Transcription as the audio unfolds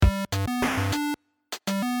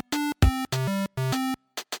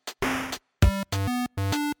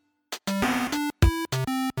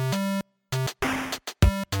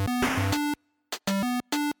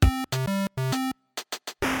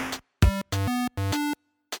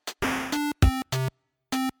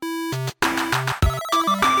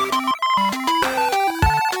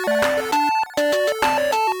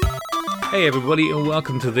Hey everybody, and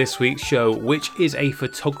welcome to this week's show, which is a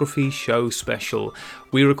photography show special.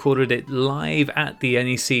 We recorded it live at the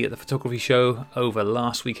NEC at the photography show over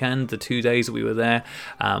last weekend, the 2 days that we were there.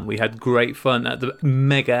 We had great fun at the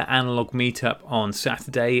mega analog meetup on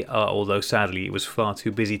Saturday, although sadly it was far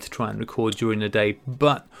too busy to try and record during the day,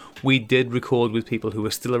 but we did record with people who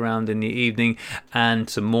were still around in the evening and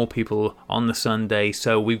some more people on the Sunday.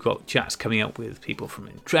 So we've got chats coming up with people from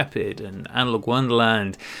Intrepid and Analog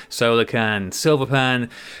Wonderland, Solarcan, Silverpan,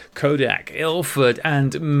 Kodak, Ilford,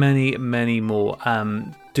 and many, many more.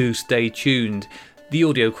 Do stay tuned. The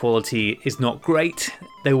audio quality is not great.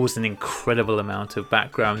 There was an incredible amount of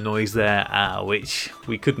background noise there, which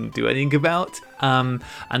we couldn't do anything about. And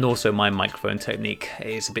also my microphone technique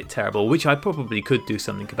is a bit terrible, which I probably could do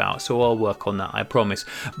something about, so I'll work on that, I promise.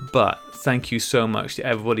 But thank you so much to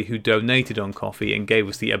everybody who donated on Ko-fi and gave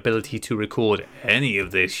us the ability to record any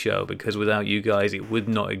of this show, because without you guys it would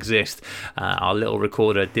not exist. Our little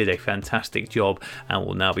recorder did a fantastic job, and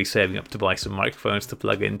we'll now be saving up to buy some microphones to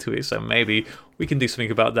plug into it, so maybe we can do something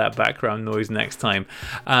about that background noise next time.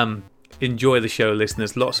 Enjoy the show,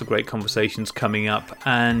 listeners. Lots of great conversations coming up,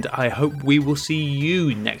 and I hope we will see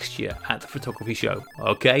you next year at the photography show.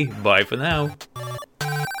 Okay, bye for now.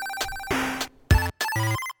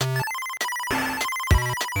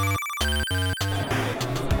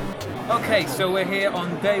 Okay, so we're here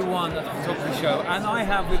on day one of the photography show, and I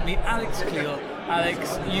have with me Alex Cleal.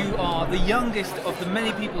 Alex, you are the youngest of the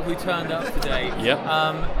many people who turned up today. Yep.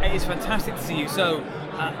 It's fantastic to see you. So,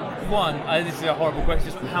 this is a horrible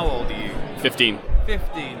question, just how old are you? 15.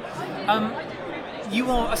 15. You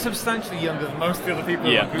are substantially younger than most of the other people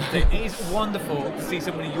Yeah. in our group. It is wonderful to see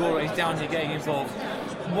somebody your age down here getting involved.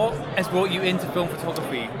 What has brought you into film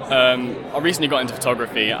photography? I recently got into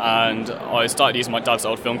photography and I started using my dad's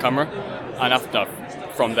old film camera, and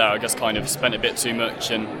from there I just kind of spent a bit too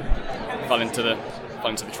much and fell into the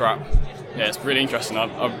trap. Yeah, it's really interesting.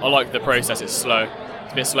 I like the process. It's slow.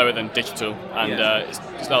 It's a bit slower than digital, and it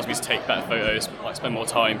just allows me to take better photos, like spend more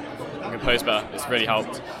time, and compose better. It's really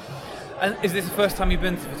helped. And is this the first time you've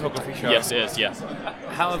been to the photography show? Yes, it is. Yeah.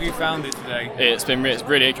 How have you found it today? It's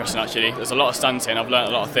really interesting actually. There's a lot of stands here, and I've learned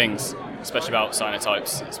a lot of things, especially about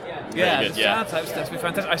cyanotypes. It's really good. Yeah, cyanotype stuff's been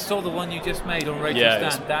fantastic. I saw the one you just made on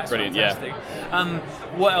Rachel's stand. That's brilliant. Fantastic.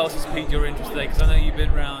 What else has piqued your interest today? Because I know you've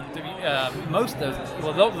been around most of those.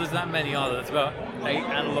 Well, not there's that many are there. There's about 8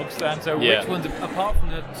 analog stands. So which ones, apart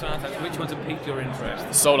from the cyanotypes, which ones have piqued your interest?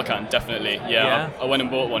 The Solarcan, definitely. Yeah. I went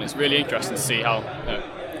and bought one. It's really interesting to see how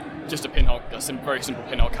just a very simple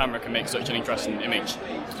pinhole camera can make such an interesting image.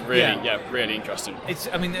 It's really interesting.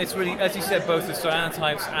 It's really, as you said, both the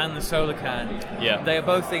cyanotypes and the Solarcan. Yeah. They are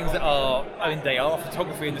both things that are, they are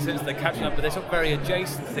photography in the sense they're catching up, but they're sort of very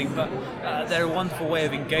adjacent thing. But they're a wonderful way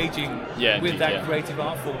of engaging with that creative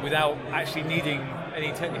art form without actually needing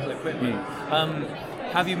any technical equipment.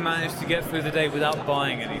 Have you managed to get through the day without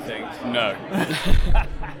buying anything? No.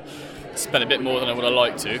 Spent a bit more than I would have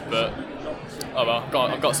liked to, but I've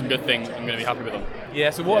got some good things. I'm going to be happy with them. Yeah,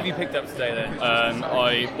 so what have you picked up today then?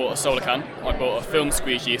 I bought a Solarcan. I bought a film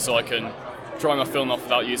squeegee so I can dry my film off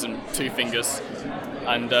without using 2 fingers.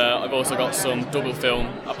 And I've also got some double film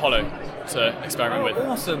Apollo to experiment with.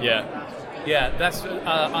 Awesome. Yeah, that's.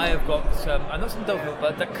 I have got not some double,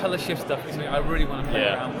 but that colour shift stuff is something I really want to play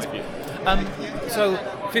around with. So,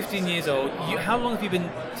 15 years old. How long have you been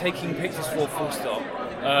taking pictures for full stop?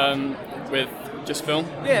 With just film?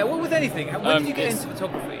 Yeah, well, with anything. When did you get into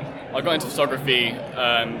photography? I got into photography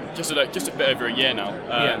just a bit over a year now,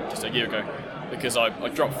 just a year ago, because I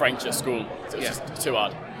dropped French at school. So it was just too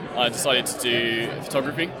hard. I decided to do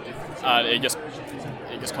photography, and it just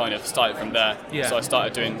kind of started from there. Yeah. So I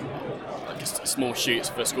started doing just small shoots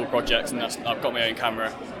for school projects, and I've got my own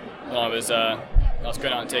camera, and I was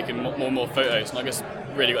going out and taking more and more photos, and I just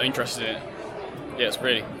really got interested in it. Yeah, it's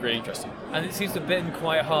really, really interesting. And it seems to have been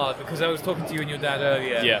quite hard, because I was talking to you and your dad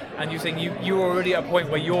earlier, and you were saying you were already at a point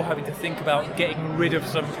where you're having to think about getting rid of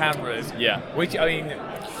some cameras. Yeah. Which,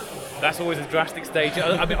 that's always a drastic stage.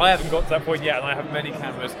 I haven't got to that point yet, and I have many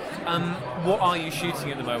cameras. What are you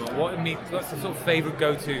shooting at the moment? What's the sort of favourite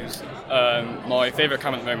go-tos? My favourite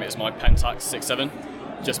camera at the moment is my Pentax 6.7,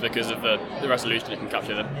 just because of the resolution it can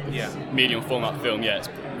capture, the medium format film. Yeah, it's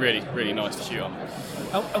really, really nice to shoot on.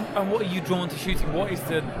 And what are you drawn to shooting? What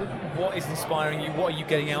is inspiring you? What are you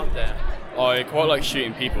getting out there? I quite like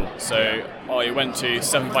shooting people. So I went to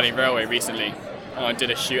Severn Valley Railway recently, and I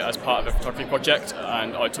did a shoot as part of a photography project,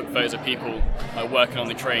 and I took photos of people working on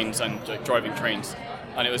the trains and driving trains,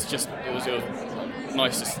 and it was just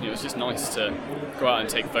nice. It was just nice to go out and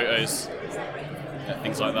take photos,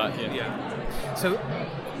 things like that. Yeah. So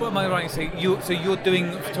What am I right in saying? You're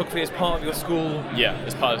doing photography as part of your school? Yeah,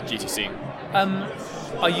 it's part of GTC.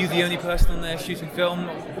 Are you the only person on there shooting film?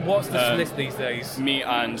 What's the split these days? Me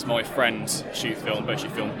and my friend both shoot film, but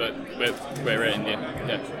we're in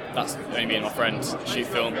that's only me and my friend shoot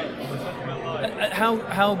film.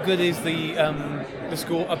 How good is the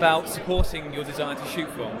school about supporting your desire to shoot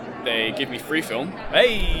film? They give me free film.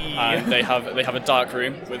 Hey! And they have a dark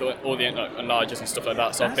room with all the enlargers and stuff like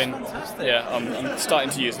that. So fantastic. I'm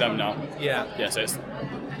starting to use them now. Yeah. So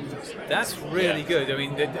that's really good. I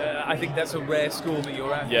mean, I think that's a rare school that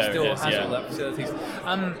you're at that still has all that facilities.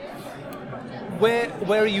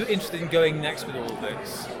 Where are you interested in going next with all of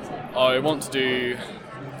this? I want to do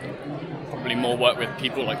probably more work with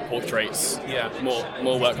people, like portraits. Yeah.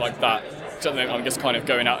 More work like that. Something I'm just kind of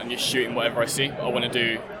going out and just shooting whatever I see. I want to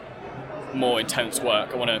do more intense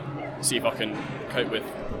work. I want to see if I can cope with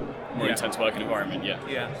more intense working environment.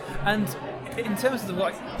 Yeah. And in terms of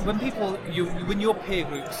when your peer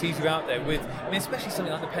group sees you out there with, especially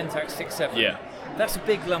something like the Pentax 6.7. Yeah. That's a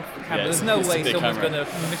big lump of camera. There's no way someone's going to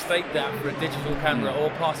mistake that for a digital camera or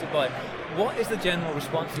pass it by. What is the general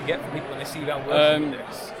response you get from people when they see you out working with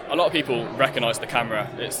this? A lot of people recognise the camera.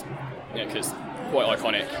 It's because quite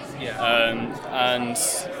iconic. Yeah. And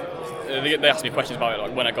they ask me questions about it,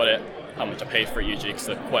 like when I got it, how much I paid for it usually, because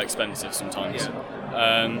they're quite expensive sometimes.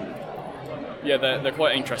 Yeah. They're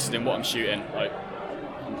quite interested in what I'm shooting, like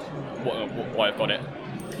why I've got it.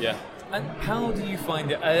 Yeah. And how do you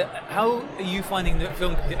find it? How are you finding the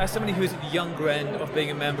film, as somebody who is at the younger end of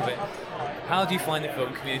being a member of it, how do you find the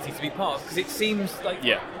film community to be part of? Because it seems like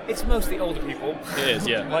it's mostly older people. It is,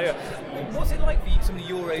 yeah. What's it like for somebody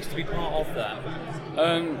your age to be part of that?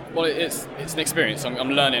 Well, it's an experience.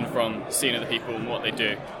 I'm learning from seeing other people and what they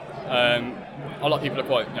do. A lot of people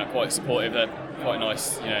are quite supportive. They're quite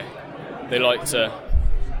nice. They like to.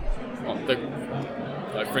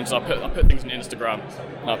 For instance, I put things on Instagram.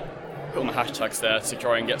 And I put all my hashtags there to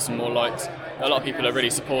try and get some more likes. A lot of people are really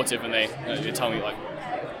supportive, and they tell me like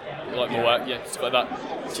more work, stuff like that.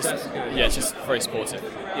 That's good. Yeah, it's just very supportive.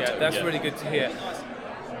 Yeah, that's really good to hear.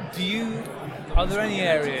 Are there any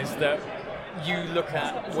areas that you look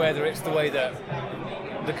at, whether it's the way that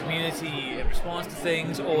the community responds to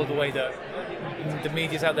things or the way that the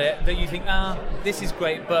media's out there, that you think, this is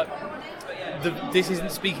great, but this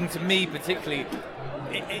isn't speaking to me particularly?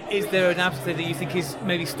 Is there an aspect that you think is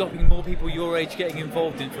maybe stopping more people your age getting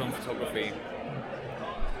involved in film photography?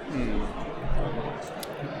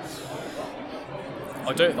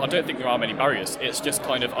 I don't think there are many barriers. It's just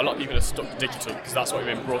kind of a lot of people are stuck to digital because that's what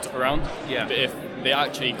we've been brought up around. Yeah. But if they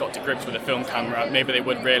actually got to grips with a film camera, maybe they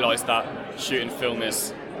would realise that shooting film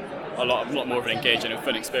is a lot more of an engaging and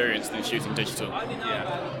fun experience than shooting digital.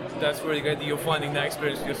 Yeah, that's really great that you're finding that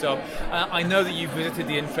experience for yourself. I know that you visited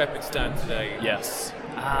the Intrepid stand today. Yes.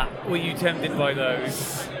 Were you tempted by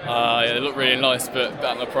those? They look really nice, but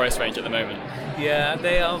at my price range at the moment. Yeah,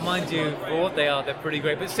 they are, mind you, for what they are, they're pretty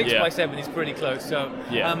great. But 6x7 is pretty close. So,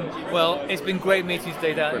 well, it's been great meeting you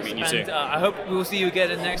today, Dan. Great meeting you too. I hope we'll see you again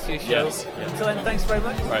in next year's show. Yes. Until then, thanks very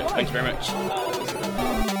much. Right, thank you very much.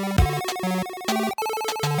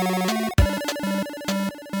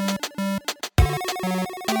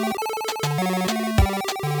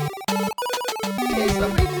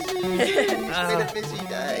 It's been a busy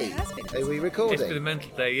day. Are we recording? It's been a mental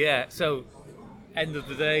day, yeah. So, end of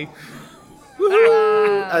the day.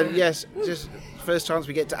 And yes, just first chance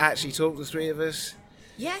we get to actually talk, the three of us.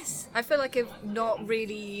 Yes, I feel like I've not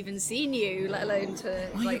really even seen you, let alone to.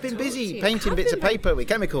 You've been busy painting bits of paper with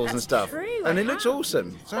chemicals and stuff. True, and it looks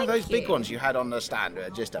awesome. Some of those big you. ones you had on the stand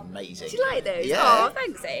are just amazing. Do you like those? Yeah. Oh,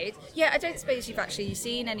 thanks, Aid. Yeah, I don't suppose you've actually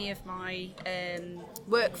seen any of my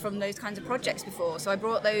work from those kinds of projects before, so I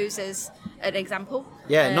brought those as an example.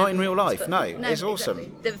 Yeah, not in real life. No, it's awesome.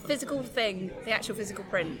 Exactly. The physical thing, the actual physical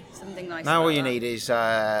print, something nice. Now like all you that. need is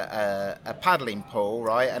a paddling pool,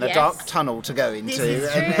 right, and a Yes. dark tunnel to go into, This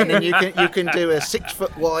is and true. then you can do a 6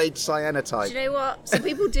 foot wide cyanotype. Do you know what? Some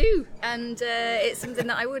people do, and it's something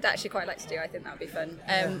that I would actually quite like to do. I think that would be fun.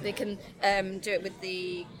 They can do it with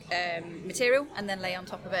the material and then lay on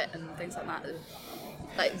top of it and things like that.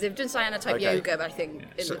 Like they've done cyanotype yoga, but I think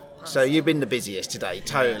in the past. So you've been the busiest today,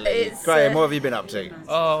 totally. It's, Graham, what have you been up to?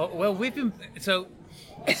 Oh, well, we've been... So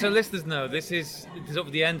listeners know, this is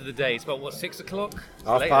over the end of the day. It's about, 6 o'clock?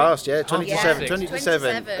 Half past, yeah, 20 to Yeah. 7, 20 to 7.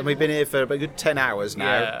 27. And we've been here for a good 10 hours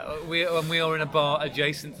now. Yeah, we are in a bar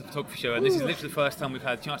adjacent to the photography show, and this is literally the first time we've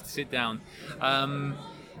had a chance to sit down.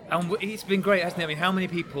 And it's been great, hasn't it? I mean, how many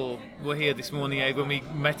people were here this morning, when we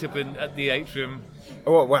met up at the atrium?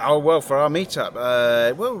 Well, for our meetup,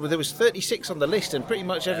 there was 36 on the list, and pretty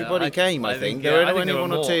much everybody came. I think there were only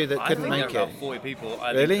one or two that couldn't make it. There were about 40 people.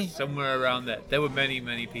 Really? Somewhere around there. There were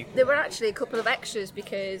many people. There were actually a couple of extras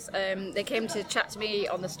because they came to chat to me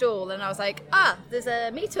on the stall, and I was like, there's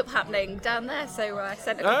a meetup happening down there, so I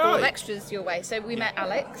sent a couple of extras your way. So we met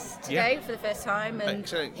Alex today for the first time, and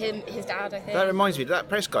his dad, I think. That reminds me, did that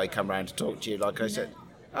press guy come round to talk to you, like I said?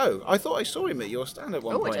 Oh, I thought I saw him at your stand at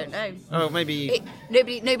one point. I don't know. Oh, maybe...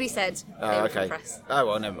 Nobody said they were okay. from press. Oh,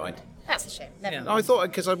 well, never mind. That's a shame. Never mind. No, I thought,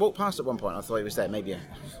 because I walked past at one point, I thought he was there. Maybe...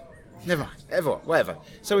 Never mind. Whatever.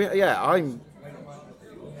 So, yeah, I'm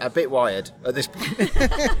a bit wired at this point.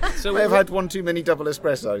 So I've had one too many double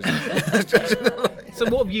espressos. So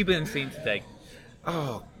what have you been seeing today?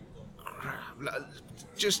 Oh, crap.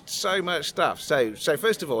 Just so much stuff. So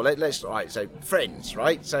first of all, let's so friends,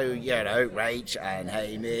 right? So Rach and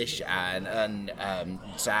Hamish and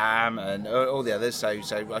Sam and all the others. So I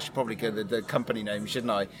should probably give the company name,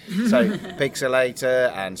 shouldn't I? So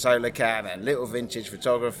Pixelator and SolarCam and Little Vintage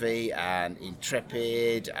Photography and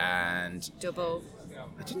Intrepid and Double.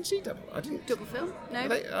 I didn't see Double. Double film? No.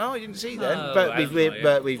 I didn't see them. No,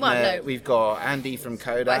 But we've got Andy from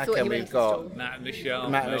Kodak, and we've got Matt and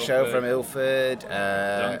Michelle from Ilford.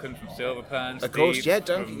 Duncan from Silverpan. Of course, Steve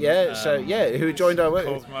Duncan. From, Who joined our work.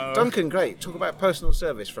 Cosmo. Duncan, great. Talk about personal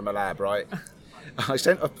service from a lab, right? I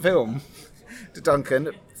sent a film to Duncan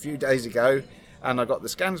a few days ago, and I got the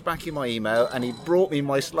scans back in my email, and he brought me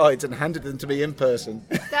my slides and handed them to me in person.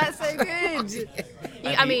 That's so good.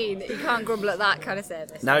 You can't grumble at that kind of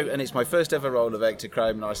service. No, and it's my first ever roll of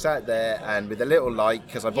Ektachrome, and I sat there and with a little light,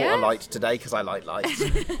 because I bought a light today because I like lights. I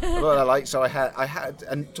bought a light, so I had,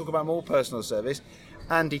 and talk about more personal service.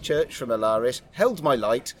 Andy Church from Alaris held my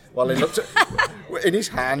light while he looked at, in his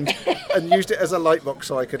hand and used it as a light box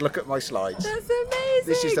so I could look at my slides. That's amazing.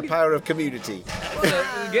 This is the power of community.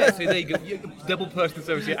 So there you go. Double personal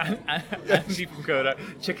service here. Andy from Kodak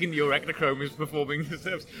checking your Ektachrome is performing the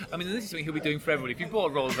service. I mean, this is something he'll be doing for everybody. If you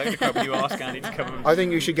bought a roll of Ektachrome and you ask Andy to come and... I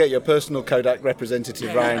think you should get your personal Kodak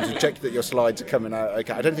representative round to check that your slides are coming out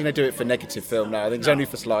okay. I don't think they do it for negative film now. I think it's only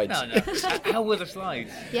for slides. No. How were the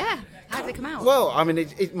slides? Yeah. How did they come out? Well, I mean,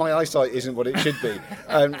 my eyesight isn't what it should be,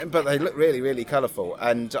 but they look really, really colourful.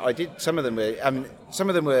 And I did some of them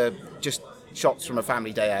were just shots from a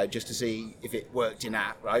family day out just to see if it worked in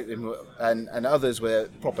app, right? And others were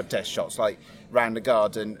proper test shots, like round the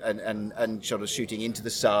garden and sort of shooting into the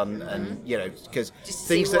sun, and because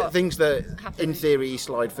things that in theory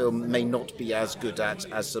slide film may not be as good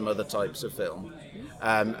at as some other types of film.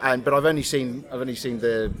 But I've only seen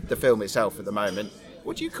the film itself at the moment.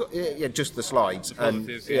 What do you call? Yeah, just the slides. The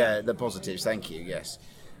positives, the positives. Thank you. Yes.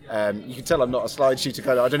 You can tell I'm not a slide shooter.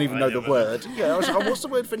 I don't even know the word. Yeah. I was like, what's the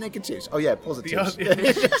word for negatives? Oh yeah, positives.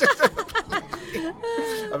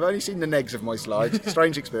 I've only seen the negs of my slides.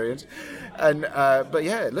 Strange experience. But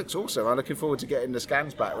yeah, it looks awesome. I'm looking forward to getting the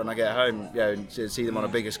scans back when I get home. And to see them on a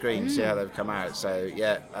bigger screen, see how they've come out. So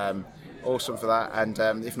yeah. Awesome for that, and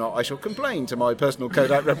if not, I shall complain to my personal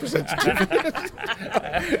Kodak representative.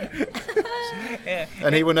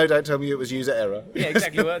 And he will no doubt tell me it was user error. Yeah,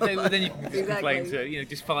 exactly. Well, then you can just complain to,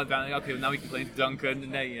 just follow down. Okay, well, now we complain to Duncan,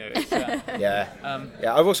 and it's, yeah.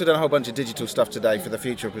 I've also done a whole bunch of digital stuff today for the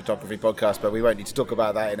Future of Photography podcast, but we won't need to talk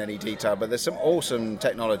about that in any detail. But there's some awesome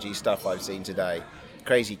technology stuff I've seen today.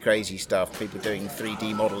 Crazy stuff. People doing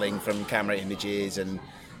 3D modelling from camera images and.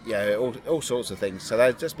 Yeah, all sorts of things. So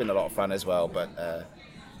that's just been a lot of fun as well. But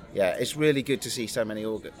it's really good to see so many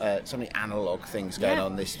analog things going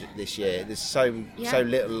on this year. There's so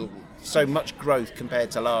little, so much growth compared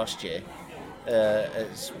to last year.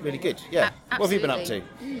 It's really good. Yeah. What have you been up to?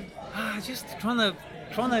 Just trying to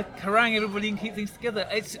harangue everybody and keep things together.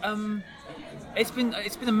 It's been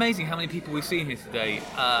amazing how many people we've seen here today.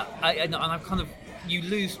 And I've kind of. You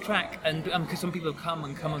lose track, and because some people have come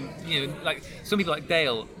and like some people like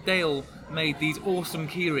Dale. Dale made these awesome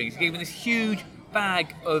keyrings. He gave me this huge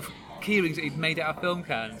bag of keyrings that he'd made out of film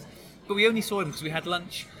cans. But we only saw him because we had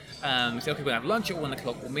lunch. We said, okay, we'll have lunch at 1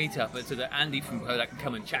 o'clock. We'll meet up, so that Andy from Kodak can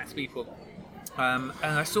come and chat to people. And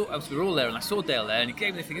we were all there, and I saw Dale there, and he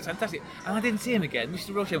gave me this thing. It's fantastic, and I didn't see him again, which is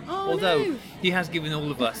a real shame. Although he has given all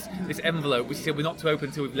of us this envelope, which he said we're not to open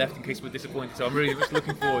until we've left, in case we're disappointed. So I'm really much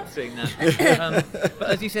looking forward to seeing that. But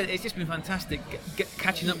as you said, it's just been fantastic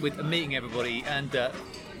catching up with and meeting everybody, and.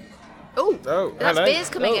 That's hello. Beers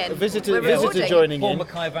coming in. A visitor joining Paul in.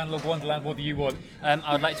 Mackay, Van Log Wonderland, what do you want?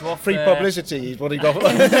 I would like to offer... Free publicity is what he got.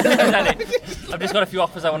 I've just got a few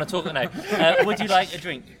offers I want to talk about now. Would you like a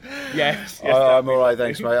drink? Yes. I'm all right,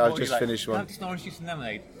 thanks, mate. I've just finished one. Just orange juice and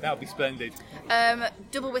lemonade. That would be splendid.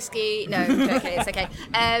 Double whiskey. No, okay, it's okay.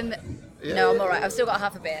 No, I'm all right. I've still got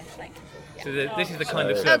half a beer. Like, yeah. So this is the kind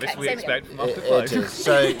of service we expect from After Five. It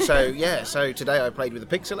is. So today I played with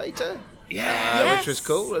the Pixelator. Which was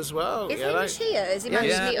cool as well. Is Hamish here? Is he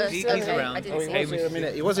managed to meet us? He's Okay, around. I didn't see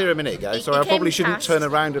him. He was here a minute ago, so He I probably came shouldn't past. turn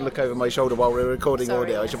around and look over my shoulder while we're recording Sorry.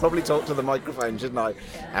 audio. I should probably talk to the microphone, shouldn't I?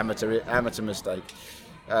 Amateur mistake.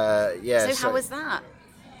 So how was that?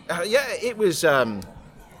 It was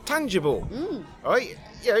tangible. Right?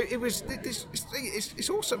 It was. It's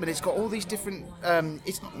awesome, and it's got all these different.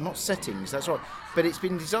 It's not settings. That's right, but it's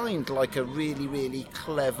been designed like a really, really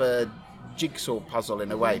clever jigsaw puzzle in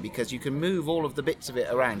a way, because you can move all of the bits of it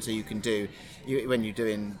around. So you can do when you're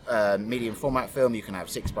doing medium format film, you can have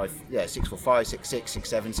 6x5, 6x6, 6x6,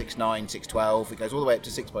 6x7, 6x9, 6x12. It goes all the way up to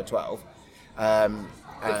 6x12.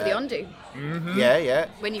 Good for the undo. Yeah.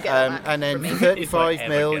 When you get that and then from me. 35 If I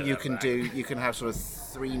mil, ever get that you can have sort of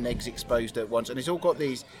 3 negs exposed at once, and it's all got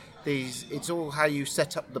these. It's all how you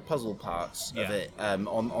set up the puzzle parts of it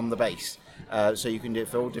on the base. So you can do it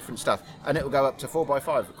for all different stuff, and it will go up to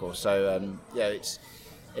 4x5, of course. So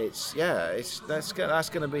that's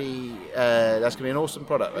going to be an awesome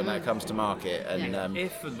product when that comes to market. And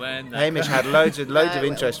If and when. Hamish had loads of will.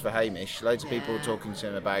 interest for Hamish. Loads of people talking to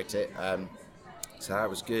him about it. So that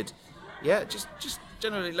was good. Yeah, just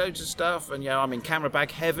generally loads of stuff, and I'm in camera bag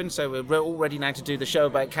heaven, so we're all ready now to do the show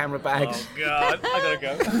about camera bags. Oh God, I gotta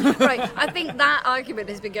go. Right, I think that argument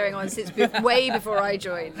has been going on since way before I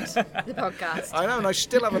joined the podcast. I know, and I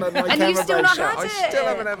still haven't had my And camera you've still bag not shut. had it. I still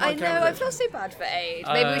haven't had my I know, camera I bag. feel so bad for Aid.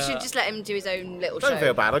 Maybe we should just let him do his own little show. Don't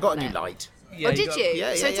feel bad. I got a new light. Oh, did you?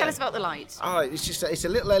 Yeah, So yeah, tell yeah. us about the light. Oh, it's a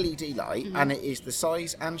little LED light, and it is the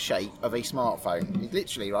size and shape of a smartphone.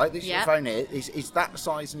 Literally, right? This phone here is that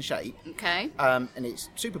size and shape. Okay. And it's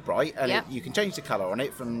super bright, and Yep. you can change the colour on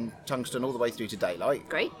it from tungsten all the way through to daylight.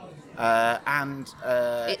 Great.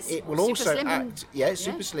 It will super also slim and- act. Yeah, it's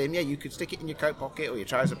super slim. Yeah, you could stick it in your coat pocket or your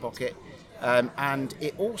trouser pocket. And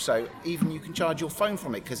it also, even you can charge your phone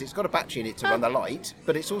from it, because it's got a battery in it to run the light,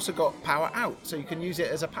 but it's also got power out, so you can use it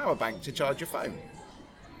as a power bank to charge your phone.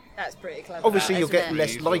 That's pretty clever. Obviously, you'll isn't get it?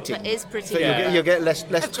 less lighting. That is pretty So clever. you'll get less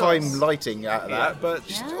Of time course. lighting out of that, but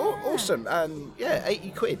just awesome. And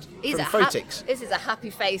 80 quid He's from a Photix. This is a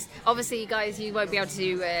happy face. Obviously, guys, you won't be able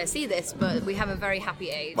to see this, but we have a very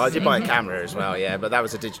happy Aid. Well, I did buy a camera as well, yeah, but that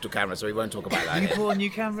was a digital camera, so we won't talk about that. You bought a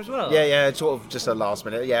new camera as well. Yeah, sort of just a last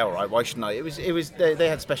minute. Yeah, all right. Why shouldn't I? It was. They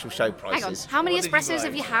had special show Hang on. prices. How many What did you espressos buy?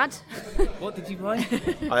 have you had? What did you buy?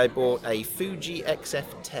 I bought a Fuji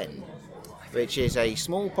XF10, which is a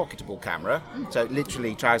small pocketable camera, so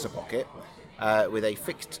literally trouser pocket, with a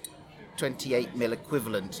fixed 28mm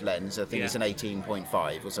equivalent lens. I think it's an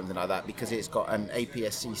 18.5 or something like that, because it's got an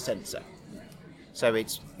APS-C sensor. So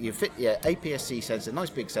APS-C sensor, nice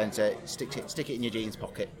big sensor. Stick it in your jeans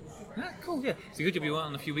pocket. Cool, yeah. It's a good job you went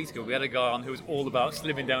on a few weeks ago. We had a guy on who was all about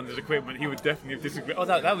slimming down his equipment. He would definitely have disagreed. Oh,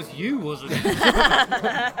 that was you, wasn't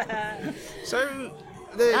it? So.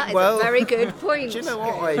 That is a very good point. Do you know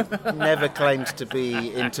what? I never claimed to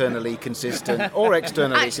be internally consistent or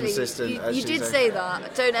externally Actually, consistent. you did say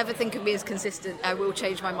that. Don't ever think of me as consistent. I will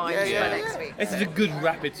change my mind by next week. This is a good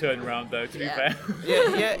rapid turnaround, though, to be fair.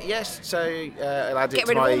 Yes. So I'll add Get it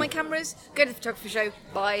rid to of my. all my cameras, go to the photography show,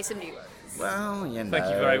 buy some new ones. Well, Thank you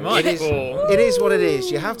very much. It is what it is.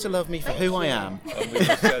 You have to love me for who I am. And we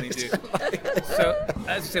certainly do. So,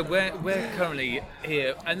 as I said, we're currently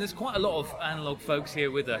here, and there's quite a lot of analog folks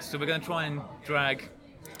here with us. So we're going to try and drag.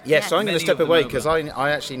 Yes, so I'm going Many to step of them away over. because I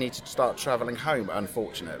actually need to start travelling home,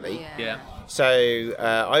 unfortunately. Yeah. So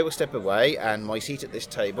I will step away, and my seat at this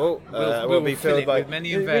table We'll be fill filled it by with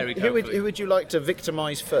many and varied, Who hopefully. would you like to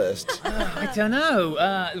victimise first? I don't know.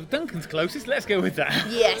 Duncan's closest. Let's go with that.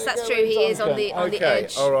 Yes, that's true. He is on the okay,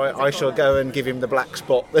 edge. all right. I shall go and give him the black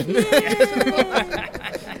spot then.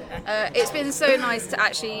 It's been so nice to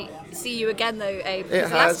actually see you again, though, Abe. Because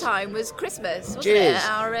the has. last time was Christmas, wasn't Cheers. it? At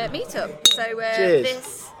our meetup. So Cheers.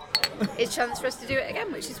 this is a chance for us to do it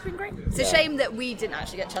again, which has been great. It's a shame that we didn't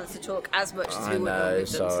actually get a chance to talk as much as I we would know, normally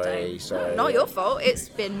have done today. sorry. Not your fault. It's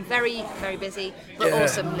been very, very busy, but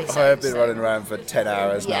awesomely so. I have been so. running around for 10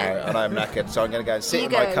 hours Yeah. now, and I'm knackered, so I'm going to go and sit You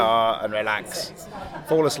in my go. car and relax,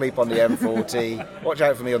 fall asleep on the M40, watch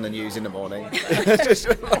out for me on the news in the morning.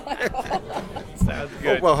 Sounds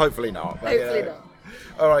good. Well, hopefully not. but, Hopefully not.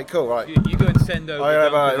 All right, cool, right. You go and send over. All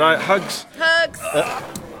right, Duncan. right, hugs. Hugs!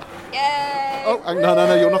 Yay! Oh,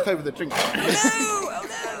 no, you'll knock over the drink. Oh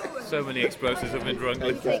no! So many explosives have been drunk.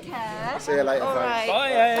 Take care. See you later, All folks. right.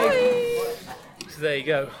 Bye, Abe. Bye. So So there you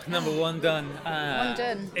go, number one done. One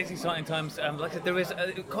done. It's exciting times. Like I said, there is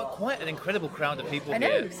quite an incredible crowd of people I know,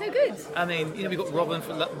 here. so good. I mean, we've got Robin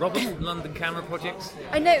from London Camera Projects.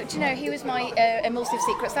 I know. Do you know he was my Emulsive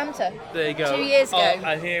Secret Santa? There you go. 2 years ago. Oh,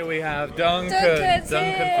 and here we have Duncan Duncan's from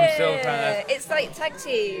here. Silverpan. It's like tag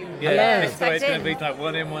team. Yeah, it's the way it's tagged going to in. be, like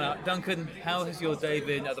one in, one out. Duncan, how has your day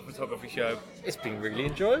been at the photography show? It's been really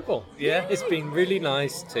enjoyable. Yeah? It's been really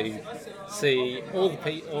nice to see all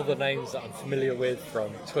the names that I'm familiar with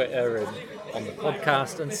from Twitter and on the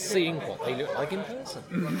podcast, and seeing what they look like in person.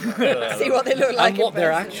 See what they look like And what in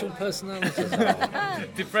their person. actual personalities are,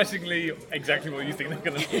 Depressingly, exactly what you think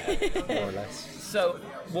they're going to be. more or less. So,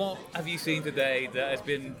 what have you seen today that has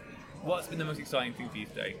been... What's been the most exciting thing for you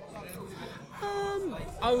today?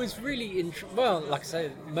 I was really like I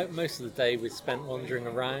say, most of the day was spent wandering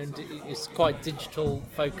around. It's quite digital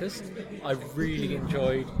focused. I really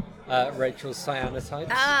enjoyed Rachel's cyanotypes.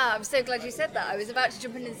 Ah, I'm so glad you said that. I was about to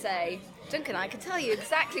jump in and say, Duncan, I can tell you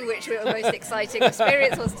exactly which your most exciting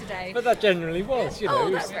experience was today. But that generally was, Oh,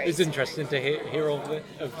 it that's was, great. it was interesting to hear all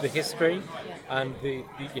of the history and the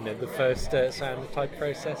first cyanotype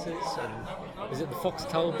processes. And is it the Fox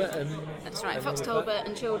Talbot and? That's right, and Fox all of that? Talbot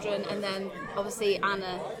and children, and then obviously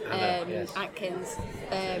Anna yes. Atkins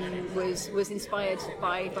was inspired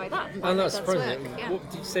by that. And by And that's Dad's surprising. work, yeah. What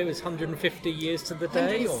did you say it was 150 years to the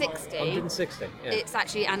day? 160. 160. Yeah. It's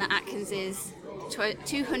actually Anna Atkins's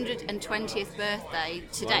 220th birthday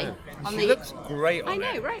today. Wow. On She the looks great on I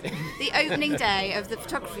know, it. right? The opening day of the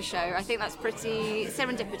photography show. I think that's pretty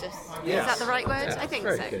serendipitous. Yes. Is that the right word? Yeah, I think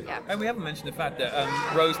very so. good. Yeah. And we haven't mentioned the fact that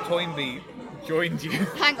Rose Toynbee joined you.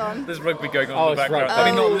 Hang on. There's rugby going on Oh, in the it's background. rugby. I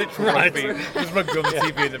mean, not Oh, literal right. rugby. There's rugby on the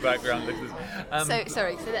TV in the background. So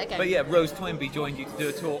sorry. Say that again. But yeah, Rose Toynbee joined you to do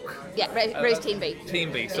a talk. Yeah, Rose Team B.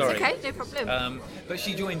 Team B, It's sorry. okay, no problem. But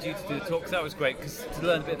she joined you to do the talk, so that was great, because to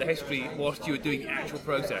learn a bit of the history whilst you were doing the actual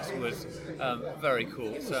process was very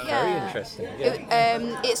cool. So Very interesting.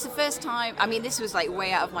 Yeah. It's the first time. I mean, this was like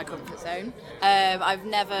way out of my comfort zone. I've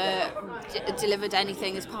never delivered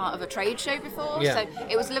anything as part of a trade show before, Yeah. so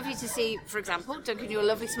it was lovely to see. For example, Duncan, your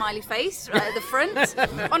lovely smiley face right at the front.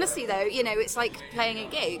 Honestly, though, it's like playing a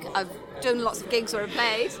gig. I've done lots of gigs or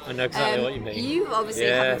plays. I know exactly what you mean. You obviously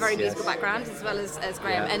have a Yes, very yes. musical background as well as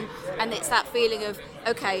Graham, Yeah. and it's that feeling of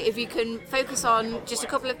okay, if you can focus on just a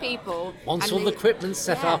couple of people. Once and all the equipment's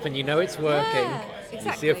set Yeah. up and you know it's working, Yeah, you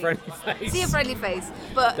exactly. see a friendly face. See a friendly face,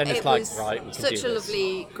 but Then it's it like, was right, we can such do a this.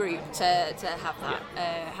 lovely group to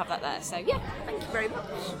have that there. So yeah, thank you very much.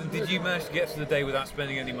 And did you manage to get through the day without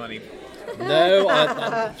spending any money?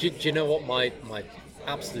 No, do you know what my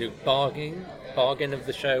absolute bargain of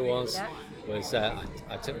the show was? Yeah. Was I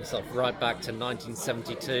took myself right back to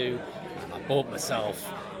 1972 and I bought myself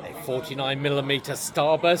a 49mm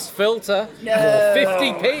Starburst filter for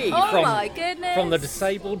 50p Oh my goodness. from the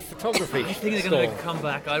disabled photography I think they're store. going to come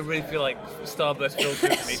back. I really feel like Starburst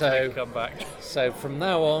filters need to come back. So from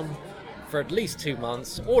now on, for at least 2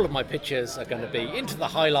 months, all of my pictures are going to be into the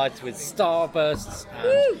highlights with starbursts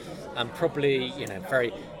and probably,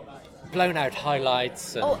 very blown out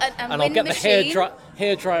highlights. And, Oh, and I'll wind get the machine.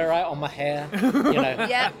 hair dryer out on my hair.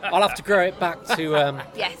 Yeah. I'll have to grow it back to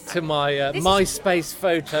Yes. to my This is- MySpace I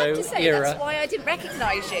photo have to say, era. that's why I didn't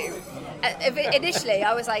recognise you. Initially,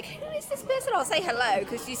 I was like, who is this person? I'll say hello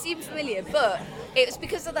because you seem familiar, but it was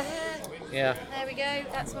because of the hair. Yeah. There we go.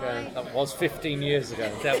 That's why. That was 15 years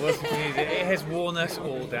ago. That was it has worn us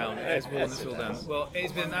all down. It has worn us all down. Well,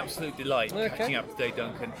 it's been an absolute delight catching up today,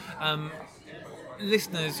 Duncan.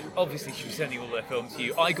 Listeners obviously should be sending all their films to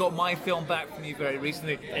you. I got my film back from you very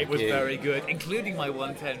recently. It was you. very good, including my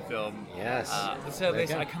 110 film. Yes. The service,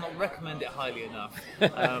 There you I go. cannot recommend it highly enough.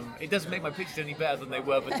 It doesn't make my pictures any better than they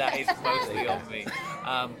were, but that is mostly on me.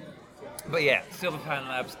 But yeah,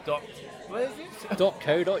 silverpanlabs.co.uk.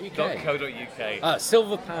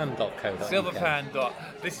 Silverpan.co.uk. Silverpan.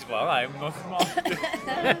 This is why I'm not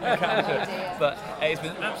but it's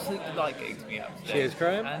been an absolute delight getting to meet up today. Cheers,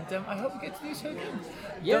 Graham. And I hope we get to do so again.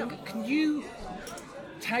 Yeah. Duncan, can you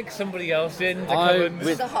tag somebody else in to I come and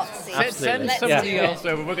would- The hot seat. send Absolutely. somebody Yeah. else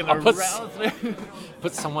over? We're going I'll to put rouse through.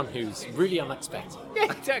 Put someone who's really unexpected. Yeah,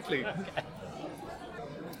 exactly.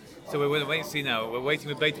 So we're waiting to see now. We're waiting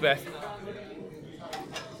with Beta Beth.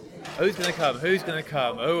 Who's going to come? Who's going to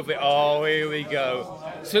come? Oh, here we go.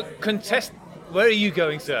 So contest. Where are you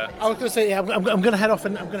going, sir? I was going to say, yeah, I'm going to head off.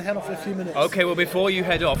 I'm going to head off in a few minutes. Okay, well, before you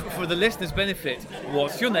head off, for the listeners' benefit,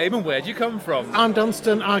 what's your name and where do you come from? I'm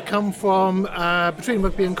Dunstan. I come from between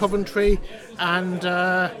Rugby and Coventry, and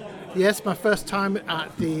yes, my first time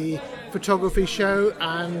at the photography show,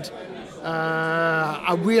 and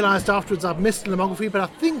I realised afterwards I'd missed cinematography, but I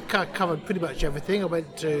think I covered pretty much everything. I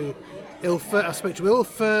went to Ilford. I spoke to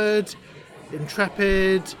Ilford,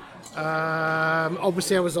 Intrepid.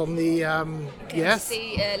 Obviously, I was on the yes.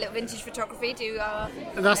 See Little Vintage Photography do our.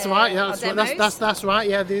 That's right. Yeah, our that's right.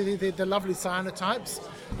 Yeah, the lovely cyanotypes.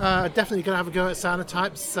 Definitely going to have a go at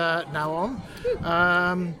cyanotypes now on.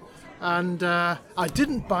 And I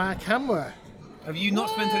didn't buy a camera. Have you not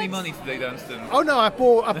spent any money today, Dunstan? Oh no, I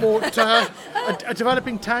bought a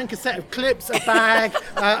developing tank, a set of clips, a bag,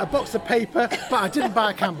 a box of paper, but I didn't buy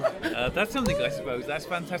a camera. That's something, I suppose. That's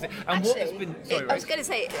fantastic. And Actually, what has been? Sorry, I was going to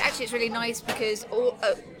say, actually, it's really nice because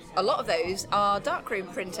a lot of those are darkroom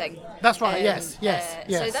printing. That's right. Yes.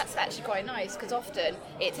 So that's actually quite nice because often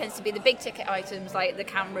it tends to be the big ticket items like the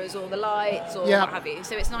cameras or the lights or what have you.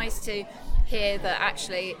 So it's nice to hear that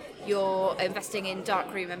actually you're investing in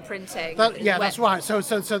darkroom and printing. That's right. So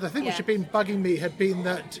the thing which had been bugging me had been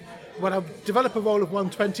that when I develop a roll of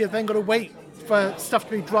 120, I've then got to wait for stuff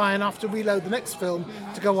to be dry enough to reload the next film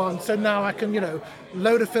to go on. So now I can,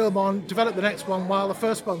 load a film on, develop the next one while the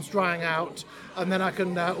first one's drying out, and then I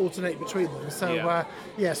can alternate between them. So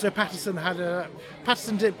so Patterson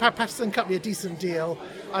cut me a decent deal,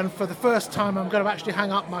 and for the first time I'm going to actually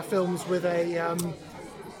hang up my films with a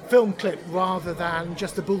film clip rather than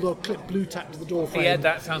just a Bulldog clip blue tack to the door frame. Yeah,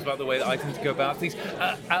 that sounds about the way that I tend to go about things.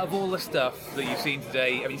 Out of all the stuff that you've seen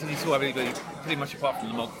today, I mean, you saw everybody pretty much apart from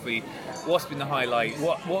the Lomography. What's been the highlight?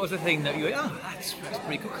 What was the thing that you went, that's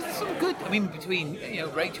pretty cool? Because there's some good, I mean, between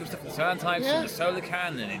Rachel stuff and Cyanotypes and the Solar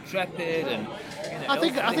Can and Intrepid and I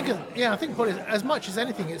think probably as much as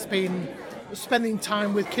anything, it's been spending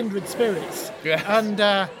time with kindred spirits. Yes. And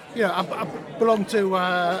I belong to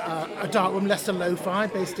a darkroom, Leicester Lo-Fi,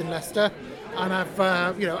 based in Leicester, and I've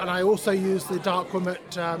and I also use the darkroom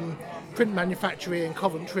at Print Manufactory in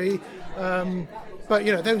Coventry. But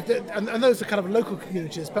those are kind of local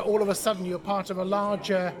communities. But all of a sudden, you're part of a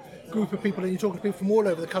larger group of people, and you're talking to people from all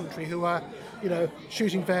over the country who are,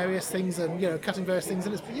 shooting various things and cutting various things,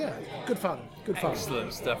 and it's good fun.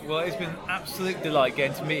 Excellent stuff. Well, it's been an absolute delight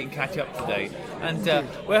getting to meet and catch up today, and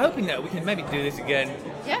we're hoping that we can maybe do this again.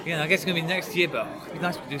 Yeah. I guess it's going to be next year, but it'd be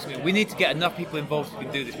nice to do something. We need to get enough people involved so we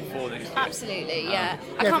can do this before next year. Absolutely, yeah.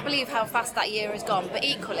 I can't believe how fast that year has gone, but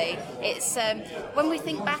equally, it's when we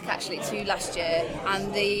think back actually to last year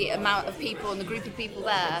and the amount of people and the group of people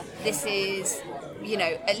there, this is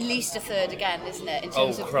at least a third again, isn't it, in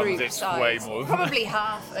terms of group it's size? way more. Probably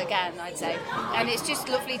half again, I'd say. And it's just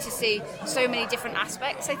lovely to see so many different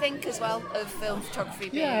aspects, I think, as well, of film photography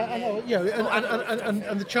being... And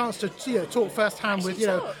the chance to talk firsthand with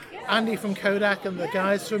Andy from Kodak and the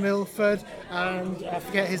guys from Ilford, and I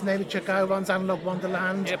forget his name, the guy who runs Analog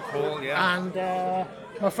Wonderland. Yeah, Paul, And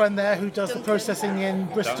my friend there who does the processing in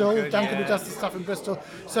Bristol, Duncan who does the stuff in Bristol.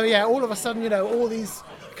 So all of a sudden, all these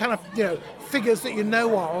kind of figures that you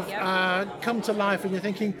know of come to life, and you're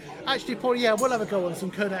thinking, actually, Paul, we'll have a go on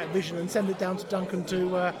some Kodak Vision and send it down to Duncan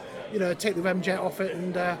to take the Remjet off it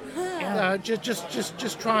and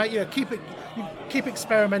just try, keep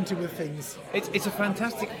experimenting with things. It's a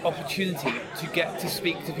fantastic opportunity to get to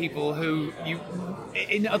speak to people who you,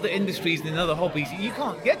 in other industries and in other hobbies, you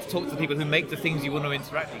can't get to talk to the people who make the things you want to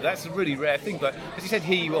interact with. That's a really rare thing. But as you said,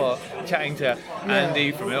 here you are chatting to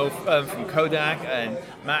Andy from from Kodak and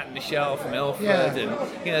Matt and Michelle from Ilford,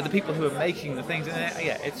 and the people who are making the things. And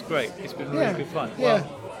it's great. It's been really good fun. Yeah,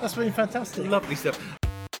 that's been fantastic. Lovely stuff.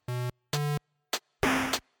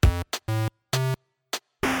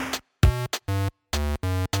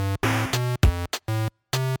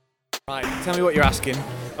 Right, tell me what you're asking.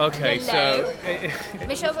 Okay, Hello. so...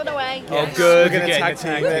 Michelle's on the way. Oh, good. We're going to tag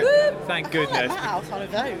team it. Thank goodness. Out on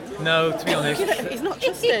his own. No, to be honest. He's not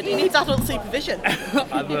trusted. He needs adult supervision.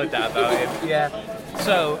 I've heard that about him. Yeah.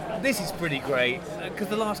 So this is pretty great because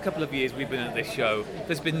the last couple of years we've been at this show,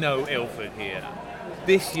 there's been no Ilford here.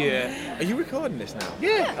 This year, Are you recording this now?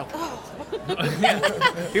 yeah.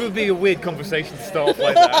 It would be a weird conversation to start off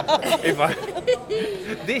like that.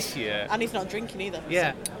 This year, And he's not drinking either.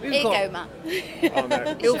 yeah, we've Here you go, got Matt. Oh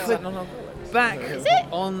no. Ilford back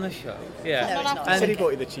on the show. Yeah. No, it's not. He said he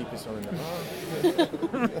bought you the cheapest one in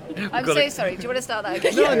there. I'm got so it. sorry. Do you want to start that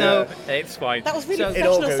again? No, it's fine. That was really So- It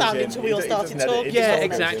all professional goes sounding in. until we all He doesn't started edit it. talking. Yeah, Just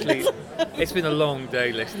exactly. It's been a long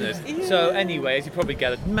day, listeners. So anyway, as you probably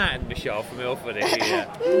gathered, Matt and Michelle from Ilford are here.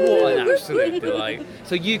 What an absolute delight.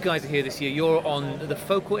 So you guys are here this year. You're on the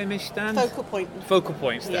Focal Image stand? Focal point. Focal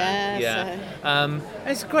Point stand. Yes, And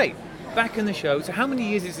it's great. Back in the show. So how many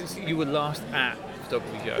years is it since you were last at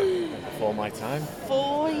Photography Show? Before my time.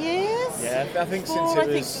 4 years? Yeah, I think Four, since I it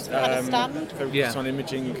think, was since we had a stand. focused Yeah. on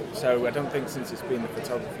imaging, so I don't think since it's been the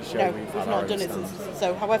photography show No, we've we've had our not own done it stand. since.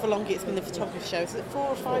 So, however long it's been the photography show, is it 4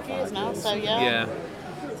 or 5 years now? So, yeah. Yeah.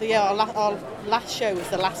 So yeah, our last show was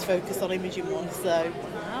the last Focus on Imaging one. So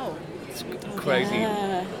Wow. It's crazy.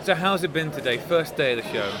 Yeah. So how's it been today? First day of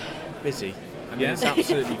the show. Busy. I mean, Yeah. it's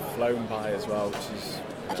absolutely flown by as well, which is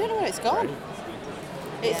I don't know where it's gone.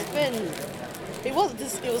 It's been. It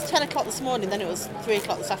was 10 o'clock this morning, then it was 3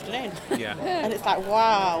 o'clock this afternoon. Yeah. And it's like,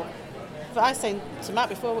 wow. But I was saying to Matt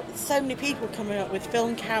before, so many people coming up with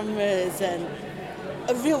film cameras and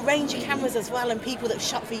a real range of cameras as well, and people that have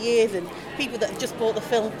shot for years, and people that have just bought the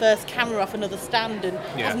film first camera off another stand and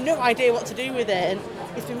have no idea what to do with it. And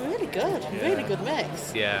it's been really good, really good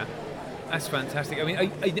mix. Yeah, that's fantastic. I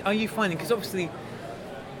mean, are you finding, because obviously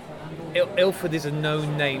Ilford is a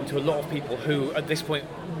known name to a lot of people who at this point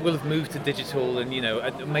will have moved to digital and, you know,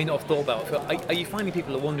 may not have thought about it. Are you finding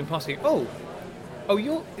people are wandering past you, oh,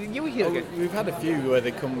 you're here again? We've had a few where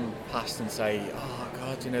they come past and say, oh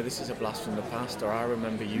God, you know, this is a blast from the past, or I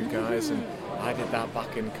remember you guys and I did that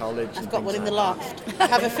back in college. I've got one in the loft. I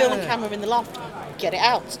have a film camera in the loft. Get it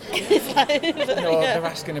out. It's like, They're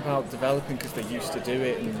asking about developing because they used to do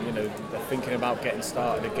it, and you know they're thinking about getting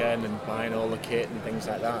started again and buying all the kit and things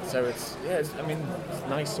like that. So it's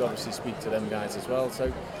nice to obviously speak to them guys as well.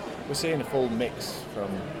 So we're seeing a full mix from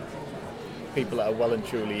people that are well and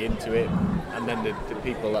truly into it, and then the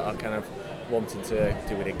people that are kind of wanting to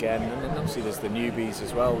do it again, and then obviously there's the newbies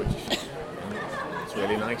as well, which it's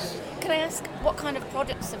really nice. Can I ask, what kind of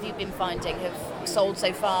products have you been finding have sold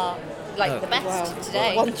so far, like the best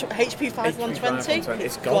today? HP 5 120.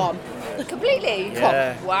 It's gone. Completely?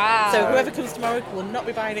 Yeah. Wow. So whoever comes tomorrow will not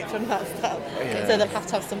be buying it from that stand. Yeah. So they'll have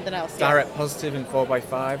to have something else. Direct positive in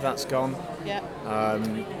 4x5, that's gone. Yeah.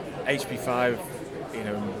 HP 5,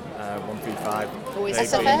 135. Always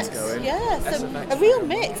they've been SFX. going. Yeah. So SFX. a real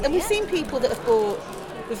mix. And we've seen people that have bought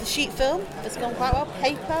with the sheet film that's gone quite well,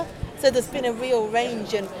 paper. So there's been a real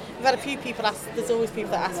range, and we've had a few people ask. There's always people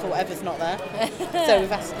that ask for whatever's not there. So we've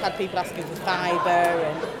had people asking for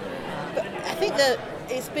fibre, but I think that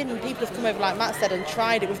it's been people have come over, like Matt said, and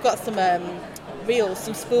tried it. We've got some reels,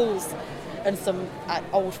 some spools, and some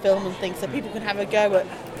old film and things, so people can have a go at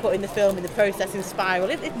putting the film in the processing spiral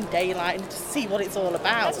in daylight and just see what it's all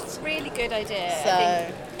about. That's a really good idea. So- I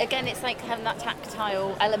think, again, it's like having that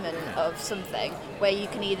tactile element of something where you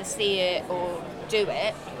can either see it or do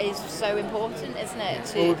it is so important, isn't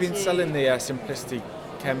it? Well, we've been selling the Simplicity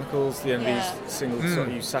chemicals, Yeah. these single sort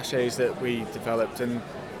of use sachets that we developed, and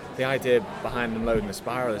the idea behind them loading the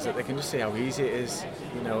spiral is that they can just see how easy it is,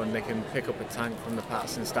 and they can pick up a tank from the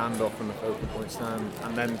Patterson stand or from the focal point stand,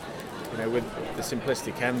 and then with the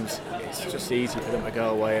Simplicity chems, it's just easy for them to go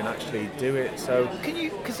away and actually do it. So Can you,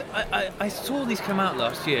 because I saw these come out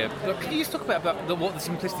last year, but can you just talk about what the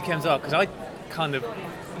Simplicity chems are? Because I kind of,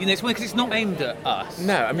 it's weird because it's not aimed at us.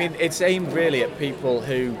 no, I mean it's aimed really at people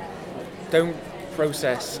who don't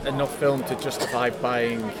process enough film to justify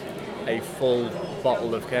buying a full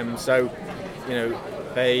bottle of chems. So,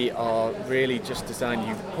 they are really just designed,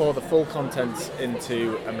 you pour the full contents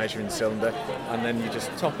into a measuring cylinder and then you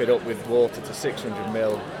just top it up with water to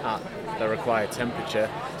 600ml at the required temperature,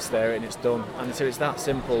 stir it and it's done. And so it's that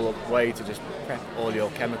simple way to just prep all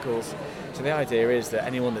your chemicals. So the idea is that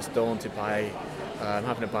anyone that's daunted by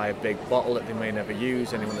having to buy a big bottle that they may never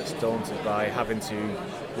use, anyone that's daunted by having to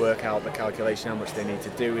work out the calculation how much they need to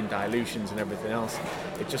do in dilutions and everything else,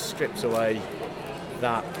 it just strips away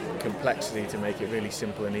that complexity to make it really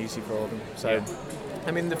simple and easy for them. So,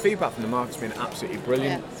 I mean, the feedback from the market's been absolutely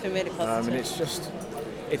brilliant. Yeah, it's been really positive. And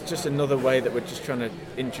it's just another way that we're just trying to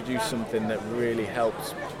introduce something that really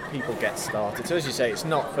helps people get started. So as you say, it's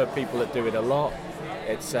not for people that do it a lot.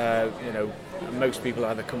 It's most people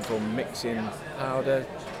either come from mixing powder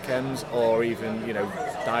chems or even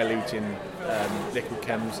diluting liquid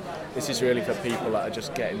chems. This is really for people that are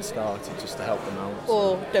just getting started, just to help them out.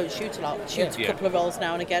 Or don't shoot a lot. Shoot Yeah. a couple of rolls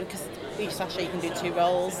now and again, because each sachet you can do 2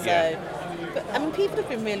 rolls. So, Yeah. but I mean, people have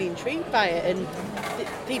been really intrigued by it, and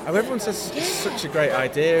people. Oh, everyone says it's such a great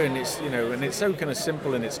idea, and it's and it's so kind of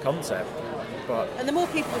simple in its concept. But And the more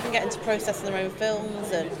people can get into processing their own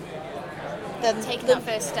films, and then Taking that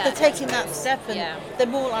first step, they're taking I that suppose. step, and Yeah. they're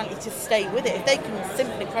more likely to stay with it if they can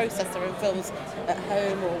simply process their own films at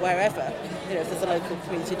home or wherever. If there's a local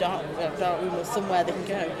community dark room or somewhere they can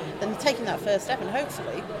go, then they're taking that first step, and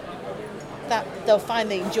hopefully that they'll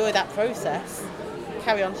find they enjoy that process,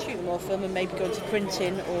 carry on shooting more film, and maybe go into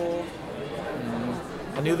printing or.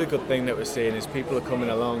 And the other good thing that we're seeing is people are coming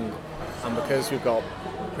along, and because we've got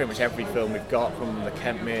pretty much every film we've got, from the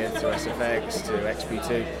Kentmere to SFX to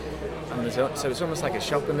XP2, and so it's almost like a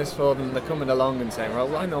shopping list for them. They're coming along and saying,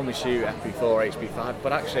 well, I normally shoot FP4, HP5,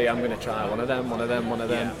 but actually I'm going to try one of them.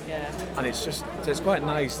 Yeah. And it's quite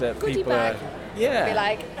nice that Goodie people bag. Yeah. Be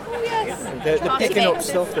like, oh yes. They're Classic picking up mix.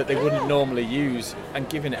 stuff that they wouldn't normally use and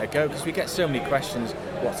giving it a go, because we get so many questions.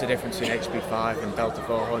 What's the difference between HP5 and Delta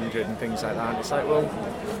 400 and things like that? And it's like, well,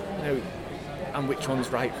 and which one's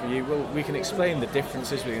right for you? Well, we can explain the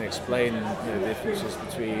differences. We can explain the differences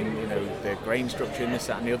between the grain structure and this,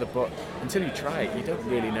 that, and the other. But until you try it, you don't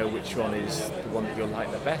really know which one is the one that you'll like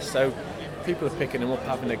the best. So people are picking them up,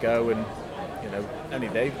 having a go, and only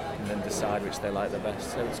they can then decide which they like the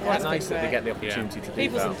best. So it's quite nice that they get the opportunity to do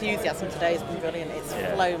People's that. enthusiasm today has been brilliant. It's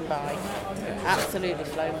flown by, absolutely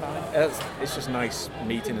flown by. It's just nice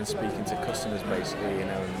meeting and speaking to customers, basically, and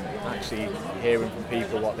actually hearing from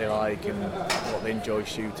people what they like and what they enjoy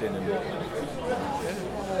shooting.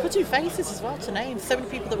 And Put two faces as well to names. So many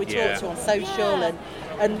people that we talk to on social,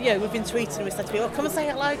 and we've been tweeting and we said to people, come and say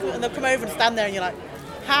hello, and they'll come over and stand there, and you're like,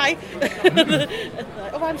 hi.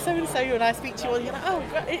 Oh, I'm so and so, and I speak to you, and you're like, oh,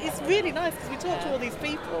 it's really nice because we talk to all these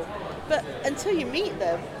people. But until you meet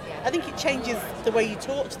them, I think it changes the way you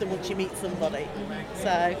talk to them once you meet somebody.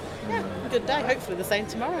 So, good day. Hopefully the same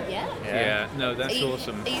tomorrow. Yeah, no, that's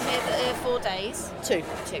awesome. Are you here 4 days? 2.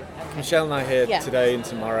 Michelle and I are here today and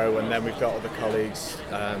tomorrow, and then we've got other colleagues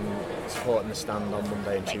supporting the stand on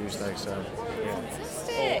Monday and Tuesday. So,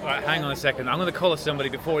 All right, hang on a second. I'm going to collar somebody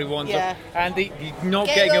before he wanders Yeah. up. Andy, you're not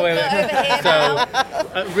Get getting a away little with bit over here it.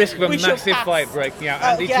 So, at risk of a We shall massive pass. fight breaking out, Oh,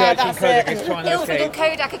 Andy yeah, Church and that's Kodak it. is trying to Ilford and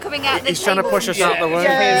escape. Kodak are coming out. He's trying to push us out the way.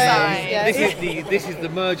 Yeah. This is the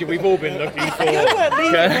merger we've all been looking for. You weren't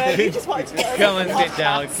leaving, were you? You just wanted to get Come over and the sit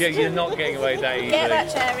down. podcast. You're not getting away that easily. Get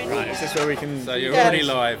that chair in. Right, is this where we can? So you're Yeah. already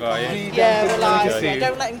live, are you? Yeah, we're live. see Yeah, you.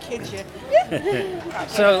 don't let him kid you.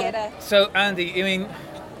 So Andy, I mean,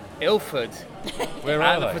 Ilford. Where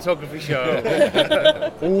At are the they? photography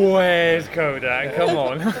show. Where's Kodak? Come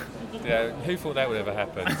on. Yeah, who thought that would ever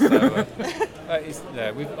happen? So,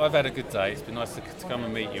 I've had a good day. It's been nice to come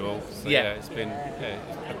and meet you all. So, Yeah. it's been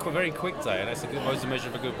very quick day, and that's was the measure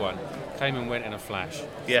of a good one. Came and went in a flash.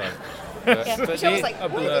 Yeah. But, Michelle was like, a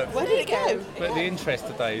blur. Where did it go? but the interest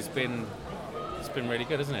today has been really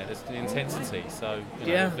good, isn't it? It's the intensity. So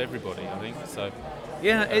Yeah. with everybody, I think. So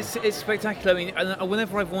Yeah, it's spectacular. I mean, and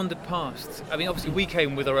whenever I've wandered past, I mean, obviously we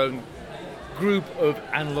came with our own group of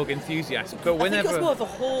analog enthusiasts, but I think it whenever, was more of a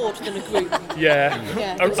horde than a group. yeah,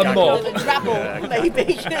 Yeah, a mob. A rabble,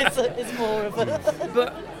 maybe, is more of a...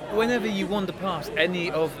 But whenever you wander past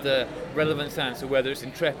any of the relevant stands, so whether it's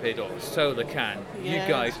Intrepid or Solar Can, you Yeah.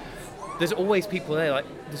 guys, there's always people there. Like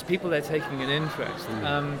there's people there taking an interest.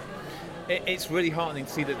 It's really heartening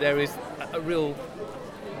to see that there is a real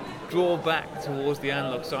drawback towards the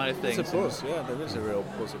analog side of things. It's a buzz, yeah. There is a real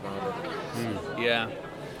buzz about it. Yeah.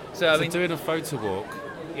 So I So mean, doing a photo walk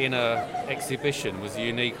in a exhibition was a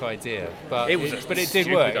unique idea, but It was a but it did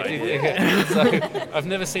stupid work. idea. So I've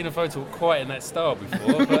never seen a photo walk quite in that style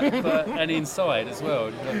before, but and inside as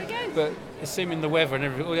well. But assuming the weather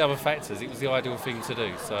and all the other factors, it was the ideal thing to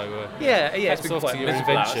do. So yeah, it's hats been off quite to your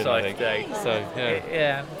miserable invention, I outside think. today. So yeah.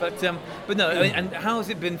 Yeah, but no, I mean, and how has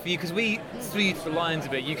it been for you? Because we threw the lines a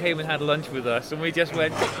bit. You came and had lunch with us, and we just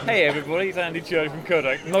went, "Hey, everybody, it's Andy Church from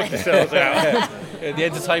Kodak. Knock yourselves out." Yeah, the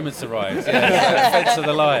entertainment's arrived. Yeah, fence of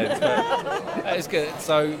the lions. But it's good.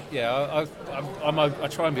 So yeah, I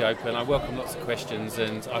try and be open. I welcome lots of questions,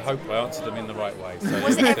 and I hope I answer them in the right way. So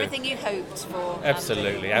Was it everything you hoped for?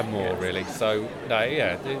 Absolutely, and more really. So no,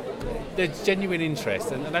 yeah, there's genuine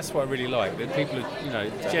interest, and that's what I really like. That people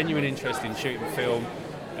are, genuine interest in shooting film,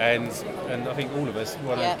 and I think all of us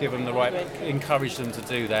want to give them the right, encourage them to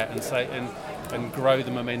do that, and say and grow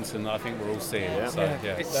the momentum that I think we're all seeing. So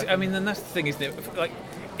yeah, It's, I mean, and that's the thing, isn't it? Like,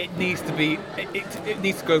 it needs to be, it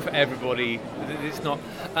needs to go for everybody. It's not.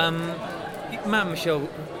 Matt and Michelle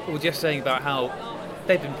were just saying about how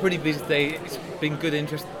they've been pretty busy today. It's been good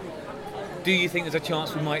interest. Do you think there's a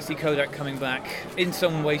chance we might see Kodak coming back in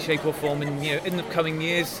some way, shape, or form in the coming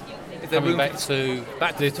years? Is there coming room back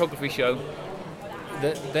back to the photography show?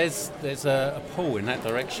 There's a pull in that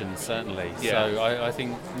direction, certainly. Yeah. So I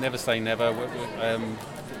think never say never.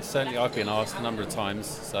 Certainly, I've been asked a number of times.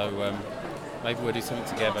 So maybe we'll do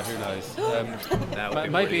something together. Who knows? That would be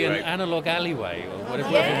Maybe really an great. analog alleyway or whatever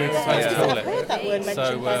Yeah. we're supposed to I've call heard that word it. mentioned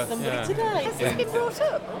So by somebody today. Has this been brought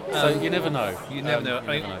up? So you never know. You never know. I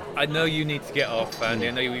mean, I know you need to get off, Andy.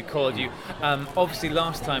 I know we called you. Obviously,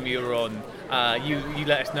 last time you were on, you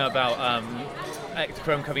let us know about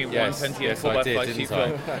Ektachrome coming in Yes, 120 yes, and I 4x5 did, sheet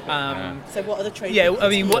didn't film. So what are the trade? Yeah, I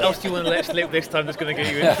mean, what else do you want to let slip this time that's going to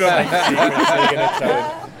get you in trouble?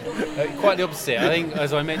 Quite the opposite. I think,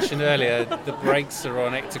 as I mentioned earlier, the brakes are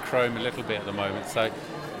on Ektachrome a little bit at the moment. So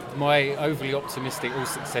my overly optimistic all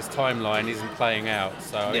success timeline isn't playing out.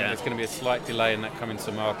 So I think there's going to be a slight delay in that coming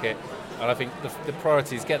to market. And I think the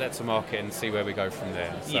priority is get that to market and see where we go from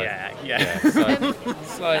there. So, so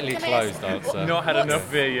slightly closed answer. Not had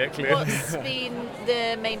enough beer yet, clearly. What's been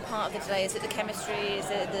the main part of the delay? Is it the chemistry? Is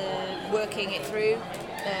it the working it through?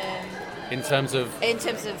 In terms of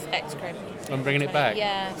X-Chrome. I'm bringing it back.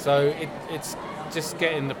 Yeah. So it's just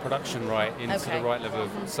getting the production right into the right level.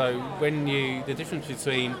 So when the difference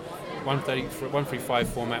between 135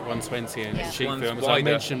 format 120 and sheet One's film, as I wider.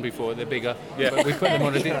 mentioned before, they're bigger. Yeah. But we put them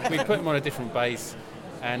on a different base,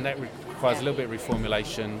 and that requires a little bit of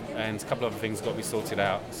reformulation, and a couple of other things got to be sorted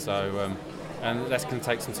out. So. And that's going to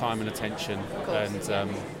take some time and attention, and But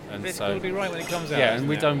it's so got to be right when it comes out. yeah, and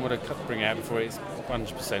we isn't it? don't want to bring it out before it's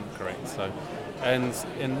 100% correct. So, and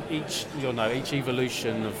in each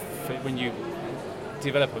evolution of when you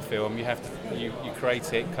develop a film, you have to you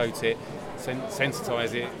create it, coat it,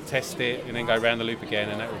 sensitize it, test it, and then go around the loop again,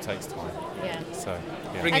 and that all takes time. Yeah. So,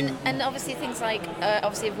 yeah. And obviously things like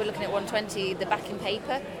obviously if we're looking at 120, the backing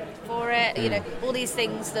paper for it, you know, all these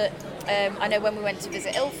things that I know when we went to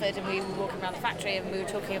visit Ilford and we were walking around the factory and we were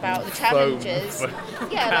talking about the challenges, like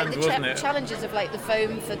the challenges of like the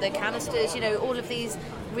foam for the canisters, you know, all of these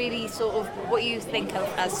really sort of what you think of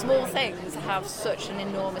as small things have such an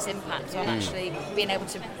enormous impact on actually being able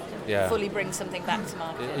to fully bring something back to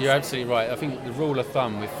market. You're absolutely right. I think the rule of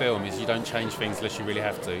thumb with film is you don't change things unless you really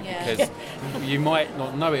have to, because you might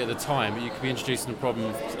not know it at the time, but you could be introducing a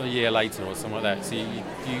problem a year later or something like that. So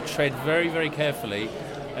you tread very, very carefully,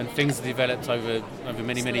 and things are developed over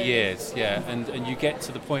many years. Yeah, and you get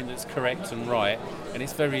to the point that's correct and right, and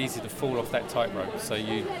it's very easy to fall off that tightrope. So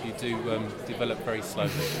you do develop very slowly.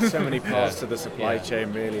 So many parts to the supply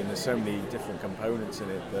chain, really, and there's so many different components in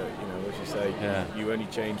it that, you know, as you say, you only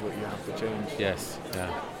change what you have to change. Yes.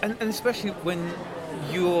 Yeah. And especially when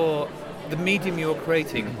the medium you're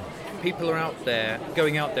creating, people are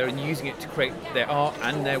going out there and using it to create their art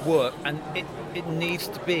and their work, and it needs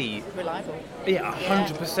to be reliable. Yeah,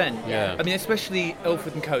 100%. Yeah. I mean, especially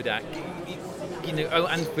Ilford and Kodak, you know,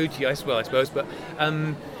 and Fuji as well, I suppose. But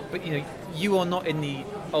you know, you are not in the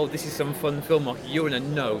this is some fun film market. You're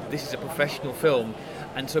in a this is a professional film.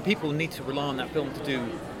 And so people need to rely on that film to do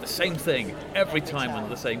the same thing every time under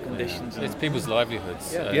the same conditions. It's people's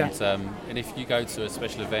livelihoods. Yeah. And if you go to a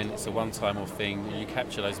special event, it's a one-time off thing, you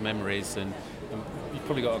capture those memories, and you've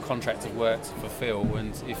probably got a contract of work to fulfill,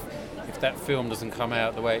 and if that film doesn't come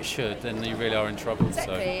out the way it should, then you really are in trouble.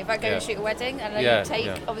 Exactly. So, if I go and shoot a wedding and I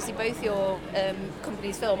take obviously both your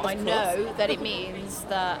company's film, I know that it means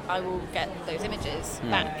that I will get those images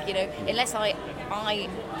back. You know, unless I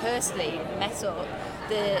personally mess up,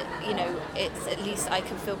 it's at least I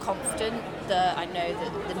can feel confident that I know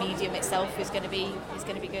that the medium itself is going to be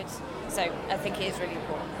good. So I think it is really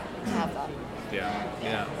important to have that.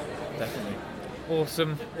 Yeah, definitely.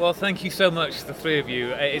 Awesome. Well, thank you so much, the three of you.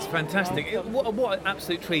 It's fantastic. What an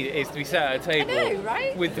absolute treat it is to be sat at a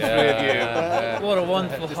table with the three of you. What a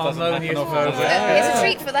wonderful, harmonious moment. It's a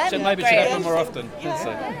treat for them. Maybe it should happen more often.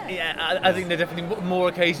 Yeah, I think there are definitely more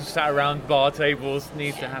occasions sat around bar tables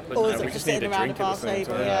need to happen. We just need a drink at the same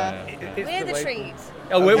time. We're the treat.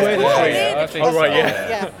 Oh, we're the treat. Oh, right,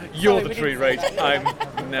 yeah. You're the treat, Rach.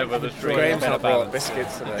 I'm never the treat. Graham's not brought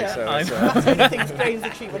biscuits today, so That's the only thing Graham's the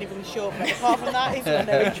treat when he brings shortbread. Apart from that, he's got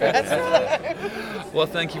no interest. Well,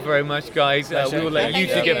 thank you very much, guys. We will let you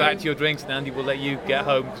two get back to your drinks, and Andy will let you get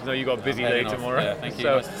home because I know you've got a busy day tomorrow. Yeah, thank you.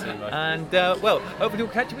 Nice to see you, guys. And, well, hopefully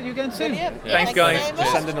we'll catch up with you again soon. Brilliant. Thanks, guys.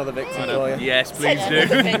 Thanks send another victim for you. Yes, please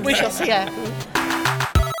do. We shall see her.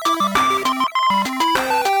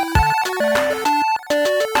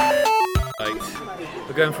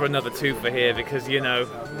 We're going for another twofer here because, you know,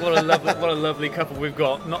 what a lovely couple we've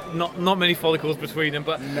got. Not many follicles between them,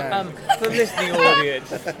 but for the listening audience,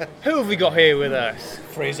 who have we got here with us?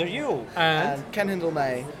 Fraser Yule and Ken Hindle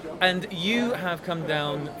May. And you have come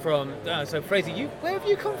down from so Fraser. Where have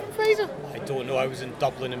you come from, Fraser? I don't know. I was in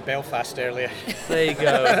Dublin and Belfast earlier. There you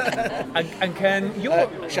go. and Ken,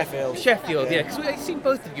 you're Sheffield. Sheffield, yeah. Because we've seen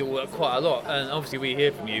both of you work quite a lot, and obviously we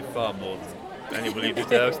hear from you far more than anybody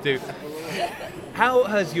deserves to. How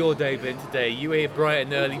has your day been today? You were here bright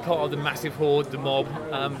and early, part of the massive horde, the mob.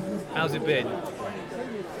 How's it been?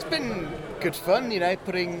 It's been good fun, you know,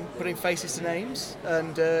 putting faces to names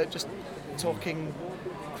and just talking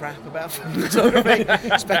crap about photography,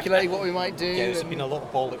 speculating what we might do. Yeah, there's been a lot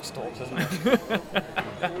of bollocks talks, hasn't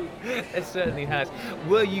it? It certainly has.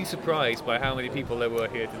 Were you surprised by how many people there were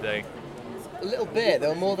here today? A little bit. There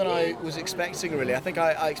were more than I was expecting, really. I think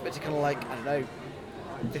I expected kind of like, I don't know,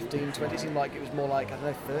 15, 20. It seemed like it was more like, I don't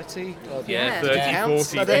know, 30? Or Yeah,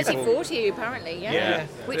 30, 40 40 apparently, yeah.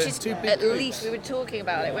 Which is two big at groups. least, we were talking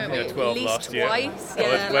about it, weren't we? 12 at least last year. twice. Oh, Yeah,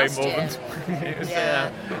 it's way last more year. than it was,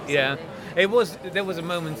 Yeah. There was a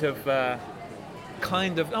moment of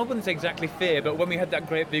kind of, I wouldn't say exactly fear, but when we had that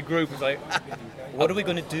great big group, it was like, what are we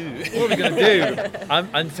going to do? What are we going to do?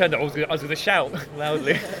 And turned out I was going to shout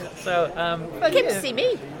loudly. So, Came to see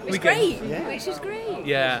me. It was great, Yeah. which is great.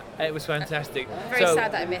 Yeah, it was fantastic. Very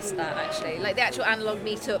sad that I missed that, actually. Like the actual analog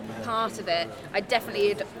meetup part of it, I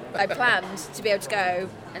planned to be able to go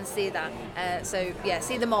and see that.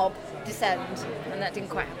 See the mob descend, and that didn't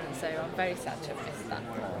quite happen. So I'm very sad to have missed that.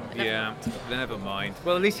 Yeah, never mind.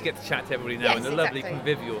 Well, at least you get to chat to everybody now Yes, in the lovely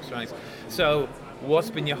exactly. convivial surroundings. So, what's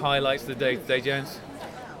been your highlights of the day today, James?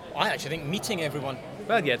 I actually think meeting everyone.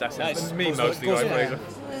 Well, yeah, that's Nice. me Goes- mostly, goes- right, Fraser?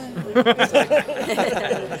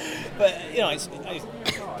 But it's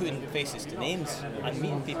putting faces to names and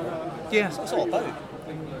meeting people. Yeah. That's what it's all about.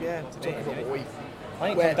 Yeah, to talk about what we, I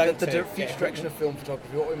think where come down the to future direction of film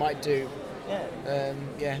photography, what we might do.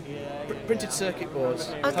 Yeah. Printed circuit boards.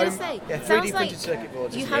 I was going to say, Yeah, 3D sounds printed like circuit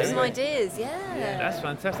boards. you is have great. some ideas, yeah. That's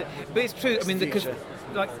fantastic. But it's true, I mean, the because, future.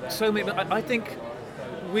 like, so many, I think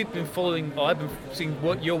we've been following, I've been seeing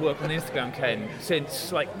your work on Instagram, Ken,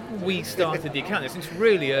 since, like, we started the account. Since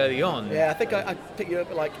really early on. Yeah, I think I picked you up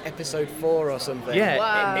at like episode 4 or something. Yeah,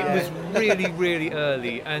 Wow. it was really, really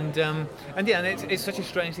early, and it's such a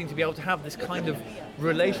strange thing to be able to have this kind of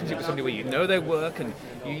relationship with somebody where you know their work, and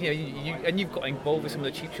you've got involved with some of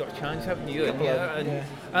the cheap shot challenges, haven't you?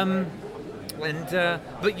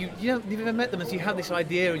 But you've never met them, and so you have this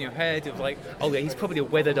idea in your head of like, oh yeah, he's probably a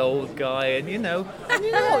weathered old guy, and you're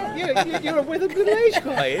a weathered middle-aged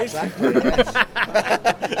guy.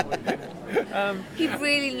 He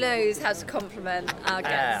really knows how to compliment our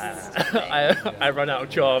guests. I ran out of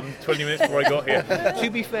charm 20 minutes before I got here. To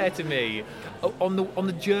be fair to me, on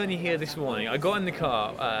the journey here this morning, I got in the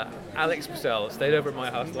car. Alex Purcell stayed over at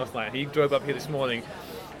my house last night. He drove up here this morning,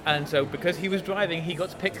 and so because he was driving, he got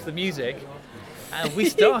to pick the music, and we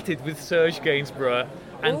started with Serge Gainsborough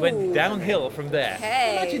and went downhill from there.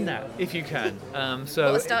 Hey. Imagine that, if you can. What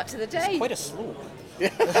a start to the day. Quite a slope.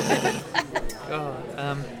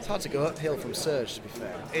 It's hard to go uphill from Surge, to be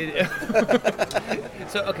fair.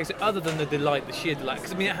 So other than the sheer delight,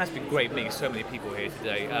 because I mean it has been great meeting so many people here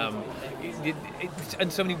today,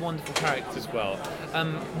 and so many wonderful characters as well.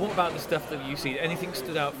 What about the stuff that you see? Anything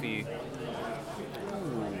stood out for you?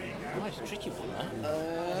 That's a tricky one,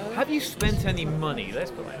 that. Have you spent any money?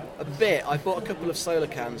 Let's put that. A bit. I bought a couple of solar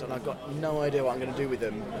cans and I've got no idea what I'm going to do with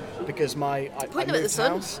them because I Point them at the moved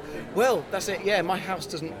sun. house. Well, that's it. Yeah, my house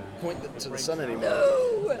doesn't point to the sun anymore.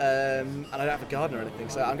 No. And I don't have a garden or anything,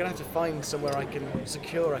 so I'm going to have to find somewhere I can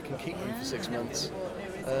keep them for 6 months.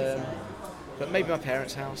 But maybe my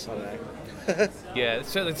parents' house. I don't know. Yeah,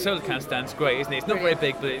 so the solar can stand's great, isn't it? It's not very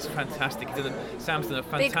big, but it's fantastic. Sam's done a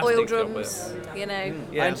Big fantastic oil job with drums, it. you know.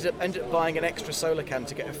 Yeah. I ended up buying an extra solar can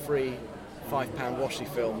to get a free £5 washi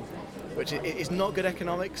film, which is not good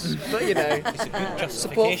economics, but you know, It's a good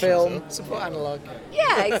support justification. film, support analog.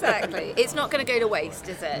 Yeah, exactly. It's not going to go to waste,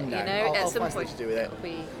 is it? No, you know, I'll at some find point something to do with it. it'll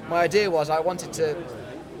be My idea was I wanted to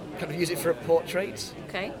kind of use it for a portrait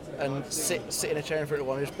okay. and sit in a chair in front of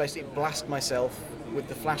one and just basically blast myself with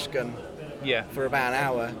the flash gun Yeah. for about an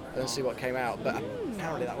hour and see what came out. But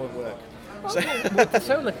apparently that won't work. So, With the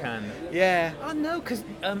solar can. yeah, Oh no, because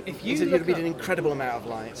if you you look need up, an incredible amount of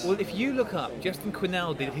light. well, if you look up, Justin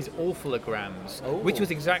Quinnell did his awfulograms, Oh. which was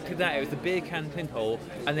exactly that. It was the beer can pinhole,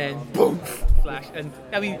 and then boom, flash. And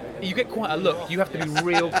I mean, you get quite a look. You have to be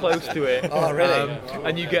real close to it. Oh, really?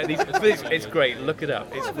 And you get these. But it's great. Look it up.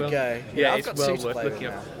 It's have a go. Yeah, Yeah, I've it's got well two to worth play looking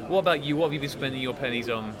with up. What about you? What have you been spending your pennies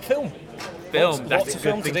on? Film. Film. That's Lots a of good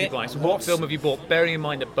film thing today. to buy. So what film have you bought? Bearing in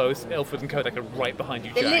mind that both Ilford and Kodak are right behind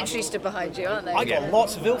you, They Jack. literally stood behind you, aren't they? I got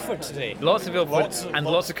lots of Ilford today. Lots of Ilford and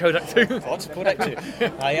lots of Kodak too. Lots of Kodak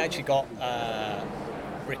too. I actually got a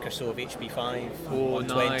brick or so of HB5, Oh,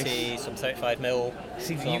 120, some 35mm.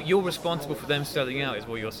 See, So- you're responsible for them selling out, is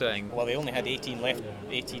what you're saying. Well, they only had 18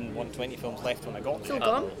 120 films left when I got It's all there.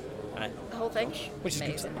 gone, Aye. the whole thing. Which is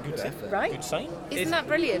Amazing. good, Right? good sign. Isn't that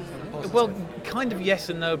brilliant? Well, kind of yes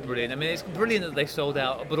and no brilliant. I mean, it's brilliant that they sold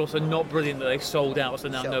out, but also not brilliant that they sold out, so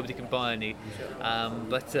now nobody can buy any.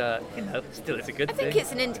 But, still, it's a good I think thing.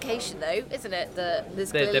 it's an indication, though, isn't it, that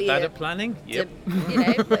there's They're clearly bad a- at planning? Yep.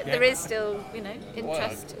 but there is still,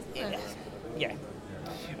 interest. isn't there? Yeah.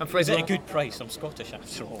 And Is Fraser, it a good price? I'm Scottish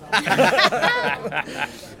after all. but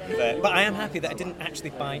I am happy that I didn't actually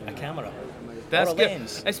buy a camera. That's or a good.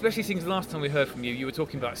 lens. Especially since last time we heard from you, you were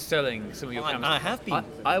talking about selling some of your cameras. I have been.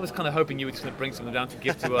 I was kind of hoping you were just going to bring some of them down to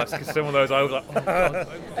give to us, because some of those I was like, oh, God.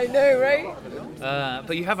 I know, right?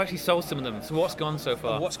 But you have actually sold some of them. So what's gone so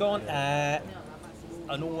far? What's gone? An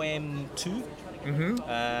OM2, Mm-hmm.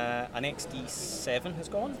 an XD7 has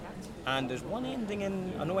gone, and there's one ending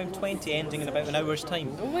in an OM20 ending in about an hour's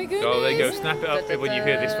time. Oh my goodness. Oh, there you go. Snap it up when you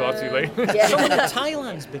hear this far too late. Someone in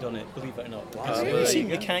Thailand's bid on it, believe it or not.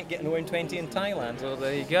 You can't get an OM20 in Thailand. Well,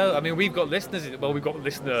 there you go. I mean, we've got listeners. Well, we've got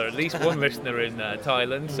at least one listener in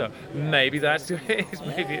Thailand, so maybe that's who it is.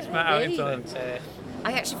 Maybe it's Matt out in Thailand.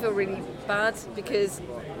 I actually feel really bad because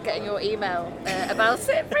getting your email about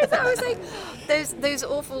it, I was like, those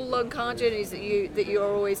awful long car journeys that you're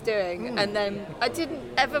always doing, and then I didn't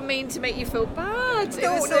ever mean to make you feel bad.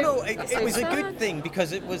 No. It was a good thing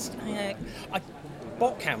because it was. I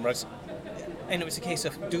bought cameras, and it was a case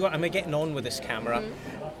of am I getting on with this camera?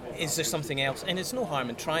 Is there something else? And it's no harm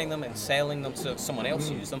in trying them and selling them so someone else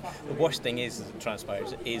use them. The worst thing is, as it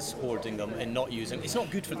transpires, is hoarding them and not using them. It's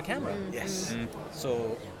not good for the camera. Yes.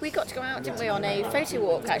 So we got to go out, didn't we, on a photo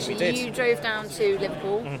walk? Actually, We did. You drove down to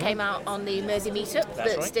Liverpool, came out on the Mersey meetup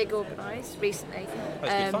that right. Stig organised recently. That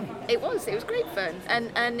was good fun. It was great fun.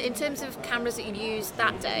 And in terms of cameras that you used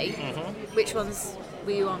that day, which ones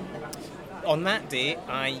were you on? on that day,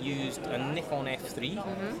 I used a Nikon F3.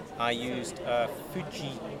 I used a Fuji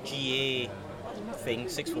GA thing,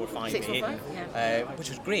 645, which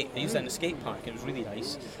was great. I used that in the skate park. It was really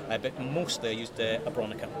nice. But mostly I used a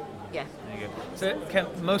Bronica. Yeah. There you go. So, Ken,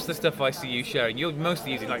 most of the stuff I see you sharing, you're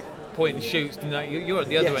mostly using like point and shoots. You're at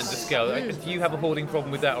the other end of the scale. Do you have a hoarding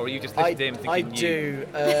problem with that, or are you just listening to him thinking I do.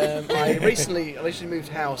 I recently moved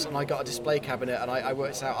house and I got a display cabinet, and I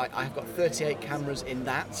worked out I've got 38 cameras in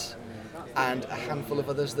that, and a handful of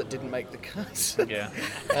others that didn't make the cut. Yeah.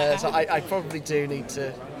 So I probably do need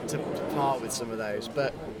to part with some of those,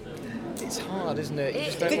 but it's hard, isn't it? You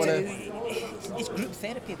just don't want to. It's group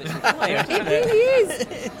therapy that's required. It really is.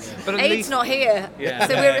 But at Aid's least, not here, Yeah.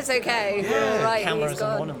 so it's okay. Yeah. Right, Cameras he's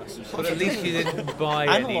gone. anonymous. but at least you didn't buy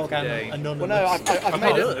any Analog today. anonymous. Well, no, I've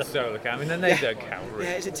made Oh, it. the solar cam, and then they don't count really.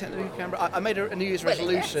 Yeah, is it technically a camera? I made a New Year's Well,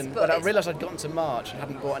 resolution, yes, but but I it's- realised I'd gotten to March and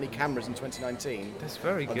hadn't bought any cameras in 2019. That's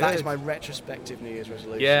very But good. that is my retrospective New Year's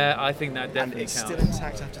resolution. Yeah, I think that and definitely it's counts. still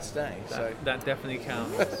intact after today. So That definitely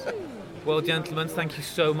counts. Well, gentlemen, thank you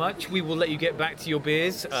so much. We will let you get back to your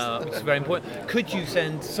beers, which is very important. Could you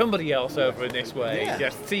send somebody else over in this way? Yeah.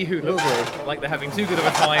 Just see who looks like they're having too good of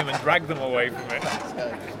a time and drag them away from it.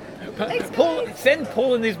 Send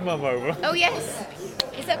Paul and his mum over. Oh yes.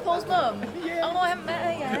 Is that Paul's mum? Yeah. Oh, I haven't met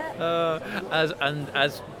her yet.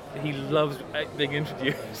 As he loves being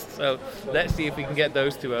introduced. So let's see if we can get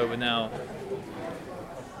those two over now.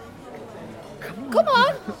 Come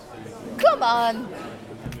on. Come on.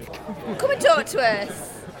 Come and talk to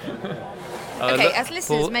us. Okay, look, as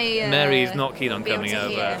listeners Paul- may... Mary's not keen on be able coming to over.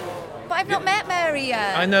 hear. But I've not met Mary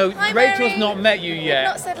yet. I know, Hi, Rachel's Mary. not met you yet.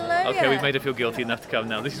 Not said hello Okay, yet. we've made her feel guilty enough to come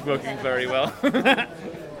now. This is working very well.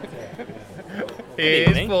 Here's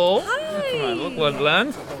evening. Paul Hi. from Analog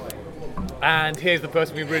Wonderland. And here's the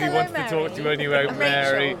person we really Hello, wanted to talk to anyway, I'm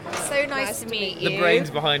Mary. Rachel. So nice to meet you. The brains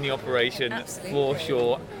behind the operation, Absolutely. for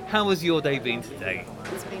sure. How has your day been today?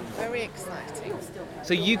 It's been very exciting.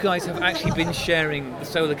 So you guys have actually been sharing the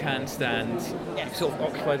solar can stand. You've sort of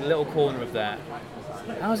occupied a little corner of that.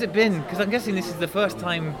 How's it been? Because I'm guessing this is the first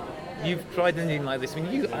time you've tried anything like this. I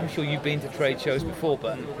mean, I'm sure you've been to trade shows before,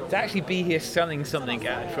 but to actually be here selling something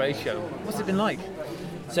at a trade show, what's it been like?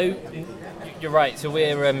 So, you're right, so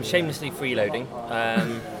we're shamelessly freeloading,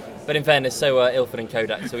 but in fairness, so are Ilford and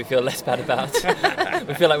Kodak, so we feel less bad about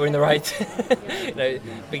we feel like we're in the right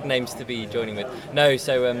big names to be joining with. No,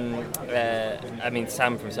 so,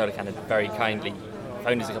 Sam from SolarCan had very kindly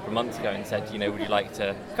phoned us a couple of months ago and said, would you like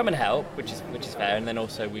to come and help, which is fair, and then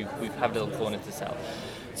also we've had a little corner to sell.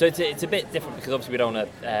 So it's a bit different because obviously we don't want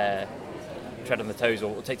to tread on the toes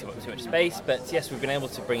or take too much space, but yes, we've been able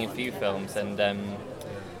to bring in a few films, and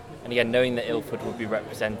again, knowing that Ilford would be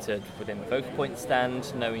represented within the Focal Point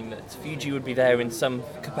stand, knowing that Fuji would be there in some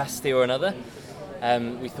capacity or another,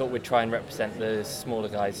 we thought we'd try and represent the smaller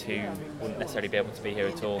guys who wouldn't necessarily be able to be here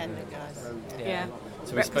at all. Independent guys. Yeah.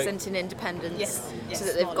 So we spoke. Representing independence, Yes, so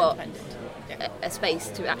that they've small got independent. a space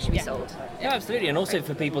to actually be sold. Yeah, absolutely, and also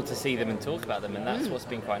for people to see them and talk about them, and that's what's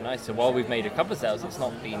been quite nice. So while we've made a couple of sales, it's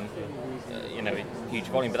not been, a huge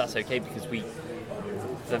volume, but that's okay because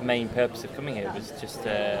the main purpose of coming here was just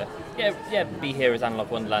be here as Analog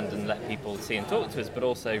Wonderland and let people see and talk to us, but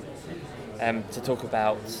also to talk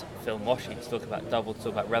about Film Washi, to talk about Double, to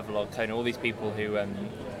talk about Revlog, Kona, all these people who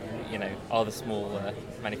are the small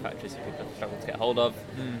manufacturers who people struggle to get hold of,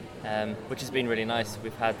 which has been really nice.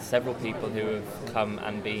 We've had several people who have come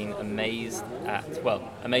and been amazed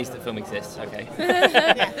that film exists. Okay,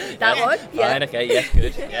 that one. Yeah. Fine. Okay. Yes.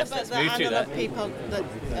 Good. Yeah, Yes. but Let's move through that. people that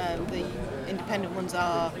the independent ones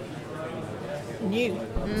are new,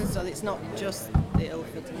 so it's not just the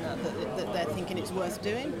elephant and that they're thinking it's worth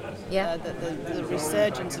doing. Yeah. The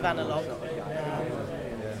resurgence of analog.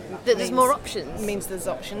 That there's more options. Means there's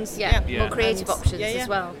options. Yeah. More creative options as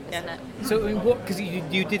well, isn't it? So, I mean, because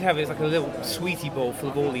you did have it as like a little sweetie bowl full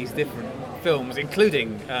of all these different films,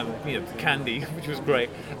 including Candy, which was great.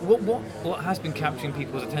 What has been capturing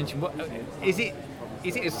people's attention? What is it?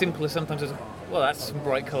 Is it as simple as sometimes as, well, that's some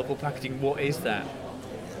bright, colourful packaging. What is that?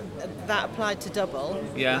 That applied to Double.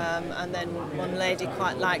 Yeah. And then one lady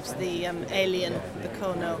quite liked the Alien, the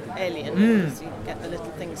Kono Alien, because you get the little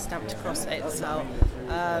things stamped across it. So,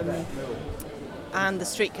 and the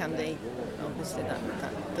Street Candy, obviously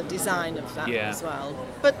the design of that as well.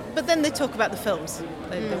 But then they talk about the films.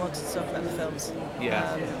 They wanted to talk about the films.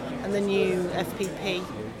 Yeah. And the new FPP.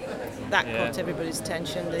 That caught everybody's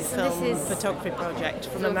attention, the film photography project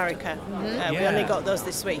from America. We only got those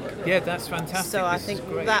this week. Yeah, that's fantastic. So I think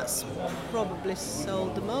that's probably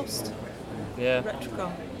sold the most. Yeah.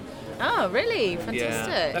 Retrocom. Oh, really? Fantastic.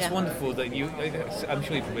 Yeah, that's wonderful that you. I'm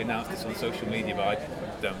sure you probably announced this on social media, but I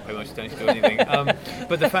don't pay much attention to anything.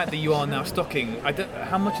 But the fact that you are now stocking,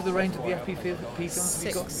 how much of the range of the FPP films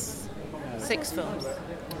have you got? 6 films.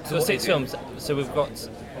 So 6 films. So we've got, the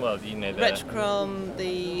Retrochrome,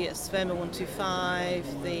 the Sphema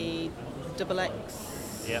 125, the Double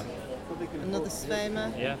X. Yeah. Another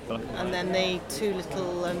Sphema. Yeah. And then the 2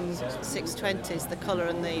 little 620s, the colour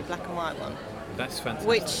and the black and white one. That's fantastic.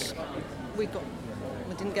 Which we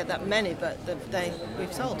didn't get that many, but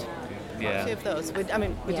we've sold. Yeah. A few of those. We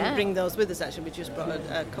didn't bring those with us actually. We just brought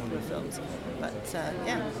a couple of films. But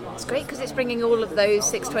it's great because it's bringing all of those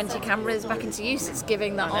 620 cameras back into use. It's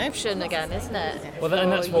giving that option again, isn't it? Well,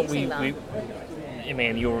 and that's what we I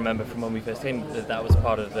mean, you'll remember from when we first came that was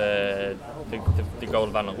part of the goal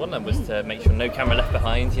of Analog Wonderland was to make sure no camera left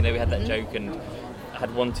behind. We had that joke and had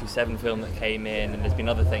 127 film that came in, and there's been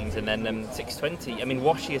other things, and then 620. I mean,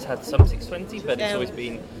 Washi has had some 620, but it's always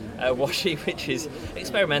been Washi, which is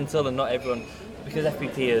experimental, and not everyone, because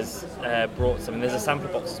FPP has brought some. And there's a sample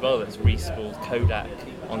box as well that's respooled Kodak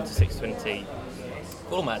onto 620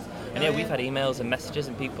 format. And we've had emails and messages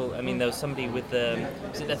and people. I mean, there was somebody with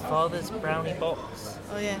was it their father's Brownie box?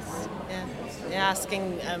 Oh yes,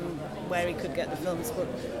 asking where he could get the films, but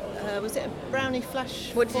was it a Brownie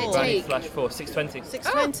Flash? What did it take? Brownie Flash 4, 620.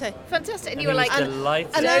 620. Oh, fantastic! And you he were like,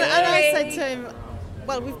 delighted. And I said to him,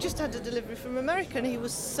 well, we've just had a delivery from America, and he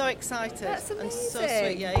was so excited. That's amazing. And so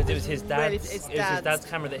sweet. Yeah, it was his dad's. Really, It was his dad's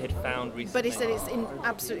camera that he'd found recently. But he said it's in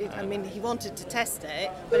absolutely. I mean, he wanted to test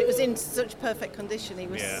it, but it was in such perfect condition. He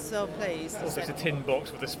was so pleased. Also, it's a tin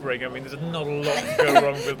box with a spring. I mean, there's not a lot to go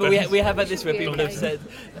wrong with But them. we have had this where people have said,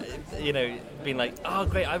 been like, oh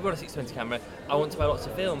great, I've got a 620 camera. I want to buy lots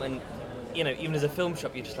of film, and even as a film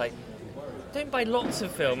shop, you're just like, don't buy lots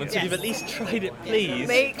of film until you've at least tried it, please.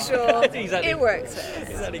 Make sure exactly. it works.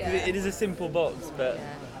 Exactly, because it is a simple box, but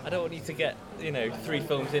I don't want you to get 3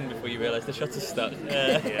 films in before you realise the shutter's stuck.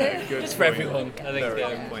 Good it's for everyone, I think. Very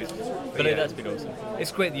good point. But that's been awesome.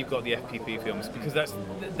 It's great that you've got the FPP films, because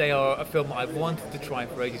they are a film that I've wanted to try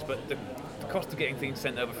for ages, but the cost of getting things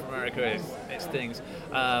sent over from America it stings.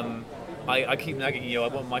 I keep nagging you, I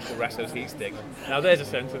want Michael Rasso's heat stick. Now there's a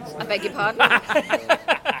sentence. I beg your pardon?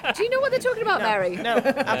 Do you know what they're talking about, Mary? No,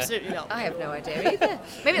 absolutely not. I have no idea either.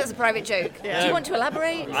 Maybe that's a private joke. Do you want to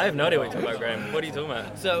elaborate? I have no idea what you're talking about, Graham. What are you talking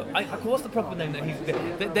about? So, what's the proper name that he's...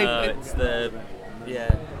 It's the...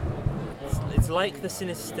 Yeah. It's like the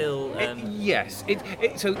Cinestill... Yes.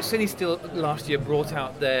 So Cinestill last year brought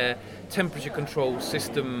out their temperature control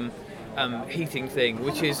system heating thing,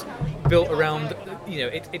 which is built around,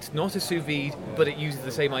 it's not a sous vide, but it uses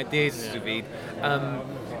the same ideas as sous vide.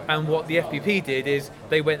 And what the FPP did is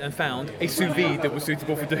they went and found a sous vide that was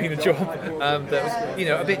suitable for doing the job. That was,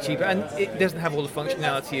 a bit cheaper, and it doesn't have all the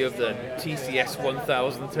functionality of the TCS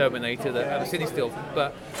 1000 Terminator that the Cinestill,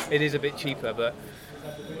 but it is a bit cheaper. But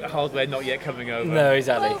hardware not yet coming over. No,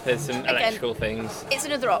 exactly. Well, there's some electrical things. It's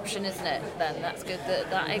another option, isn't it? Then that's good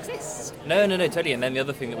that exists. No, totally. And then the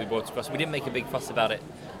other thing that we brought across, we didn't make a big fuss about it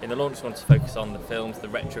in the launch. We wanted to focus on the films, the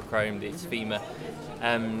Retrochrome, the Sphema,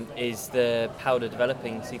 is the powder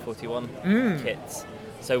developing C41 kits.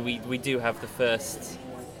 So we do have the first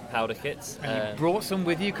powder kits. And you brought some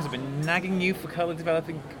with you because I've been nagging you for colour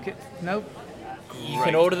developing kits. No. You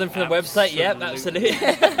can order them from the website. Yep, absolutely.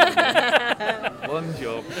 One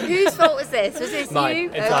job. Whose fault was this? Was this Mine.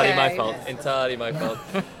 you? Entirely my Okay. fault. Entirely my fault.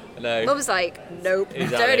 No. Mum's like, nope,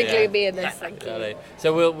 Exactly, don't include yeah. me in this, thank you. Exactly.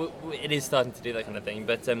 So it is starting to do that kind of thing.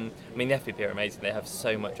 But I mean, the FPP are amazing. They have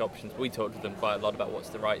so much options. We talked to them quite a lot about what's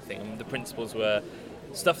the right thing. And the principles were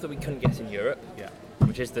stuff that we couldn't get in Europe. Yeah.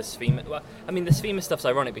 Which is the Svema. Well, I mean, the Svema stuff's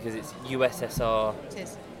ironic because it's USSR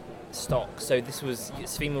stock. So this was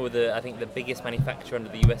Svema were I think the biggest manufacturer under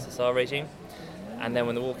the USSR regime. And then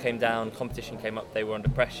when the wall came down, competition came up. They were under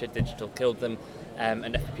pressure. Digital killed them, and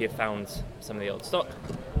FPP have found some of the old stock.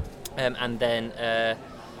 And then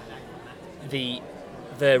the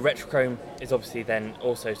Retrochrome is obviously then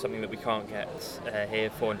also something that we can't get here,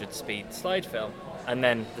 400 speed slide film. And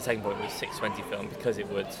then the second point was 620 film because it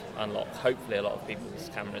would unlock hopefully a lot of people's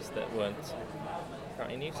cameras that weren't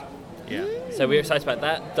currently in use. Yeah. So we're excited about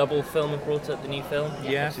that. Double Film have brought up the new film.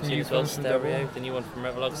 Yes, Obviously new as well, film from stereo, Double. the new one from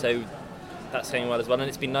Revolog. So that's going well as well. And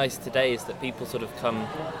it's been nice today is that people sort of come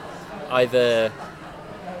either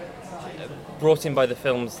brought in by the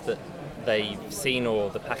films that they've seen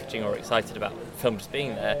or the packaging or excited about film just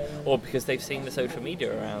being there, or because they've seen the social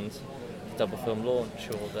media around the Double Film launch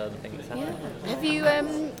or the other thing that's happening. Have you,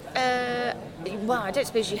 well, I don't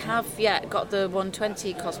suppose you have yet got the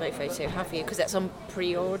 120 Cosmo photo, have you? Because that's on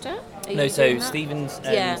pre-order? Are No, you so doing that? Stephen's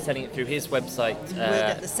Yeah. selling it through his website. We'll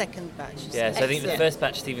get the second batch. Yeah, so I think the Excellent. first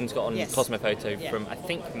batch Stephen's got on Yes. Cosmo Photo Yeah. from I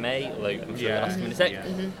think May, although I'm sure Yeah. we'll ask him in a sec.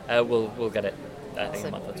 Yeah. We'll get it I think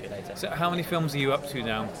a month or two later. So how many films are you up to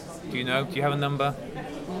now? Do you know? Do you have a number?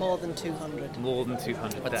 More than 200. More than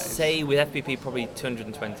 200. I'd That is say with FPP probably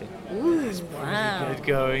 220. Ooh, wow. good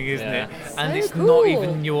going, isn't Yeah. it? And So it's cool. not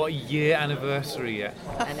even your year anniversary yet.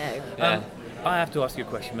 I know. Yeah. I have to ask you a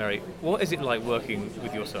question, Mary. What is it like working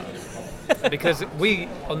with your son? Because we,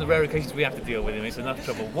 on the rare occasions we have to deal with him, it's enough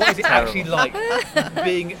trouble. What is it actually like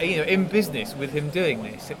being, in business with him doing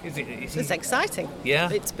this? Is he, It's exciting. Yeah?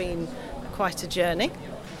 It's been quite a journey,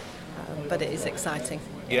 but it is exciting.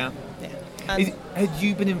 Yeah. Yeah. And Had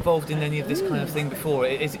you been involved in any of this kind of thing before?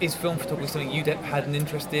 Is film photography something you'd had an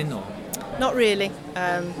interest in, or? not really.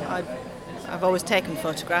 I've always taken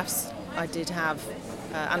photographs. I did have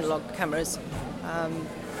analog cameras,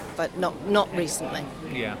 but not recently.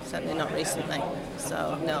 Yeah. Certainly not recently.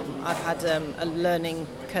 So no, I've had a learning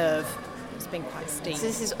curve. It's been quite steep. So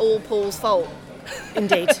this is all Paul's fault.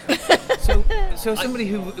 Indeed. So somebody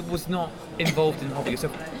who was not involved in the hobby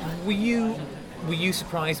yourself, were you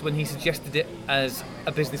surprised when he suggested it as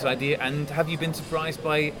a business idea, and have you been surprised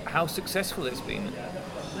by how successful it's been?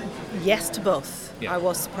 Yes to both. Yeah. I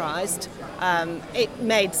was surprised. It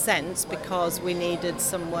made sense because we needed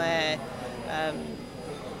somewhere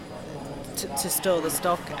to store the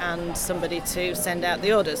stock and somebody to send out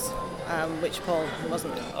the orders, which Paul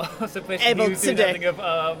wasn't So basically able he was to doing do. that thing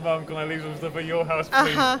of, Mum, can I leave some stuff at your house,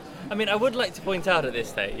 please? Uh-huh. I mean, I would like to point out at this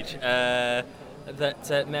stage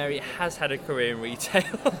that Mary has had a career in retail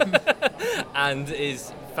and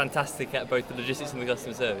is fantastic at both the logistics and the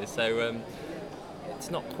customer service. So it's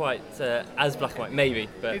not quite as black and white, maybe.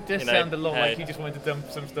 But It does sound a lot like you just wanted to dump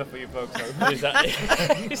some stuff at your folks' home. Exactly.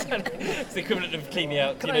 It's the equivalent of cleaning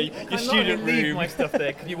out, Can your I not student only leave room. my stuff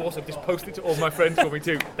there? Can you also just post it to all my friends for me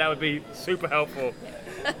too? That would be super helpful.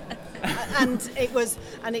 and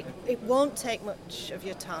it won't take much of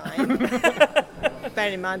your time. Bear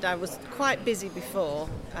in mind, I was quite busy before.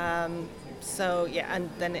 So yeah, and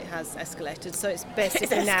then it has escalated. So it's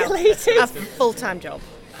basically now escalated. a full-time job.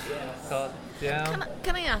 God damn.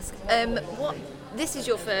 Can I ask, what? This is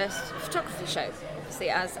your first photography show, obviously,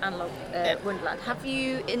 as Analog Wonderland. Have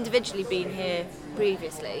you individually been here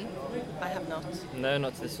previously? I have not. No,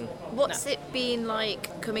 not to this one. What's it been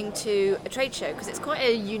like coming to a trade show? Because it's quite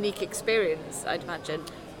a unique experience, I'd imagine,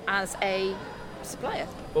 as a supplier.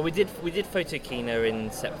 Well, we did Photokina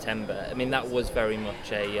in September. I mean, that was very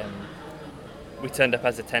much a. We turned up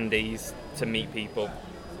as attendees to meet people,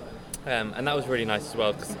 and that was really nice as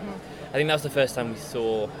well. Because I think that was the first time we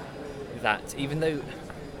saw that. Even though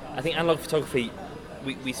I think analog photography,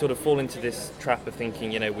 we sort of fall into this trap of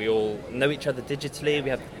thinking, we all know each other digitally. We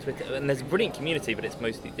have Twitter, and there's a brilliant community, but it's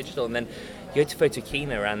mostly digital. And then you go to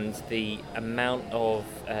Photokina, and the amount of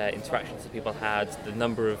interactions that people had, the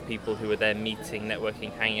number of people who were there meeting,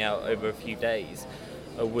 networking, hanging out over a few days,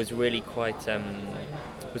 was really quite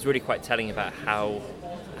telling about how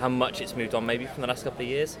much it's moved on maybe from the last couple of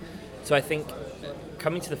years. So I think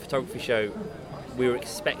coming to the photography show, we were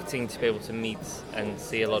expecting to be able to meet and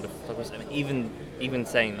see a lot of photographers. I mean, even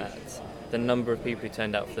saying that, the number of people who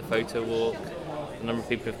turned out for the photo walk, the number of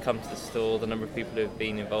people who have come to the store, the number of people who have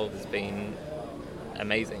been involved has been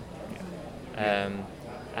amazing.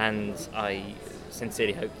 And I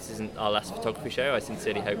sincerely hope this isn't our last photography show. I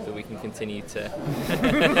sincerely hope that we can continue to.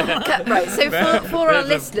 Right, so for our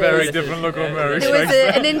listeners, very different look on Mary's there was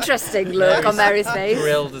face. an interesting look on Mary's face.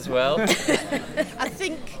 Thrilled as well. I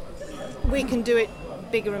think we can do it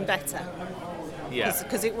bigger and better. Yeah.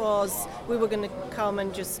 Because we were going to come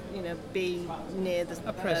and just, be near the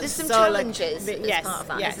There's some solar- challenges as yes, part of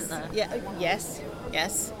that, yes, isn't there? Yeah,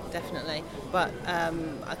 yes, definitely. But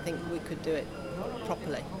I think we could do it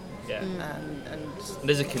properly. Yeah. And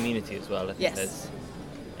There's a community as well. I think Yes.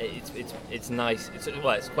 it's nice. It's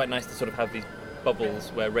quite nice to sort of have these bubbles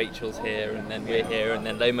where Rachel's here and then we're here and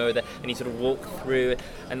then Lomo are there, and you sort of walk through it,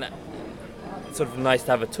 and that. It's sort of nice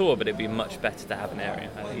to have a tour, but it'd be much better to have an area.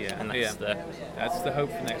 I think. And that's the hope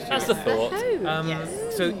for next year. That's the thought.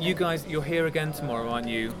 So you guys, you're here again tomorrow, aren't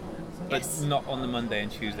you? But Yes. not on the Monday and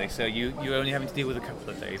Tuesday. So you're only having to deal with a couple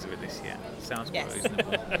of days of it this year. Sounds quite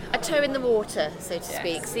reasonable. A toe in the water, so to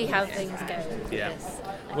speak. See how things go. Yeah.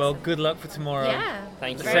 Well, good luck for tomorrow. Yeah.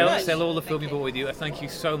 Thank you. Sell all the film you bought with you. Thank you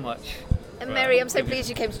so much. And Mary, I'm so pleased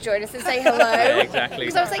you came to join us and say hello. Yeah, exactly.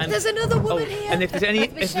 Because I was like, there's another woman here. And if there's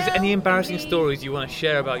with Michelle. any embarrassing stories you want to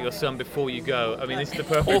share about your son before you go, I mean, this is the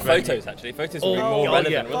perfect. Or venue. photos, actually. Photos would be more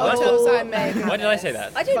relevant. Yeah. Photos I made. Why did I say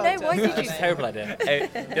that? I don't know. Why did you? That's a terrible idea.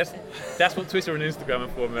 That's what Twitter and Instagram are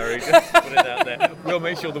for, Mary. Just put it out there. We'll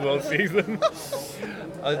make sure the world sees them.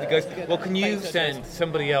 Well, can you send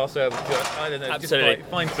somebody else over to us? I don't know. Absolutely. Just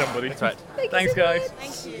find somebody. That's right. Thanks, guys.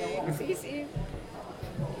 Thank you. See you soon.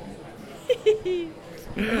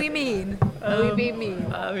 Are we mean? Are we being mean?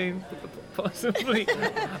 I mean, possibly.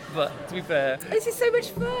 But to be fair, This is so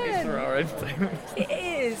much fun. it's for our entertainment. It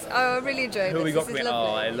is. Oh, I really enjoyed Who this. we got This is coming?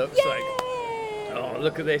 Oh, lovely. it looks Yay! like. Oh,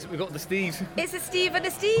 look at this. We got the Steves. It's a Steve and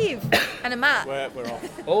a Steve and a Matt. We're off.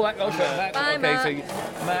 Oh, Matt. Bye, okay, Matt. so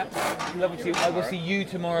Matt, lovely to see you. I will see you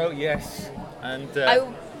tomorrow. Yes, and I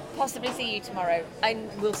will possibly see you tomorrow. I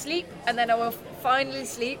will sleep, and then I will finally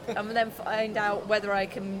sleep, and then find out whether I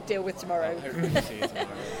can deal with tomorrow.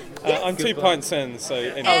 I'm 2 pints in, so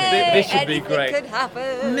anyway. this should be Anything great. could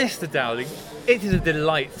happen. Mr. Dowling, it is a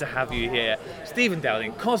delight to have you here. Stephen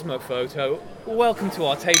Dowling, Cosmo Photo. Welcome to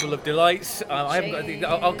our table of delights. I haven't got the,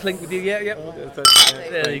 I'll clink with you. Yeah.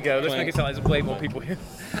 There you go. Let's make it sound like there's way more people here.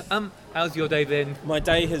 How's your day been? My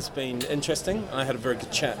day has been interesting. I had a very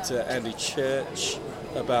good chat to Andy Church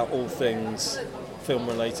about all things film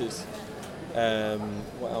related.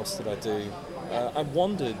 What else did I do? I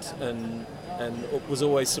wandered and was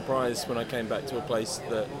always surprised when I came back to a place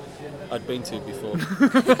that I'd been to before.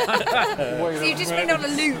 So you've just been on a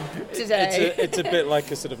loop today. It's a bit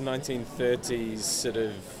like a sort of 1930s sort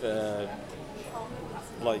of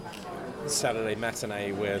like Saturday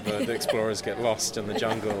matinee where the explorers get lost in the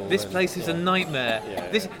jungle. This place is a nightmare. Yeah.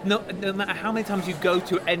 This no matter how many times you go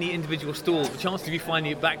to any individual stall, the chances of you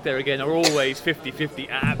finding it back there again are always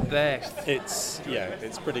 50-50 at best. It's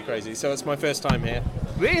pretty crazy. So it's my first time here.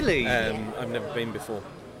 Really? I've never been before,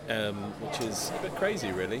 which is a bit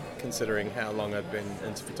crazy, really, considering how long I've been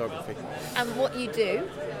into photography. And what you do?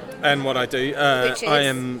 And what I do, Which is? I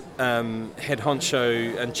am head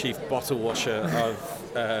honcho and chief bottle washer of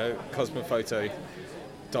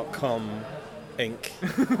cosmophoto.com Inc.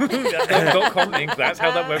 .com Inc. That's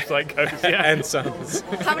how that website goes. Yeah. And Sons.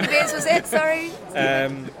 How many beers was it? Sorry.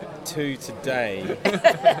 2 today.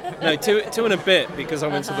 No, two and a bit because I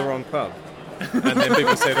went to the wrong pub. And then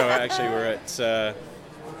people said, oh, actually we're at a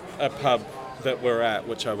pub that we're at,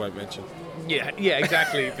 which I won't mention. Yeah,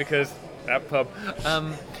 exactly, because that pub.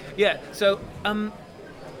 So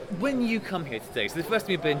when you come here today, so the first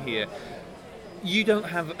time you've been here, you don't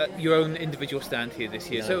have your own individual stand here this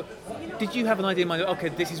year. No. So did you have an idea in mind, okay,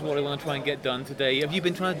 this is what I want to try and get done today? Have you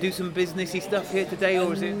been trying to do some businessy stuff here today,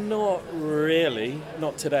 or is it? Not really,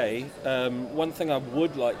 not today. One thing I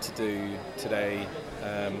would like to do today,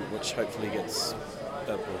 which hopefully gets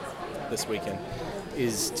this weekend,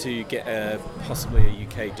 is to get possibly a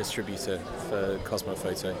UK distributor for Cosmo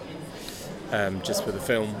Photo, just for the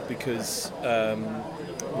film, because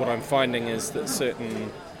what I'm finding is that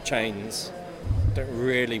certain chains don't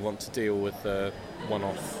really want to deal with a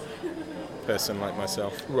one-off person like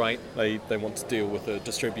myself. Right. They want to deal with a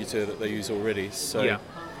distributor that they use already. So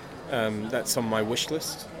that's on my wish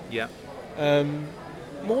list. Yeah.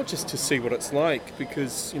 More just to see what it's like,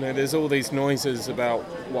 because there's all these noises about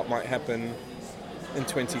what might happen in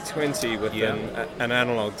 2020 with an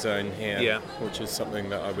analog zone here, which is something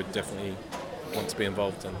that I would definitely want to be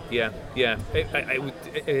involved in.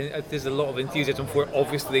 There's a lot of enthusiasm for it,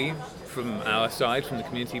 obviously, from our side, from the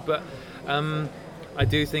community, but I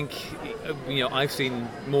do think, I've seen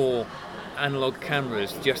more analog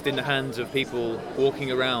cameras just in the hands of people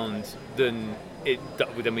walking around than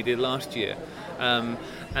we did last year.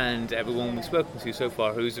 And everyone we've spoken to so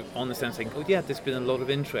far who's on the stand saying, oh yeah, there's been a lot of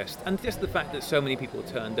interest, and just the fact that so many people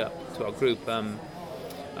turned up to our group,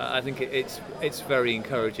 I think it's very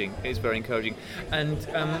encouraging. It's very encouraging. And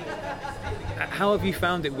how have you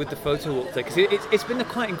found it with the photo walk today? Because it's been a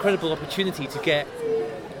quite incredible opportunity to get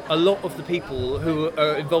a lot of the people who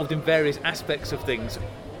are involved in various aspects of things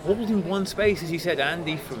all in one space, as you said,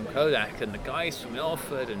 Andy from Kodak and the guys from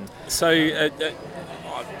Ilford. And so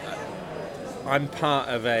I'm part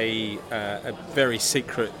of a very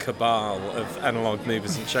secret cabal of analog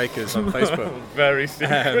movers and shakers on Facebook. Very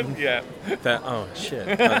secret, yeah. Oh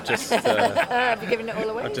shit! I've just have you given it all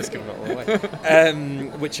away? I've just given it all away.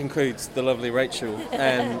 Which includes the lovely Rachel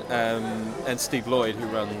and Steve Lloyd, who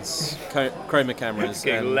runs Chroma Cameras. It's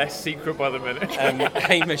getting less secret by the minute.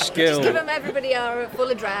 Hamish Gill. Just give them everybody our full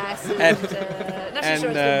address and national insurance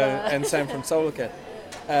number. And Sam from Solarcare.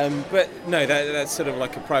 But no, that's sort of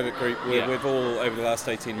like a private group where we've all, over the last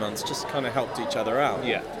 18 months, just kind of helped each other out.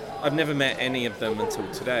 Yeah. I've never met any of them until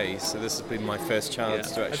today, so this has been my first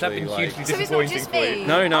chance to actually. Has that been hugely So it's not disappointing just for you? me?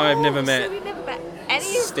 No, I've never met So we've never met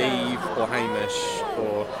any of Steve them. or Hamish,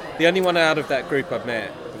 or the only one out of that group I've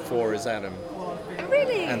met before is Adam.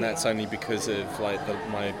 Really? And that's only because of my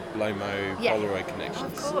Lomo Polaroid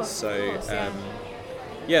connections. Of course, So.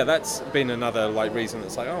 Yeah, that's been another reason.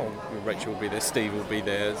 It's like, oh, Rachel will be there, Steve will be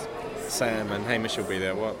there, Sam and Hamish will be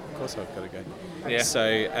there. Well, of course I've got to go. Yeah. So,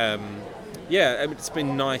 it's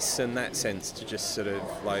been nice in that sense to just sort of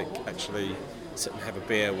actually sit and have a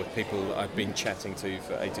beer with people that I've been chatting to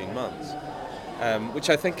for 18 months,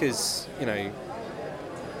 which I think is,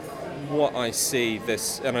 what I see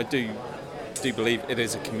this, and I do believe it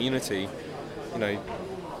is a community.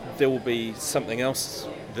 There will be something else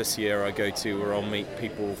this year I go to where I'll meet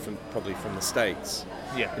people probably from the States.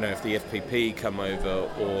 Yeah. If the FPP come over,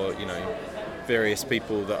 or various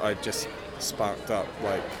people that I just sparked up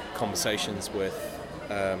conversations with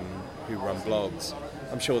who run blogs.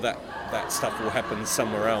 I'm sure that stuff will happen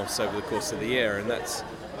somewhere else over the course of the year, and that's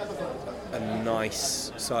a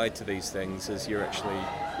nice side to these things, is you're actually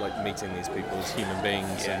meeting these people as human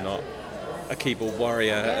beings and not a keyboard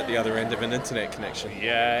warrior at the other end of an internet connection.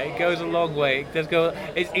 Yeah, it goes a long way. It does go.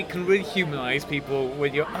 It can really humanise people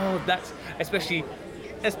when you're. Oh, that's especially.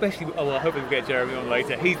 Oh, well, hopefully we'll get Jeremy on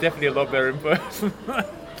later. He's definitely a lot better in person.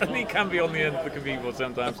 And he can be on the end of the keyboard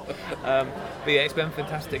sometimes. But yeah, it's been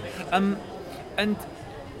fantastic. And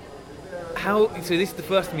how? So this is the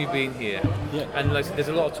first time you've been here. Yeah. And there's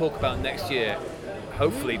a lot of talk about next year,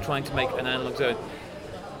 hopefully trying to make an analog zone.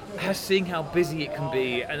 Seeing how busy it can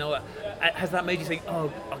be, and all that, has that made you think,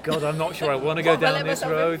 oh God, I'm not sure I want to go down this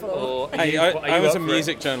road? Or I was a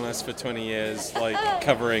music journalist for 20 years,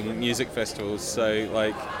 covering music festivals, so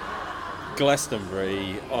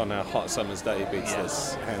Glastonbury on a hot summer's day beats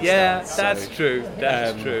this. Yeah, down. that's true.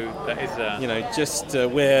 That's true. That is. Just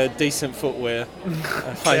wear decent footwear,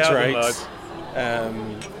 hydrate.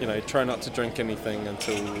 Try not to drink anything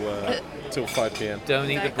until 5 p.m.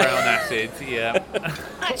 Don't eat the brown acid. Yeah.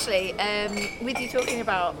 Actually, with you talking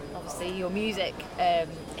about obviously your music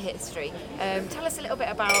history, tell us a little bit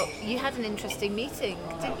about, you had an interesting meeting,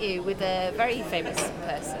 didn't you, with a very famous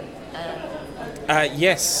person?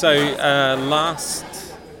 Yes. So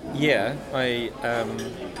last year,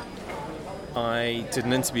 I did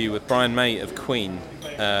an interview with Brian May of Queen.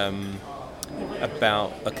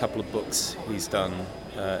 About a couple of books he's done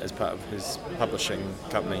as part of his publishing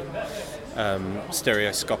company,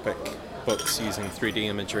 stereoscopic books using 3D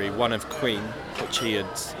imagery. One of Queen, which he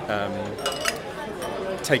had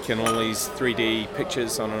taken all these 3D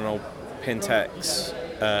pictures on an old Pentax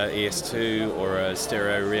ES2 or a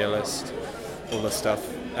Stereo Realist, all this stuff.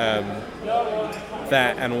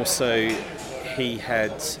 That, and also he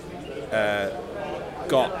had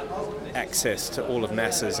got access to all of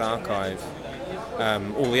NASA's archive.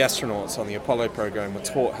 All the astronauts on the Apollo program were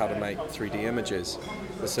taught how to make 3D images.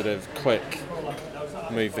 The sort of click,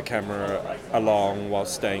 move the camera along while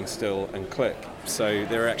staying still, and click. So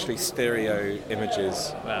there are actually stereo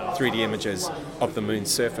images, 3D images of the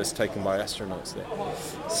moon's surface taken by astronauts there.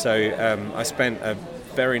 So I spent a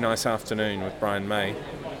very nice afternoon with Brian May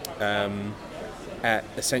at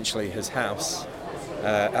essentially his house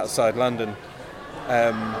outside London.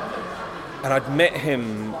 And I'd met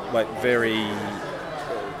him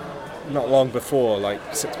not long before,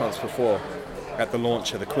 6 months before, at the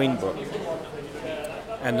launch of the Queen book.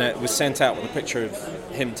 And it was sent out with a picture of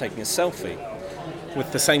him taking a selfie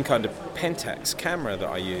with the same kind of Pentax camera that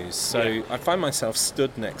I use. So I find myself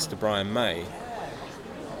stood next to Brian May.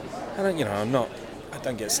 And I'm not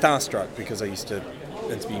don't get starstruck because I used to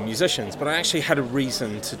interview musicians, but I actually had a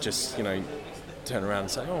reason to just, turn around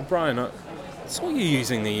and say, "Oh, Brian, I saw you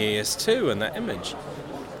using the ES2 and that image."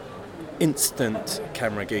 Instant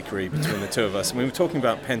camera geekery between the two of us, and we were talking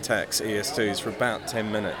about Pentax ES2s for about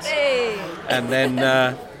 10 minutes. Hey.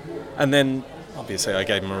 And then obviously I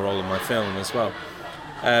gave him a role in my film as well.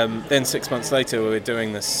 Then 6 months later we were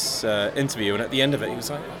doing this interview, and at the end of it he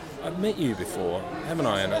was like, "I've met you before, haven't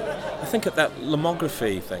I? And I think at that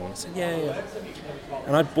Lomography thing." I said, yeah.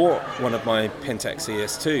 And I bought one of my Pentax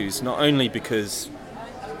ES2s, not only because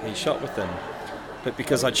he shot with them, but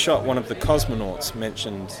because I'd shot one of the cosmonauts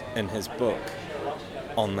mentioned in his book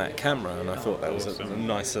on that camera, and I thought that was a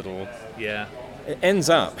nice little... Yeah. It ends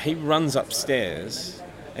up, he runs upstairs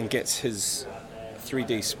and gets his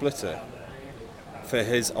 3D splitter for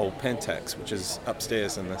his old Pentax, which is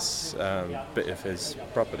upstairs in this bit of his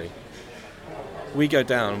property. We go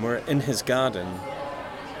down, we're in his garden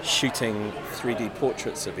shooting 3D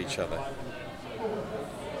portraits of each other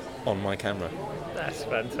on my camera. That's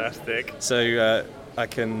fantastic. So I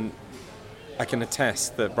can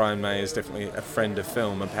attest that Brian May is definitely a friend of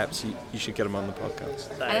film, and perhaps you should get him on the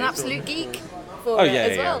podcast. And an absolute geek for it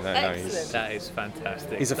as well. Excellent. That is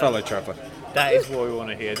fantastic. He's a fellow traveller. That is what we want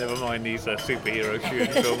to hear. Never mind these superhero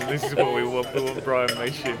shooting films. This is what we want. We want Brian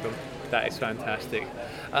May shooting them. That is fantastic.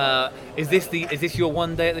 Is this your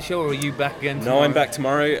one day at the show, or are you back again tomorrow? No, I'm back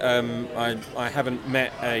tomorrow. I haven't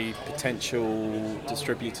met a potential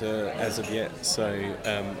distributor as of yet, so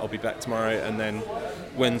I'll be back tomorrow, and then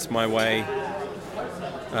wends my way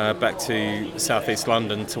back to southeast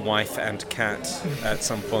London to wife and cat at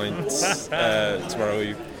some point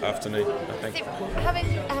tomorrow afternoon, I think. So,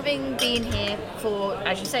 having been here for,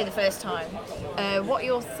 as you say, the first time, what are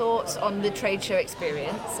your thoughts on the trade show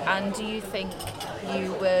experience, and do you think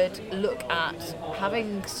you would look at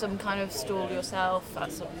having some kind of stall yourself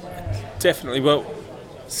at some point? Definitely. Well,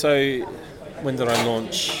 so when did I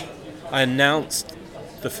launch? I announced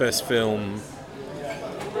the first film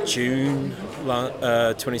June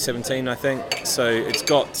 2017, I think. So it's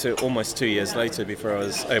got to almost 2 years later before I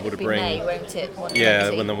was able to bring. May, won't it? 120.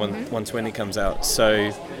 Yeah, when the 120 comes out.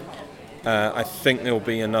 So I think there will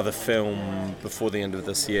be another film before the end of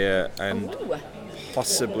this year, and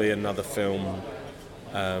possibly another film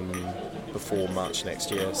before March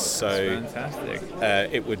next year. So that's fantastic.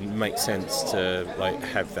 It would make sense to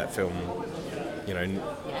have that film,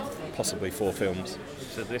 possibly 4 films.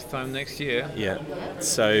 So this time next year. Yeah.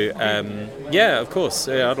 So of course,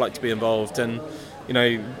 I'd like to be involved, and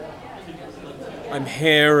I'm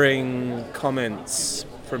hearing comments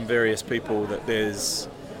from various people that there's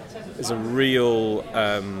a real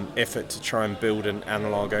effort to try and build an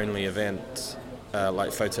analog-only event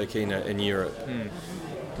like Photokina in Europe.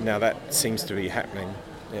 Now that seems to be happening.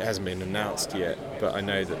 It hasn't been announced yet, but I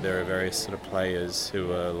know that there are various sort of players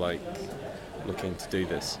who are looking to do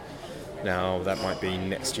this. Now that might be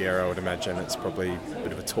next year, I would imagine. It's probably a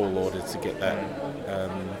bit of a tall order to get that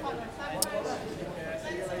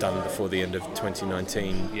done before the end of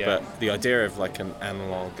 2019. Yeah. But the idea of an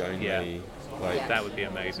analog only that would be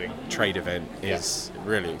amazing trade event is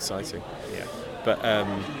really exciting. Yeah. But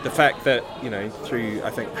the fact that through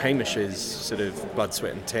I think Hamish's sort of blood,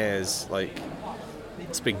 sweat and tears,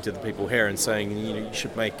 speaking to the people here and saying you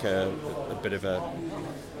should make a bit of an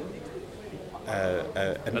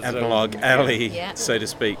analog alley, so to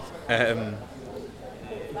speak,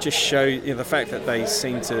 just show the fact that they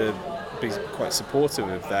seem to be quite supportive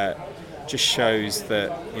of that. Just shows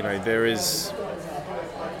that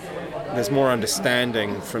there's more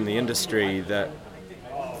understanding from the industry that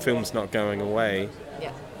film's not going away.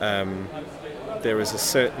 There is a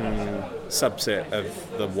certain subset of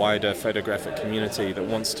the wider photographic community that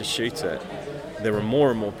wants to shoot it. There are more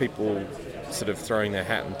and more people sort of throwing their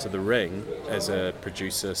hat into the ring as a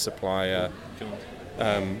producer, supplier.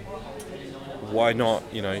 Why not,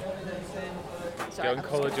 Go and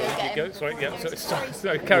college or go. Sorry, yeah.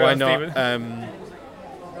 Sorry, carry on, Stephen.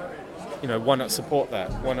 Why not support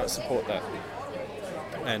that? Why not support that?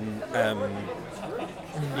 And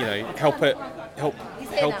help it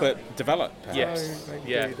develop. Perhaps. Yes.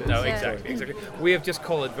 Yeah. No. Exactly. We have just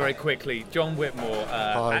collared very quickly John Whitmore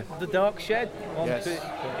at the Dark Shed.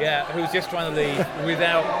 Who's just trying to leave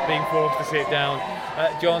without being forced to sit down.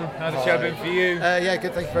 John, how's the show been for you? Yeah,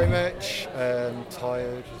 good. Thank you very much.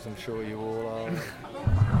 Tired, as I'm sure you all are.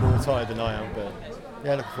 More tired than I am, but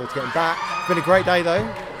yeah, looking forward to getting back. It's been a great day though.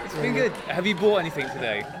 It's been good. Have you bought anything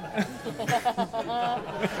today?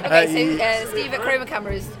 Okay, so Steve at Chroma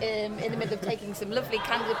Camera is in the middle of taking some lovely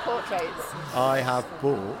candid portraits. I have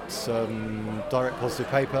bought some direct positive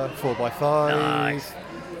paper, 4x5. Nice.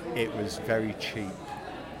 it was very cheap.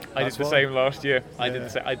 I did the same last year. I did the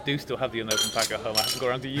same. I do still have the unopened pack at home. I haven't got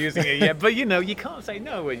around to using it yet. But you can't say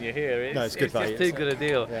no when you're here. It's good value. It's just too good a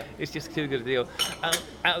deal. Yeah. It's just too good a deal.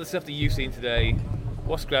 Out of the stuff that you've seen today,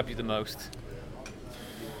 what's grabbed you the most?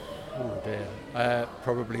 Oh dear.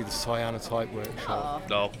 Probably the cyanotype workshop.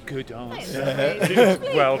 Oh, good answer.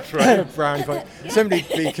 Well trained. Brownie point. Simply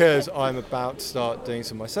because I'm about to start doing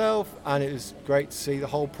some myself, and it was great to see the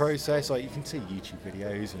whole process. Like, you can see YouTube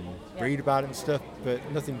videos and read about it and stuff, but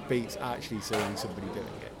nothing beats actually seeing somebody doing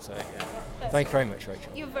it. So thank you very much,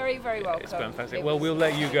 Rachel. You're very, very welcome. It's fantastic. Well, we'll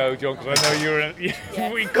let you go, John, because I know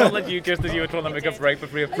you're. We can't let you just as you were trying to make a break for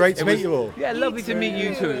free. Great to meet you all. Yeah, lovely to meet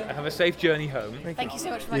you too. Have a safe journey home. Thank you so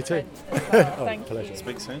much for my You too. Thank pleasure. you.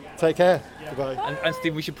 Speak soon. Take care. Goodbye. And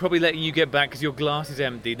Steve, we should probably let you get back because your glass is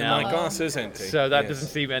empty now. My glass is empty. So that doesn't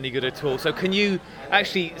seem any good at all. So can you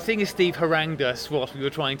actually, seeing as Steve harangued us whilst we were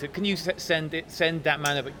trying to, can you send that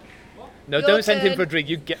man over? No, Your don't send him turn. for a drink.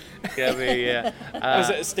 You get. Yeah.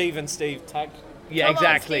 Was it a Steve and Steve tag? Yeah, Come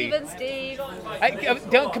exactly. on, Steve.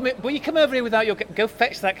 Don't come. Will you come over here without your? Go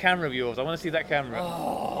fetch that camera of yours. I want to see that camera.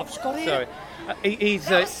 Oh, I've just got it. Sorry. He's.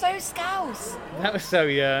 That was so scouse. That was so.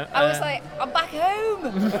 Yeah. I was like, I'm back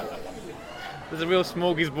home. There's a real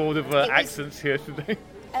smorgasbord of accents here today.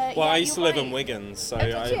 Well, I used to live in Wigan, so did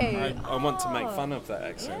you? I want to make fun of that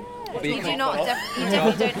accent. But You do not. You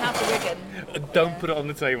definitely don't have the Wigan. Don't put it on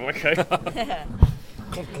the table, okay?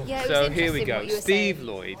 Yeah, it was So here we interesting go. what you were Steve saying,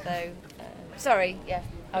 Lloyd. though. Sorry, yeah.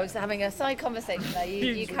 I was having a side conversation there.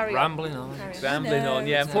 You carry rambling on. on. Rambling on,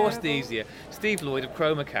 yeah. Poor Steve's here. Steve Lloyd of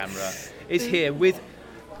Chroma Camera is here with.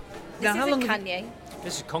 This how isn't long? Kanye.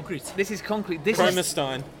 This is concrete. This is concrete. This Chroma is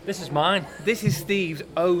Stein. This is mine. this is Steve's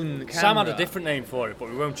own camera. Sam had a different name for it, but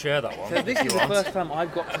we won't share that one. So this is the first time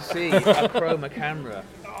I've got to see a Chroma camera.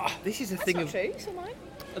 This is a thing Not of true. So mine.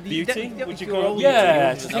 Beauty? Would you call it old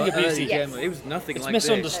Yeah, beauty? it's a thing of beauty. Yes. It was nothing It's like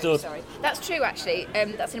misunderstood. Oh, sorry. That's true, actually.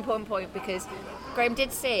 That's an important point because Graham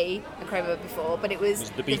did see a Chroma before, but it was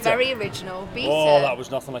the the Beta. very original Beta. Oh, that was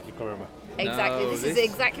nothing like a Chroma. Exactly. No, this this- is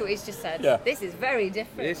exactly what he's just said. Yeah. This is very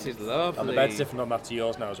different. This is lovely. And the bed's different on that to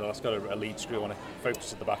yours now as well. It's got a lead screw on it,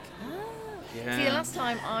 focus at the back. Yeah. See, the last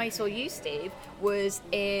time I saw you, Steve, was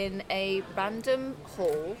in a random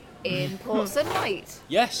hall in Port Sunlight,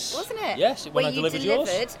 Yes. wasn't it? Yes, when Where I you delivered delivered,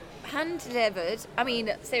 yours. hand delivered. I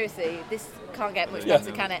mean, seriously, this can't get much Yeah.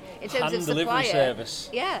 better, can it? In terms Hand of delivery supplier. service.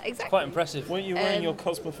 Yeah, exactly. Quite impressive. Weren't you wearing your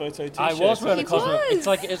Cosmo Photo t-shirt? I was wearing a He Cosmo. was.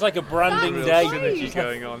 It's like a branding Real day. synergy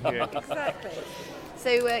going on here. Exactly. So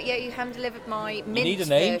yeah, you hand delivered my mint You need a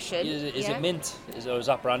name. version. Is yeah? it Mint? Or is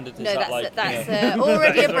that branded? Is No, that that's like that's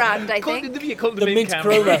already a brand, I think. the Mint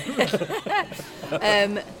Chroma?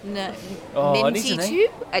 No, Oh, it Minty needs a name.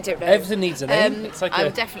 too? I don't know. Everything needs a name. It's like I a-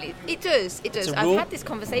 would definitely. It does. It does. a I've rule. had this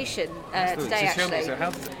conversation today So show me, actually. so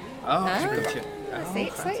how- See,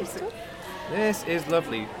 exciting stuff. This is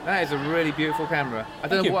lovely. That is a really beautiful camera. I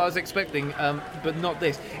don't know you. what I was expecting, but not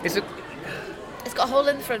this. It's got a hole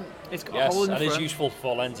in the front. It's got Yes, a hole in the and front. it's useful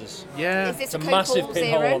for lenses. Yeah. Is this It's a a massive Copal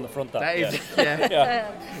pinhole Zero? on the front. That is, yeah.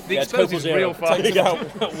 yeah. The Yeah, it's expose Copal is Zero. real fast. Take out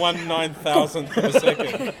 1/9,000th of a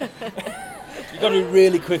second. You've got to be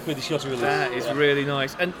really quick with the shutter release. That is really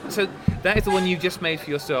nice. And so that is the one you just made for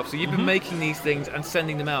yourself. So you've been making these things and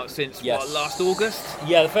sending them out since Yes. what, last August?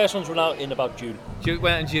 Yeah, the first ones run out in about June.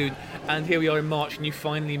 Went in June, and here we are in March, and you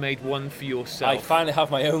finally made one for yourself. I finally have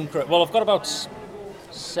my own. Well, I've got about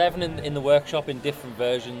 7 in the workshop in different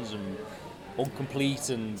versions and incomplete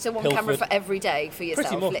and So one pilfered. camera for every day for yourself,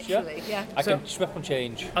 Pretty much, literally. Yeah. I So- can swap and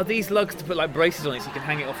change. Are these lugs to put like braces on it so you can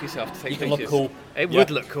hang it off yourself to take You can pictures? look cool. It Yeah.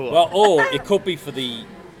 would look cool. Well, or it could be for the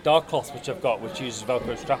dark cloth which I've got, which uses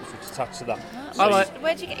Velcro straps which attach to that. I like.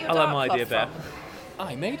 Where'd you get your I like dark my cloth idea better. from?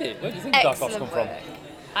 I made it. Where do you think the dark cloths come Excellent from? work.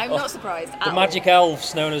 I'm Oh, not surprised. The magic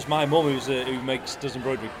elves known as my mum, who does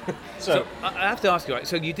embroidery. So I have to ask you, right?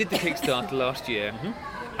 So you did the Kickstarter last year, and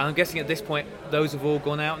I'm guessing at this point those have all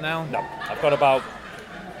gone out now. No, I've got about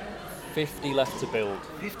 50 left to build.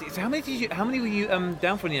 50. So how many were you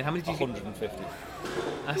down for in the end? How many did you? 150.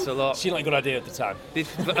 That's a lot. Seemed like a good idea at the time.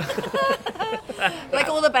 Like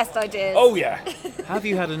all the best ideas. Oh yeah. Have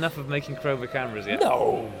you had enough of making Chroma cameras yet?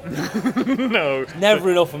 No. No.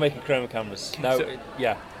 Never enough for making Chroma cameras. No. So-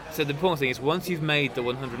 Yeah. So the important thing is, once you've made the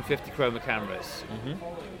 150 Chroma cameras,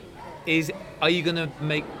 Mm-hmm. are you going to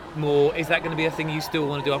make more? Is that going to be a thing you still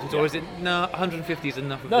want to do afterwards, or is it no? 150 is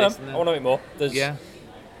enough of No, this. no, and I then- want to make more. Yeah.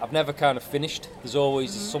 I've never kind of finished. There's always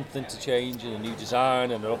something to change and a new design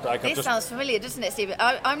and an update. This sounds familiar, doesn't it, Stephen?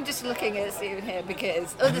 I'm just looking at Stephen here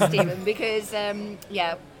because, other Stephen, because,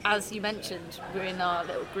 yeah, as you mentioned, we're in our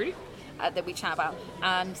little group that we chat about,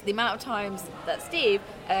 and the amount of times that Steve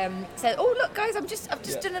said, "Oh look, guys, I've just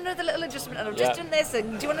done another little adjustment, and I've just done this,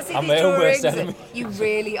 and do you want to see I'm these my own worst drawings?" enemy. You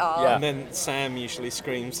really are. And then Sam usually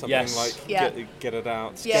screams something like, get it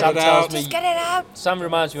out. Yeah. Sam tells me, just get it out. Sam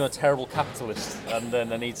reminds me of a terrible capitalist, and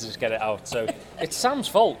then I need to just get it out. So it's Sam's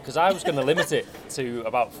fault, because I was going to limit it to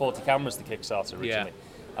about 40 cameras to Kickstarter originally.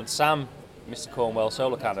 And Sam, Mr. Cornwell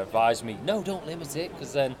Solar Can, advised me, no, don't limit it,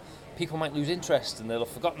 because then people might lose interest and they'll have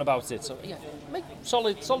forgotten about it. So yeah, make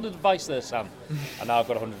solid advice there, Sam. And now I've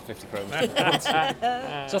got 150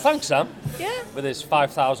 chromes. So thanks, Sam. Yeah. With his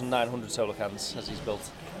 5,900 solar cans as he's built.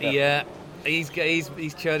 Yeah, he's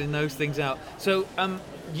churning those things out. So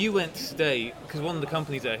you went today, because one of the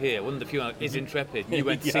companies that are here, one of the few is Intrepid. You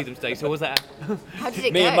went to see them today. So what was that? How did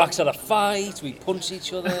it Me go? and Max had a fight. We punched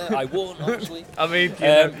each other. I won, obviously. I mean,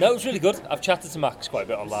 no, it was really good. I've chatted to Max quite a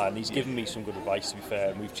bit online. He's given me some good advice, to be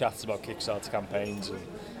fair. And we've chatted about Kickstarter campaigns and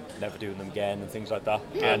never doing them again and things like that.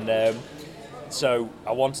 Yeah. And so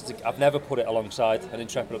I wanted to. I've never put it alongside an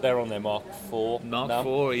Intrepid. They're on their Mark IV. Mark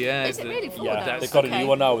now. IV, yeah. Is it really for Yeah, now? they've got a Okay. new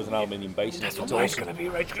one now with an aluminium base. That's and what mine's awesome. going to be,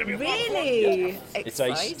 Rach. It's going to be Really? It's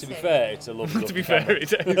ace. To be fair, it's a lovely. To be camera. fair, it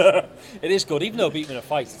is. It is good, even though it beat me in a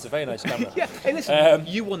fight. It's a very nice camera. Yeah, hey, listen,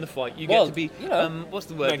 you won the fight. You well, get to be, you know, what's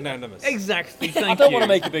the word? Magnanimous. Exactly, thank I don't you. want to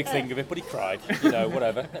make a big thing of it, but he cried. You know,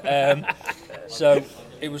 whatever. So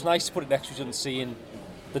it was nice to put it next to each other and seeing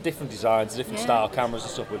the different designs, the different style cameras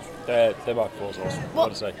and stuff. Which their Mark IV's awesome. I've got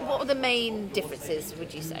to say. What are the main differences,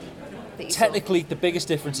 would you say? That you saw? Technically, the biggest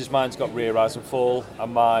difference is mine's got rear rise and fall,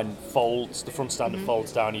 and mine folds. The front stander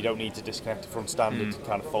folds down. You don't need to disconnect the front stander to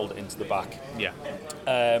kind of fold it into the back. Yeah.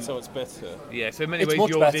 So it's better. Yeah, so in many It's ways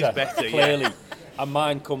much yours better, is better. clearly. Yeah. And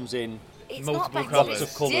mine comes in It's multiple not better, colours.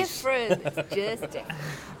 it's Of colours. different. It's just different.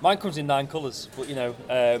 Mine comes in 9 colours, but you know,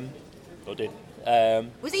 or did.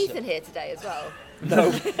 Was Ethan here today as well?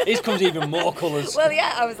 No, his comes even more colours. Well,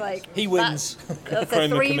 yeah, I was like... He wins. That's a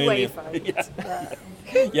Chroma three-way chameleon. fight.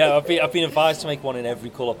 Yeah, I've been advised to make one in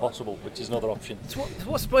every colour possible, which is another option. So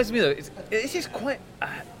what surprised me though, it's just quite,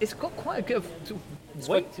 it's got quite a bit of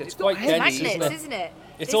weight to it. It's quite not heavy. dense, Magnets, isn't it? isn't it?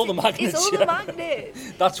 It's all the magnets. It's all yeah. the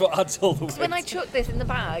magnets. That's what adds all the weight. When I chucked this in the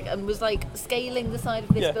bag and was like scaling the side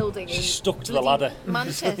of this Yeah, building she in stuck to the bloody ladder.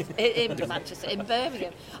 Manchester, in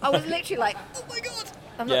Birmingham, I was literally like, oh my god,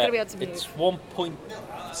 I'm not going to be able to move. It's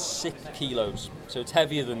 1.6 kilos, so it's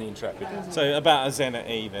heavier than the Intrepid. So about a Zenit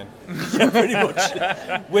E then. Yeah, pretty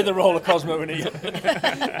much. With a roller Cosmo in it.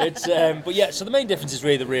 It's, but yeah, so the main difference is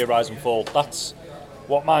really the rear rise and fall. That's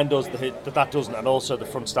what mine does that doesn't, and also the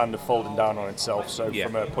front stander folding down on itself. So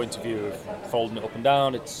from a point of view of folding it up and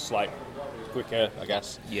down, it's like quicker, I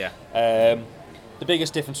guess. Yeah. The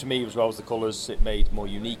biggest difference for me as well was the colours. It made more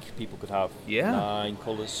unique. People could have 9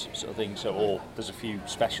 colours, sort of thing. So, or there's a few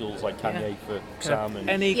specials like Kanye for Sam. And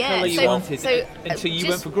Any colour you wanted, and so you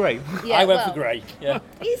went for grey. Yeah, I went for grey. Yeah.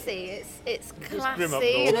 Easy, it's grim up classy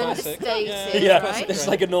north. and understated, Yeah, right? it's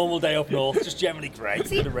like a normal day up north, just generally grey.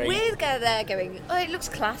 See, Bit of rain. we're there going, oh, it looks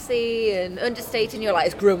classy and understated, and you're like,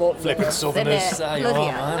 it's grim up Flipping north, southerners. isn't it? There you Bloody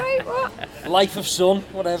are, hell. man. Right, what? Life of Sun,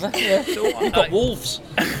 whatever. Yeah. We've got wolves.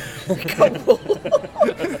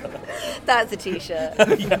 That's a t-shirt.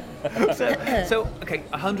 So, okay,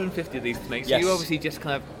 150 of these to make. So Yes. you're obviously just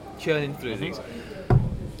kind of churning through these.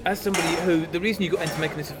 As somebody who, the reason you got into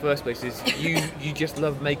making this in the first place is you just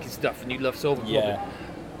love making stuff and you love solving problems.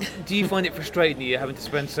 Do you find it frustrating that you're having to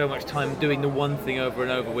spend so much time doing the one thing over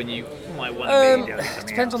and over when you might want to be doing something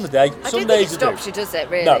Depends else? on the day. I Some don't think days it I do. stops you, does it,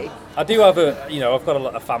 really? No, I do have I've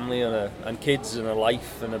got a family and kids and a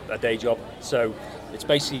life and a day job. So it's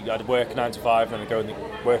basically I'd work 9 to 5 and then I go in the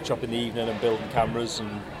workshop in the evening and building cameras. And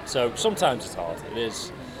so sometimes it's hard. It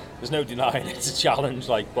is. There's no denying it's a challenge.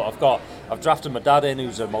 But I've drafted my dad in,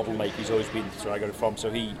 who's a model maker. He's always been where I got it from. So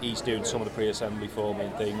he's doing some of the pre-assembly for me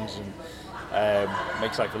and things. And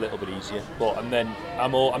makes life a little bit easier, and then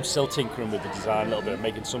I'm still tinkering with the design a little bit,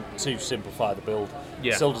 making some to simplify the build.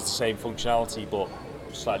 Yeah. Still does the same functionality, but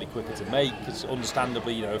slightly quicker to make. Because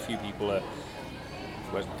understandably, a few people are,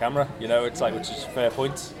 where's my camera? It's like, which is a fair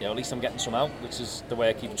point. At least I'm getting some out, which is the way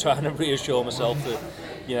I keep trying to reassure myself that,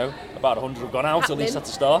 about 100 have gone out at least at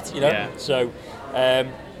the start. Yeah. So,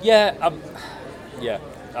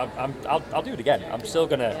 I'll do it again. I'm still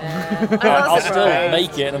gonna. I'll still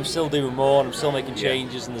make it, and I'm still doing more, and I'm still making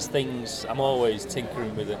changes, and there's things. I'm always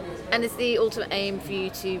tinkering with it. And is the ultimate aim for you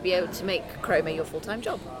to be able to make Chroma your full-time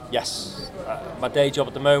job? Yes, my day job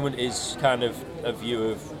at the moment is kind of a view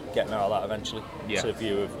of getting out of that eventually. Yeah. It's a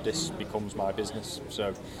view of this becomes my business.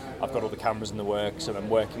 So I've got all the cameras in the works, and I'm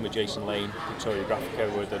working with Jason Lane, Victoria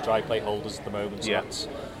Graphica, with the dry plate holders at the moment. So that's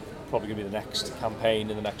probably going to be the next campaign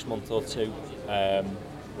in the next month or two.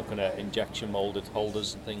 looking at injection molded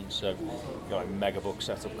holders and things. So you've got like megabuck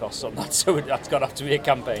setup costs on that. So that's got to have to be a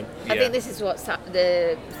campaign. I think this is what's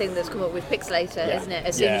the thing that's come up with Pixelator, isn't it?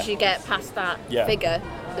 As soon as you get past that figure,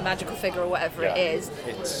 the magical figure or whatever it is,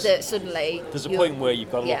 that suddenly there's a point where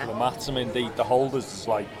you've got to look at the maths. I mean, the holders is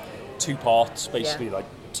like 2 parts, basically like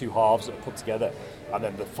 2 halves that are put together, and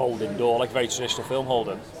then the folding door, like a very traditional film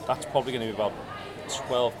holder. That's probably going to be about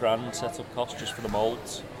 12 grand setup cost just for the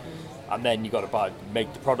molds. And then you've got to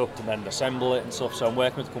make the product and then assemble it and stuff. So I'm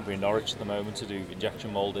working with a company in Norwich at the moment to do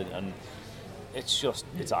injection molding, and it's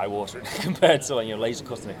eye-watering compared to laser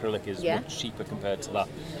cutting acrylic is much cheaper compared to that.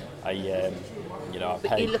 I But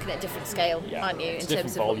pay. you're looking at different scale, aren't you, in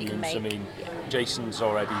terms of what you can make? I mean, Jason's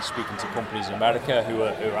already speaking to companies in America who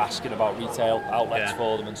are asking about retail outlets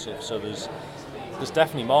for them and stuff. So there's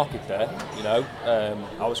definitely market there.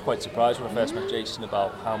 I was quite surprised when I first met Jason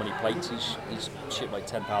about how many plates he's shipped, like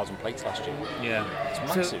 10,000 plates last year. Yeah,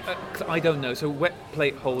 it's massive. So, I don't know. So wet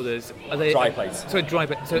plate holders, are they dry plates? So dry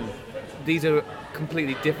plates. So these are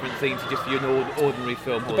completely different things to just your ordinary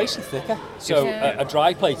film holder. They're basically thicker. So a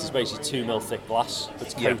dry plate is basically 2 mil thick glass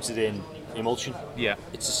that's coated in emulsion. Yeah,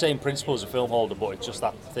 it's the same principle as a film holder, but it's just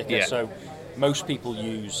that thicker. Yeah. So most people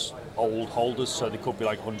use old holders, so they could be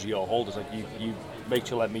like 100-year-old holders. Like you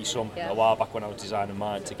Rachel lent me some a while back when I was designing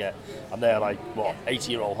mine to get, and they're like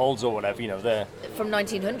 80-year-old holders or whatever. They're from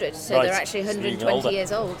 1900, so they're actually 120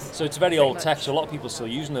 years old. So it's very old tech. So a lot of people are still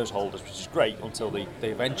using those holders, which is great until they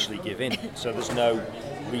eventually give in. So there's no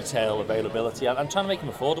retail availability. I'm trying to make them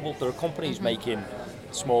affordable. There are companies making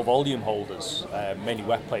small volume holders, mainly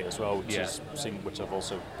wet plate as well, which I've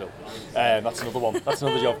also built. That's another one. That's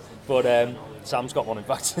another job. But Sam's got one, in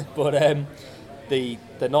fact. But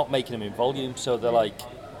they're not making them in volume, so they're like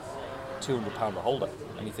 £200 a holder.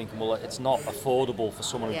 And you're thinking, well, it's not affordable for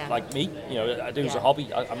someone like me. I do as a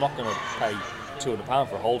hobby. I'm not going to pay £200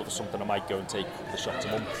 for a holder for something I might go and take the shots a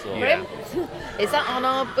month. Or, Is that on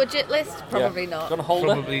our budget list? Probably not. Got a holder?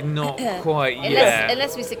 Probably not quite yet.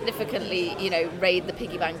 Unless we significantly, raid the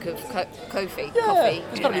piggy bank of coffee.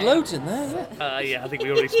 There's got to be loads in there. I think we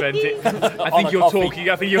already spent it. I think you're talking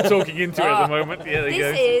into it at the moment. Yeah, there you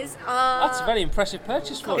go. This is that's a very impressive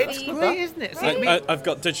purchase for It's great, isn't it? I've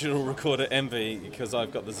got digital recorder envy because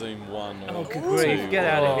I've got the Zoom 1. Oh, good grief! Get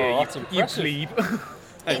out of here, that's you plebe.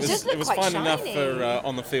 It was fine enough for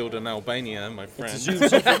on the field in Albania, my friend. Yeah,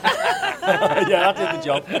 that did the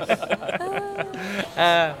job.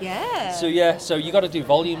 So you got to do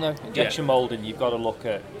volume though. Injection molding, you've got to look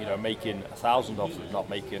at making 1,000 of them, not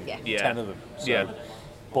making 10 of them. So,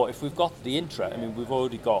 but if we've got the interest, we've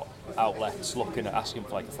already got outlets looking at asking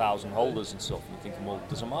for like 1,000 holders and stuff. And you're thinking, well,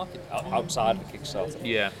 there's a market outside of the Kickstarter.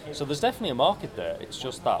 Yeah. So there's definitely a market there. It's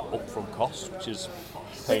just that upfront cost, which is.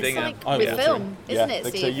 It's like with film, isn't it,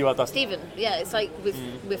 Steve? So you had that. Stephen, it's like with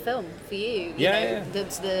film for you.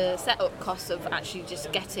 The setup costs of actually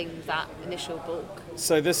just getting that initial bulk.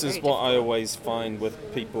 So this is what I always find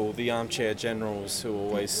with people, the armchair generals who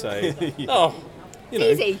always say,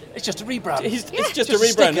 easy. It's just a rebrand. It's just a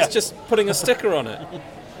rebrand. It's just putting a sticker on it.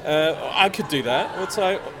 I could do that. It's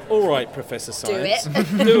like, all right, Professor Science,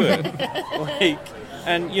 do it.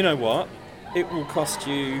 And you know what? It will cost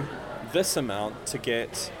you this amount to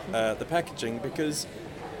get the packaging, because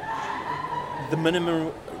the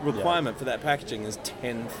minimum requirement for that packaging is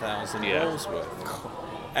 10,000 rolls worth,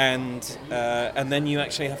 and then you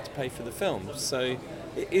actually have to pay for the film. So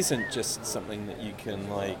it isn't just something that you can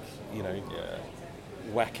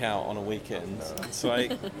whack out on a weekend. It's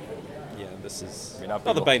like this is not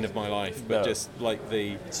the bane of my life, but just like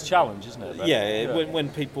it's a challenge, isn't it? When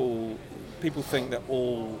people think that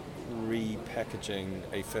all repackaging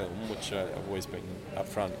a film, which I've always been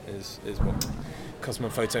upfront is what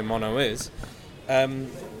Cosmophoto Mono is,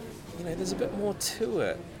 there's a bit more to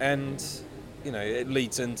it, and it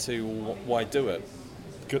leads into why do it.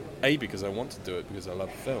 Because I want to do it, because I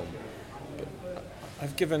love film, but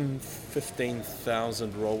I've given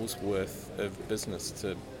 15,000 rolls worth of business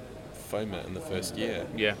to Foamit in the first year,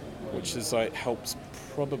 which is helps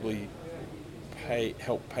probably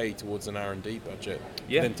help pay towards an R&D budget,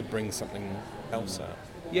 than to bring something else out.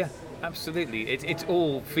 Yeah, absolutely. It's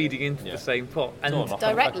all feeding into the same pot, and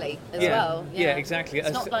directly as well. Yeah, exactly.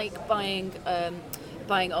 It's not like buying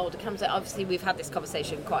older cameras. Obviously, we've had this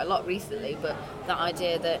conversation quite a lot recently, but that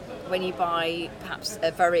idea that when you buy perhaps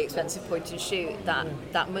a very expensive point and shoot,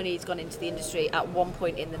 that money's gone into the industry at one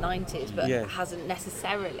point in the 90s, but hasn't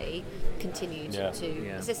necessarily continued to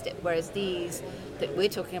assist it. Whereas these that we're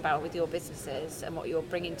talking about with your businesses and what you're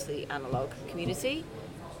bringing to the analog community,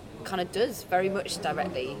 kind of does very much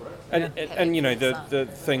directly. And you know the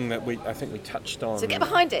thing that I think we touched on. So get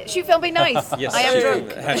behind it. Shoot film, be nice. Yes, I am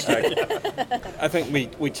drunk. Hashtag. I think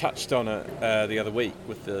we touched on it the other week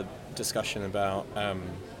with the discussion about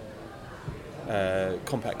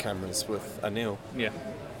compact cameras with Anil. Yeah.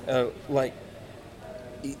 Like,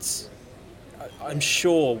 I'm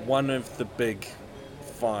sure one of the big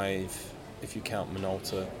 5, if you count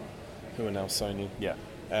Minolta, who are now Sony. Yeah.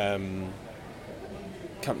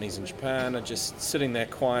 Companies in Japan are just sitting there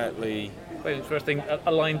quietly. Waiting for a thing,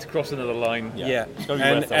 a line to cross another line. Yeah. It's gotta be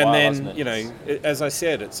worth a while, and hasn't then it? you know, as I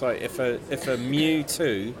said, it's like if a Mew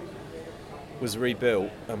 2 was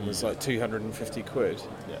rebuilt and was like 250 quid.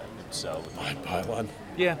 Yeah, so I'd buy one.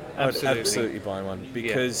 Yeah, absolutely. I'd absolutely buy one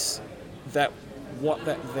because what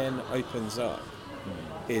that then opens up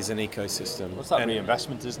is an ecosystem. What's that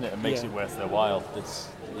reinvestment, isn't it? It makes it worth their while. It's,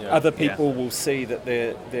 you know, other people will see that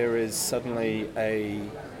there is suddenly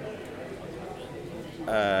an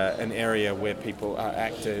area where people are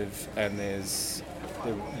active and there's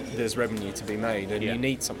revenue to be made, and you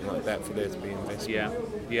need something like that for there to be investment.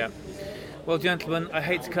 Yeah. Well, gentlemen, I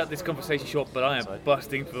hate to cut this conversation short, but I am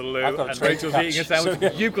busting for the loo, I've got a and train to Rachel's catch, eating a sandwich.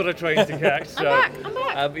 so- You've got a train to catch. So, I'm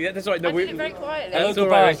back. Yeah, that's right. No, I did it very quietly. That's Hello,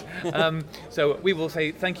 all right. goodbye. So we will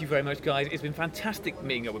say thank you very much, guys. It's been fantastic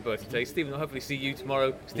meeting up with both today. Stephen, I'll hopefully see you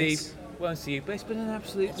tomorrow. Steve, Yes. won't see you, but it's been an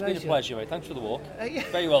absolute It's pleasure. been a pleasure, mate. Thanks for the walk. Yeah.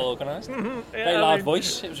 Very well organised. Yeah, Very I loud mean-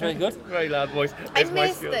 voice. It was very good. Very loud voice. I It's my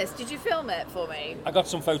missed skill. this. Did you film it for me? I got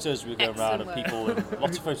some photos we were going around of Excellent people, and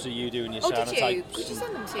lots of photos of you doing your Oh, did you? cyanotypes. Could you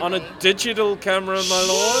send them to On me? a digital camera, my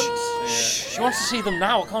lord. She wants to see them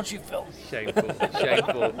now. Can't you film? Shameful.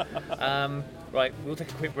 Shameful. Right, we'll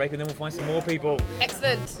take a quick break and then we'll find some more people.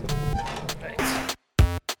 Excellent.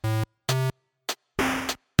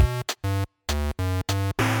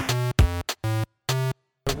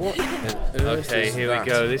 Okay, here we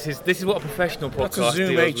go. This is what a professional podcast That's a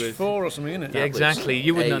Zoom deals H4 with. or something, isn't it? Yeah, exactly.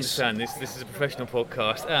 You wouldn't Ace. understand this. This is a professional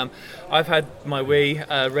podcast. I've had my wee.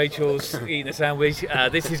 Rachel's eating a sandwich.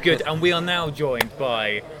 This is good, and we are now joined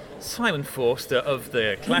by Simon Forster of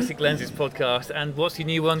the Classic Lenses podcast, and what's your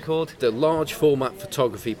new one called? The Large Format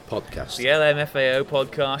Photography Podcast. The LMFAO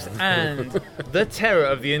podcast, and the terror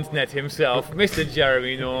of the internet himself, Mr.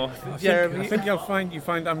 Jeremy North. I Jeremy, think you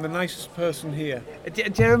find I'm the nicest person here.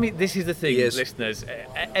 Jeremy, this is the thing, Yes. listeners.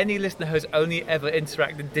 Any listener who's only ever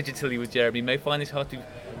interacted digitally with Jeremy may find this hard to,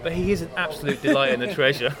 but he is an absolute delight and a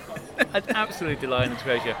treasure. An absolute delight and a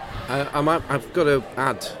treasure. I've got to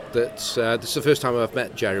add that this is the first time I've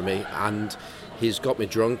met Jeremy, and he's got me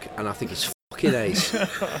drunk, and I think he's fucking ace.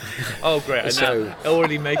 Oh, great. And So- now,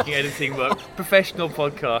 already making editing work. Professional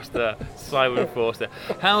podcaster, Simon Forster.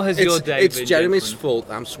 How has your day It's been? Jeremy's gentlemen? fault,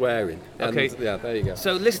 I'm swearing. And, Okay. yeah, there you go.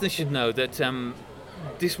 So listeners should know that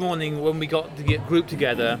this morning when we got the group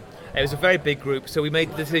together, it was a very big group, so we made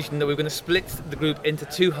the decision that we were going to split the group into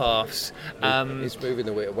two halves. He's moving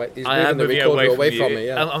away. He's I am moving the moving recorder away you. from me.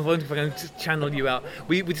 Yeah. I'm wondering if I can channel you out.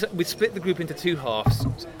 We'd split the group into two halves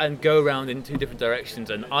and go around in two different directions,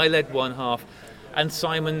 and I led one half, and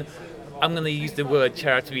Simon, I'm going to use the word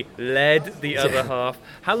charitably, led the other half.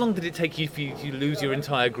 How long did it take you for you to lose your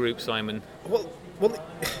entire group, Simon? Well,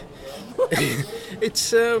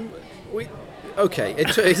 it's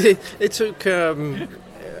It took.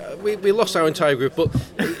 We lost our entire group, but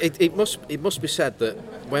it must be said that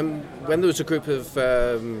when there was a group of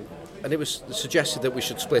and it was suggested that we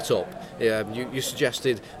should split up. You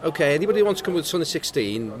suggested, okay, anybody who wants to come with Sunny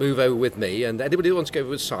 16, move over with me, and anybody who wants to go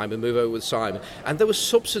with Simon, move over with Simon. And there was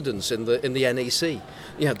subsidence in the NEC.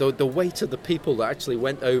 The weight of the people that actually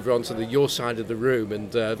went over onto your side of the room,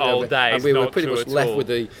 and we were pretty much left with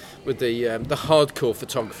the hardcore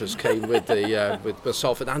photographers came with with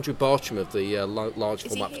myself and Andrew Bartram of the large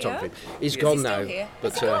format photography. He's Is gone he now, still here?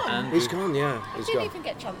 but Is he gone? he's gone. Yeah, I he's didn't gone. even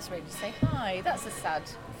get a chance really to say hi. That's a sad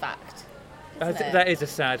fact. That is a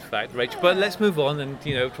sad fact, Rach. But let's move on and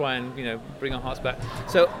try and bring our hearts back.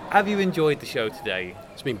 So, have you enjoyed the show today?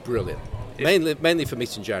 It's been brilliant. Mainly for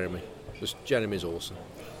meeting Jeremy, because Jeremy's awesome.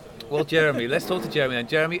 Well, Jeremy, let's talk to Jeremy now.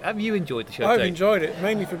 Jeremy, have you enjoyed the show I've today? enjoyed it,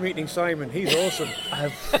 mainly for meeting Simon. He's awesome.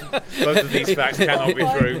 Both of these facts cannot be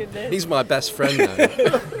true. He's my best friend now.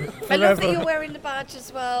 I love that you're wearing the badge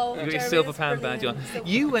as well. You've got your Jeremy, silver it's pan badge on. brilliant.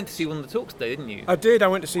 You went to see one of the talks today, didn't you? I did. I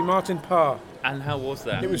went to see Martin Parr. And how was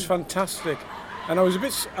that? It was fantastic. And I was a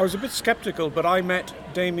bit sceptical, but I met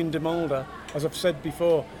Damien de Mulder, as I've said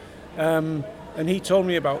before, and he told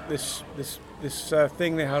me about this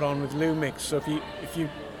thing they had on with Lumix. So if you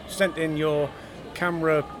sent in your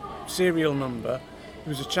camera serial number, there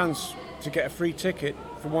was a chance to get a free ticket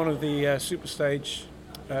for one of the Superstage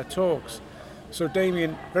talks. So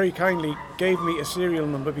Damien very kindly gave me a serial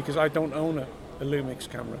number because I don't own a Lumix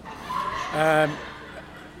camera,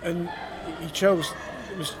 and he chose.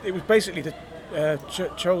 It was basically the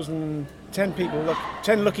chosen 10 people.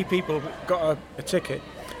 10 lucky people got a ticket,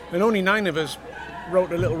 and only 9 of us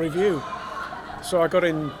wrote a little review. So I got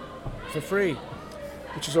in for free,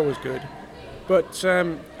 which is always good. But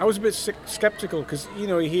I was a bit sceptical because, you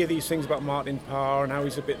know, you hear these things about Martin Parr and how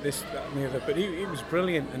he's a bit this, that and the other. But he was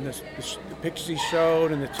brilliant, and the pictures he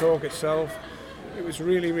showed and the talk itself, it was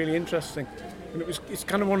really, really interesting. And it's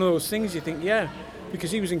kind of one of those things you think, yeah, because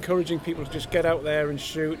he was encouraging people to just get out there and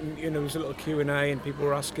shoot. And, you know, there was a little Q&A and people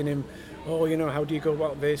were asking him, oh, you know, how do you go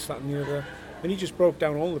about this, that and the other. And he just broke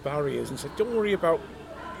down all the barriers and said, don't worry about,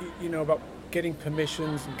 you know, about getting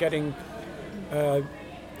permissions and getting...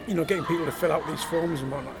 you know, getting people to fill out these forms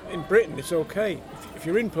and whatnot. In Britain, it's okay. If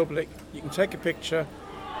you're in public, you can take a picture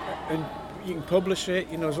and you can publish it,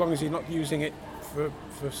 you know, as long as you're not using it for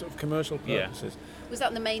sort of commercial purposes. Was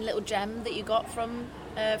that the main little gem that you got from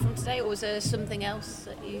today, or was there something else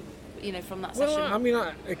that you know, from that session? Well, I mean,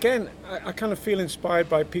 I kind of feel inspired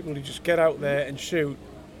by people who just get out there and shoot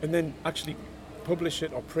and then actually publish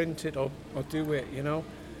it or print it or do it, you know.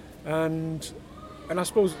 And I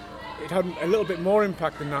suppose it had a little bit more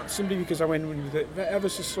impact than that, simply because I went with it ever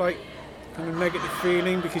so slight kind of negative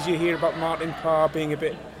feeling, because you hear about Martin Parr being a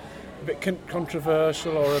bit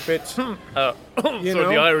controversial or a bit. So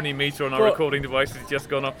the irony meter on our recording device has just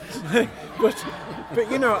gone up. but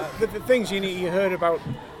you know, the things you heard about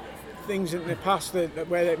things in the past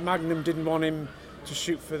where Magnum didn't want him to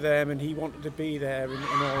shoot for them and he wanted to be there and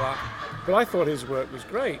all that. But I thought his work was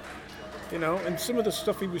great, you know, and some of the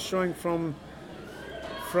stuff he was showing from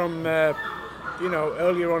you know,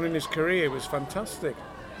 earlier on in his career was fantastic.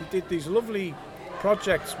 He did these lovely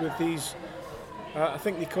projects with these, I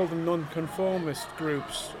think they called them non-conformist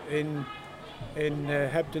groups in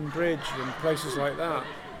Hebden Bridge and places like that.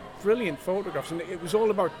 Brilliant photographs, and it was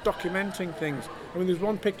all about documenting things. I mean, there's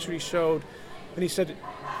one picture he showed, and he said,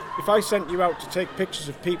 if I sent you out to take pictures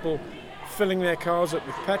of people filling their cars up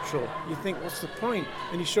with petrol, you think, what's the point?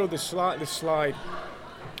 And he showed this slide.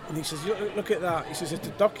 And he says, look at that. He says, it's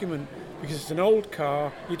a document because it's an old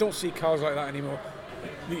car. You don't see cars like that anymore.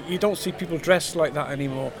 You don't see people dressed like that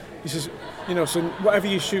anymore. He says, you know, so whatever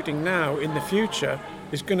you're shooting now in the future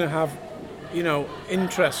is going to have, you know,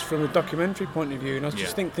 interest from a documentary point of view. And I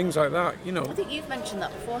just think things like that, you know. I think you've mentioned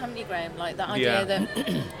that before, haven't you, Graham? Like that idea that,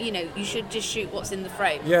 you know, you should just shoot what's in the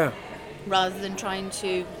frame. Yeah. Rather than trying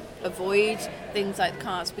to avoid things like the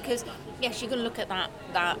cars. Because, yes, you can look at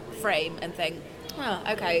that frame and think, oh,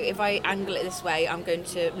 okay, if I angle it this way, I'm going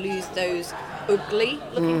to lose those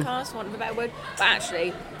ugly-looking cars, for want of a better word. But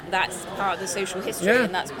actually, that's part of the social history,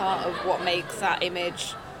 and that's part of what makes that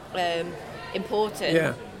image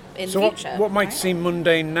important in the future. What might seem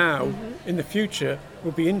mundane now, in the future,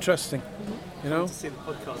 will be interesting, you know? To see the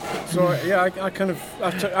podcast. So, yeah,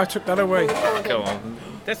 I took that away. Go on.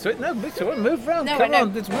 That's it. No, move around. No, Come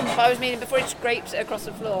on. But I was meaning before it scrapes it across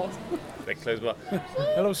the floor.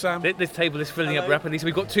 Hello, Sam. This table is filling up rapidly, so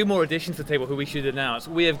we've got 2 more additions to the table who we should announce.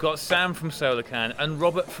 We have got Sam from SolarCan and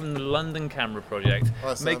Robert from the London Camera Project,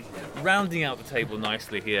 rounding out the table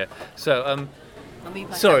nicely here. So,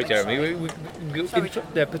 sorry, Jeremy.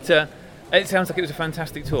 It sounds like it was a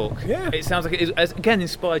fantastic talk. Yeah. It sounds like it is, again,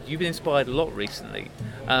 inspired. You've been inspired a lot recently.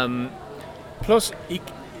 Plus,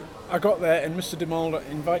 I got there and Mr. DeMolder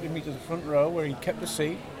invited me to the front row where he kept the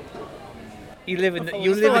seat. You live in the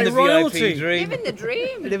VIP dream. Live in the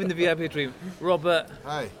dream. Live in the VIP dream. Robert.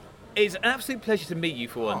 Hi. It's an absolute pleasure to meet you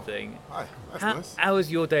for one thing. Hi. That's nice. How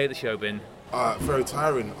has your day at the show been? Very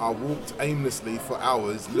tiring. I walked aimlessly for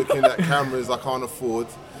hours looking at cameras I can't afford.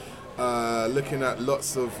 Looking at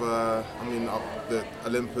lots of, the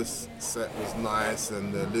Olympus set was nice,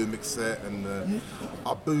 and the Lumix set, and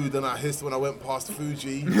I booed and I hissed when I went past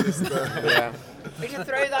Fuji. We can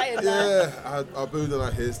throw that in there. Yeah, I booed and I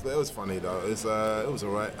hissed, but it was funny though. It was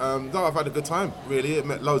alright. No, I've had a good time, really. I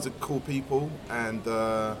met loads of cool people, and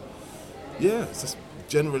it's just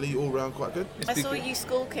generally all round quite good. I saw you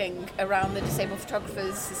skulking around the Disabled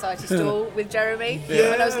Photographers Society stall with Jeremy. Yeah.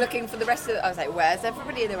 When I was looking for the rest of it, I was like, where's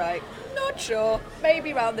everybody? And they were like, not sure,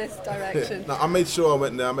 maybe around this direction. No, I made sure I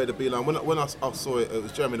went there. I made a beeline. When I saw it, it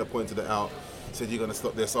was Jeremy that pointed it out. Said, you're going to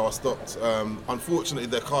stop there, so I stopped. Unfortunately,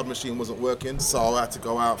 their card machine wasn't working, so I had to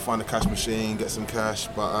go out, find a cash machine, get some cash,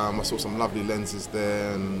 but I saw some lovely lenses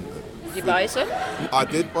there. And did you buy some? I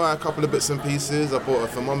did buy a couple of bits and pieces. I bought a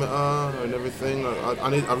thermometer and everything.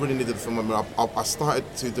 I really needed a thermometer. I started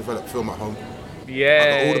to develop film at home. Yeah. I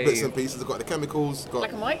got all the bits and pieces. I got the chemicals.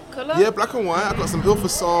 Black and white colour? Yeah, black and white. I got some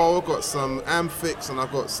Ilfosol, got some Amfix, and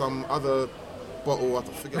I've got some other bottle. I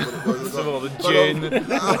forget what it was. Some of the gin.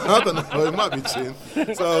 I don't know. It might be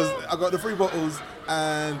gin. So I got the 3 bottles,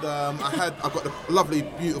 and I got the lovely,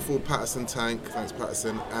 beautiful Patterson tank. Thanks,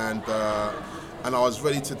 Patterson, and I was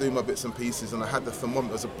ready to do my bits and pieces, and I had the thermometer.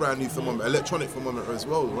 It was a brand new thermometer, electronic thermometer as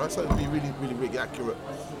well, right? So it'd be really, really, really accurate.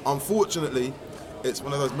 Unfortunately, it's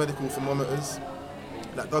one of those medical thermometers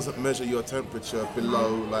that doesn't measure your temperature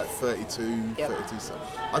below like 32, 32. So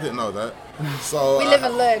I didn't know that. So we live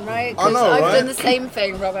and learn, right? I know, I've right? done the same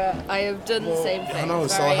thing, Robert. I have done the same thing. I know,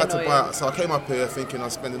 It's so I very had to annoying. buy. So I came up here thinking I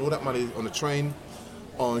was spending all that money on the train,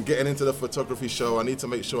 on getting into the photography show. I need to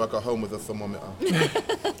make sure I got home with a thermometer.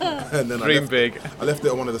 And then Dream big. I left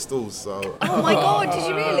it on one of the stalls. So. Oh my God! Did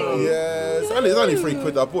you really? Yeah, it's only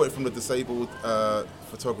 £3. I bought it from the disabled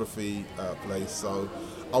photography place. So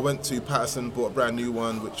I went to Patterson, bought a brand new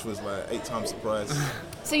one, which was like 8 times the price.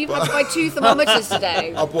 So you've had to buy 2 thermometers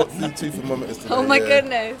today? I bought 2 thermometers today. Oh my yeah.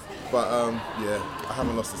 goodness! But yeah, I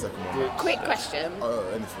haven't lost the second one. Quick question: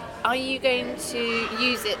 Anything. Are you going to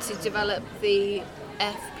use it to develop the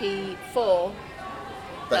FP4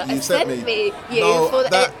 That I you sent me No, for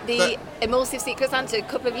that Emulsive Secret Santa a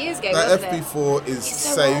couple of years ago? That wasn't FP4 is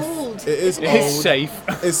so safe. old. It is It old. is safe.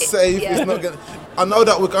 It's safe. Yeah. It's not gonna. I know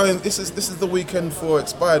that we're going. This is the weekend for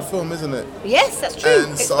expired film, isn't it? it? Yes, that's true.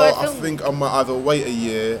 And so Expired I film. think I might either wait a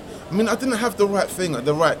year. I mean, I didn't have the right thing,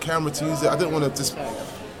 the right camera to use it. I didn't want to just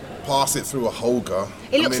pass it through a Holga.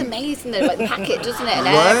 It looks amazing though, like the packet, doesn't it, and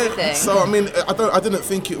right? everything. So I mean, I didn't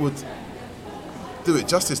think it would do it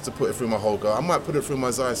justice to put it through my Holga. I might put it through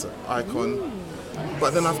my Zeiss Icon,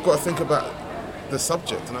 but then I've got to think about the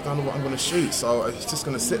subject, and I don't know what I'm going to shoot. So it's just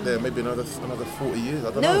going to sit there maybe another 40 years.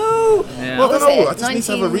 I don't know. Yeah. Well, I What don't know. was I it? just need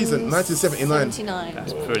to have a reason. 1979. 79.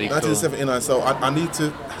 That's pretty cool. 1979. So I need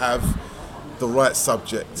to have the right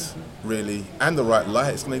subject, really, and the right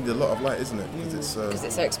light. It's going to need a lot of light, isn't it? Because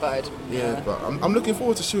it's so expired. Yeah, but I'm looking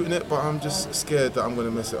forward to shooting it, but I'm just scared that I'm going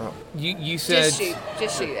to mess it up. You said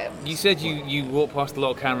Just shoot it. You said you walked past a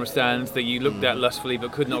lot of camera stands that you looked at lustfully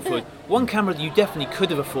but could not afford. One camera that you definitely could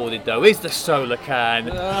have afforded though is the Solar Can.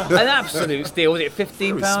 An absolute steal. Was it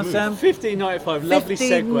 £15, Sam? $15.95. Lovely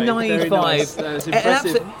segue. Very nice. That was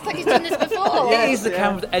impressive. It's like he's done this before. It is the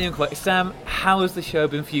camera that anyone quite. Sam, how has the show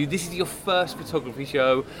been for you? This is your first photography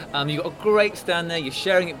show. You've got a great stand there. You're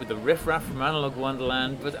sharing it with the Riff Raff from Analog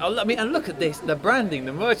Wonderland. But I mean, and look at this, the branding,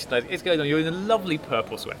 the merchandise. It's going on. You're in a lovely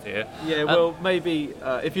purple sweat here. Yeah, well, maybe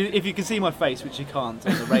if you can see my face, which you can't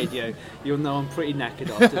on the radio, you'll know I'm pretty knackered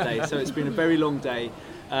after today. So it's been a very long day.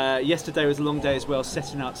 Yesterday was a long day as well,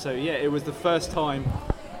 setting up. So yeah, it was the first time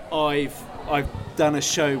I've done a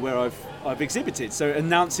show where I've exhibited. So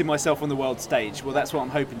announcing myself on the world stage. Well, that's what I'm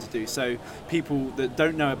hoping to do. So people that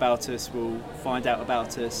don't know about us will find out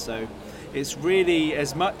about us. So it's really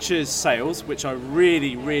as much as sales, which I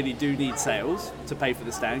really, really do need sales to pay for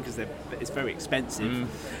the stand because it's very expensive,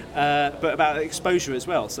 but about exposure as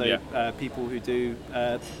well. So people who do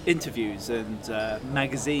interviews and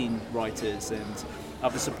magazine writers and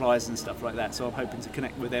other suppliers and stuff like that. So I'm hoping to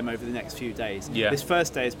connect with them over the next few days. Yeah. This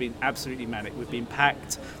first day has been absolutely manic. We've been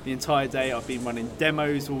packed the entire day. I've been running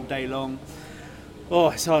demos all day long. Oh,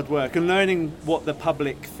 it's hard work. And learning what the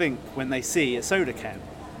public think when they see a soda can.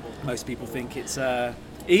 Most people think it's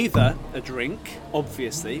either a drink,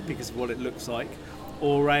 obviously, because of what it looks like,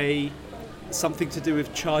 or something to do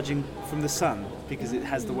with charging from the sun, because it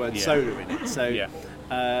has the word soda in it. So,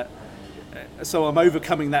 so I'm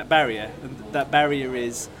overcoming that barrier, and that barrier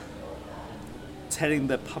is telling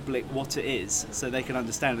the public what it is, so they can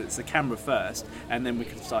understand that it's the camera first, and then we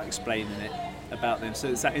can start explaining it about them. So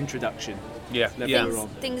it's that introduction.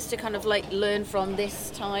 Things to kind of like learn from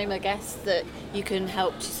this time, I guess, that you can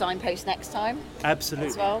help to signpost next time. Absolutely.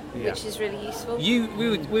 As well, which is really useful.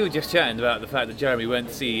 We were just chatting about the fact that Jeremy went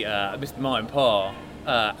to see Mr. Martin Parr.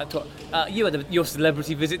 You had your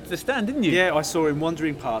celebrity visit to the stand, didn't you? Yeah, I saw him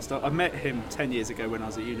wandering past. I met him 10 years ago when I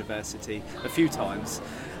was at university a few times,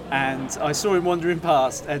 and I saw him wandering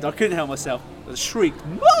past, and I couldn't help myself. I shrieked,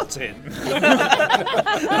 "Martin!"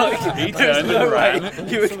 He turned around.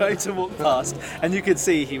 You were going to walk past, and you could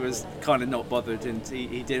see he was kind of not bothered, and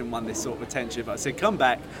he didn't want this sort of attention. But I said, "Come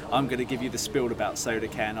back, I'm going to give you the spiel about Soda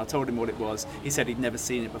Can." I told him what it was. He said he'd never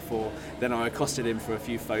seen it before. Then I accosted him for a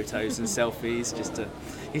few photos and selfies.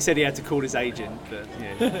 He said he had to call his agent, but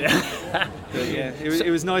yeah. But yeah,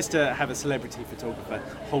 it was nice to have a celebrity photographer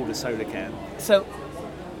hold a Soda Can. So,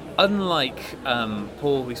 unlike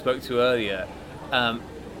Paul, we spoke to earlier,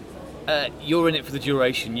 you're in it for the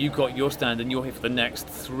duration. You've got your stand and you're here for the next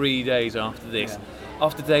 3 days after this.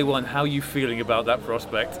 After day one, how are you feeling about that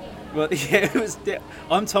prospect? Well, yeah,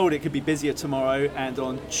 I'm told it could be busier tomorrow, and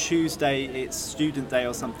on Tuesday it's student day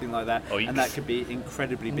or something like that, and that could be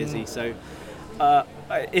incredibly busy. So,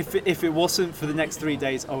 if it wasn't for the next 3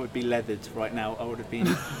 days, I would be leathered right now. I would have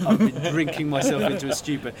been drinking myself into a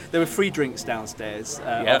stupor. There were free drinks downstairs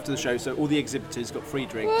after the show, so all the exhibitors got free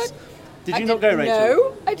drinks. What? Did you not go, Rachel?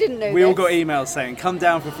 No, I didn't know. We all got emails saying, "Come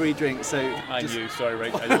down for free drinks." So I knew. Sorry,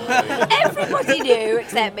 Rachel. I didn't know. Everybody knew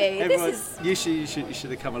except me. Everyone, you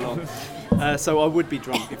should have come along. So I would be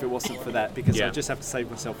drunk if it wasn't for that, because I just have to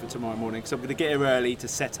save myself for tomorrow morning. So I'm going to get here early to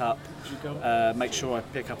set up, make sure I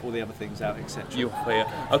pick up all the other things out, etc. You're clear.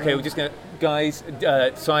 Okay, we're just going to... Guys,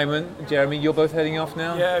 Simon, Jeremy, you're both heading off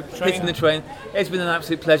now? Yeah, hitting the train. It's been an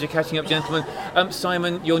absolute pleasure catching up, gentlemen.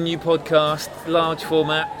 Simon, your new podcast, large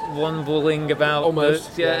format, wambling about...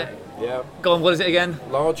 Almost, yeah. Go on, what is it again?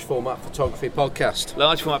 Large format photography podcast.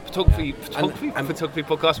 Large format photography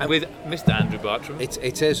podcast with Mr. Andrew Bartram.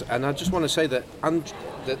 It is, and I just want to say that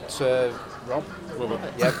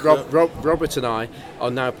Robert and I are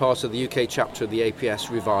now part of the UK chapter of the APS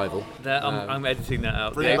Revival. I'm editing that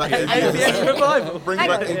out. Bring back APS Revival.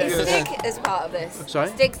 Is Stig as part of this? Sorry?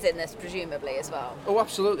 Stig's in this, presumably, as well. Oh,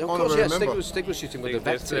 absolutely. Of course, yeah. Stig was shooting with the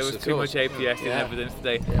Vectis. There was too much APS in evidence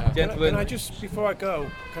today. Gentlemen. Can I just, before I go,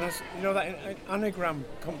 that anagram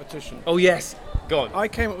competition? Oh, yes. Go on. I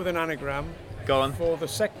came up with an anagram. Go on. For the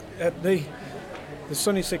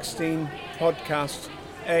Sunny 16 podcast,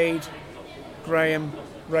 Aid, Graham,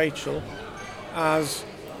 Rachel, as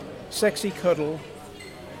Sexy Cuddle,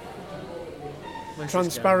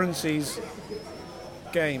 Transparency's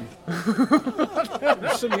Game.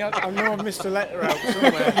 Suddenly, I know I missed a letter out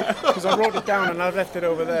somewhere because I wrote it down and I left it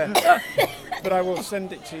over there. But I will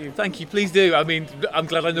send it to you. Thank you, please do. I mean, I'm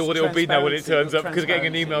glad I know what it will be now when it turns up, because getting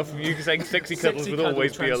an email from you saying sexy cuddles would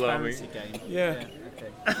always be alarming. Yeah.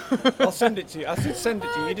 I'll send it to you. I did send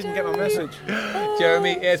it to you. You didn't get my message.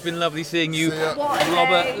 Jeremy, it's been lovely seeing you.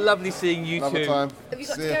 Robert, lovely seeing you Another too. time. Have you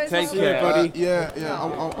got See to ya. go as Take well? care. buddy. Yeah, I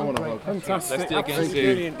want to hug. Fantastic. Let's do it again Absolutely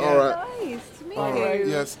soon. brilliant. All right. Nice to meet All you. right.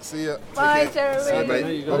 Yes, see ya. Bye, Take care. See Jeremy. you,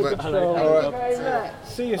 mate. Hello. Bye-bye. Hello. All right. Very much.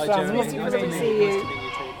 See you, Hi, Sam. Jeremy. Nice to see you.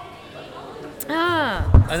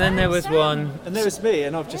 And then there was one. And there was me,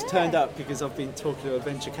 and I've just turned up because I've been talking to a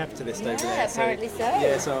venture capitalist over there. apparently so.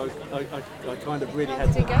 Yeah, so I kind of really had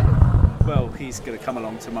How'd to it go? Well, he's going to come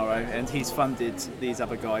along tomorrow, and he's funded these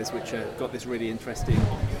other guys, which have got this really interesting.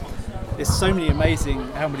 There's so many amazing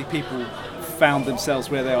how many people found themselves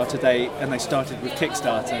where they are today, and they started with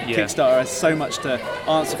Kickstarter. Yeah. Kickstarter has so much to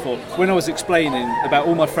answer for. When I was explaining about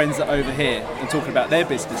all my friends that are over here and talking about their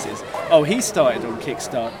businesses, oh, he started on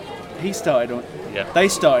Kickstarter. He started on. Yeah. They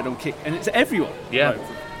started on Kick, and it's everyone. Yeah. Right.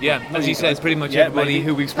 Yeah, as you said, pretty much everybody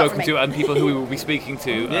who we've spoken to and people who we will be speaking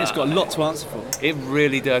to. Yeah, it's got a lot to answer for. It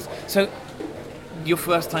really does. So, your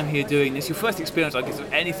first time here doing this, your first experience, I guess,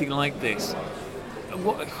 of anything like this,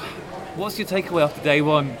 what's your takeaway after day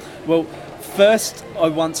one? Well, first, I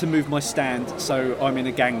want to move my stand so I'm in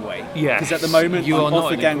a gangway. Yes. Because at the moment, You I'm are off not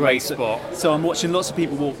a in a gangway, great spot. so I'm watching lots of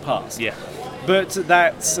people walk past. Yeah. But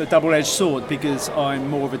that's a double-edged sword because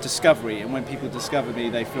I'm more of a discovery, and when people discover me,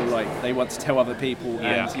 they feel like they want to tell other people,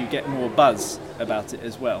 Yeah. and you get more buzz about it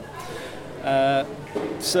as well.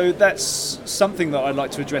 So that's something that I'd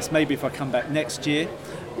like to address maybe if I come back next year.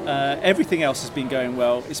 Everything else has been going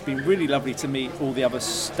well. It's been really lovely to meet all the other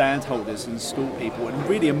stand holders and school people, and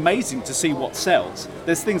really amazing to see what sells.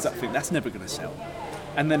 There's things that I think that's never going to sell.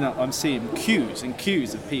 And then I'm seeing queues and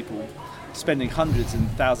queues of people spending hundreds and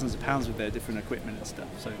thousands of pounds with their different equipment and stuff.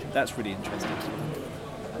 So that's really interesting.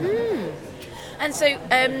 And so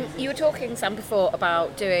you were talking, Sam, before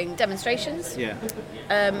about doing demonstrations. Yeah.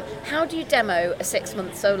 How do you demo a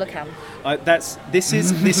 6-month solar cam? This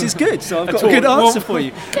is good. So I've got a good answer for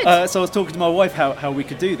you. So I was talking to my wife how we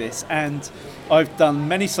could do this, and I've done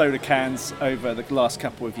many solar cans over the last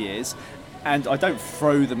couple of years, and I don't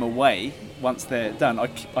throw them away once they're done. I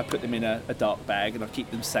put them in a dark bag and I keep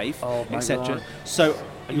them safe, etc. So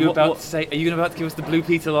Are you about to give us the Blue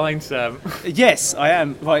Peter line, Sam? Yes, I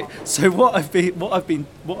am. Right. So what I did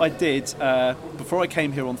before I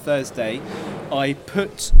came here on Thursday, I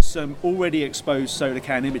put some already exposed solar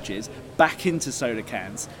can images back into solar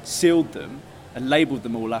cans, sealed them, and labelled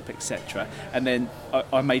them all up, etc. And then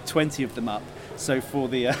I made 20 of them up. So for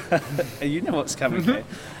the, you know what's coming here.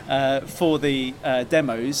 For the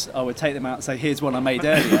demos, I would take them out and say, "Here's one I made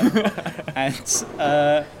earlier,"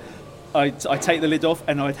 and I take the lid off,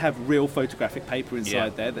 and I'd have real photographic paper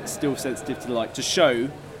inside there that's still sensitive to the light to show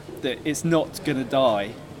that it's not going to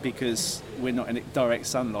die because we're not in direct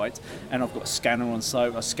sunlight. And I've got a scanner on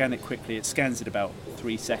site. I scan it quickly. It scans in about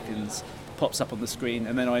 3 seconds. pops up on the screen,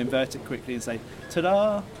 and then I invert it quickly and say,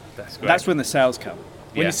 ta-da! That's great. That's when the sales come.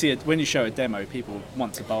 When Yeah. when you show a demo, people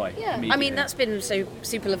want to buy. Yeah, I immediately. mean that's been so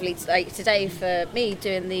super lovely today for me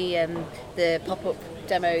doing the pop-up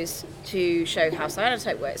demos to show how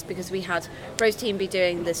Cyanotype works, because we had Rose Teamby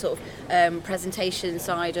doing the sort of presentation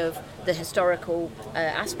side of the historical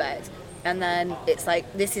aspect, and then it's like,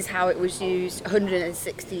 this is how it was used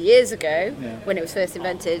 160 years ago when it was first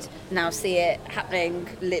invented. Now see it happening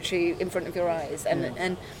literally in front of your eyes,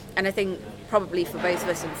 and I think probably for both of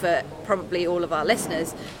us and for probably all of our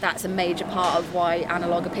listeners, that's a major part of why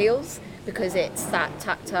analog appeals, because it's that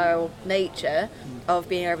tactile nature of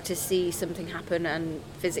being able to see something happen and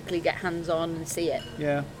physically get hands-on and see it.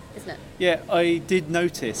 Yeah. Isn't it? Yeah, I did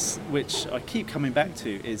notice, which I keep coming back to,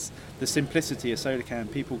 is the simplicity of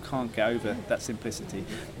Solarcan. People can't get over that simplicity.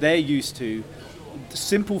 They're used to,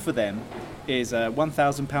 simple for them is a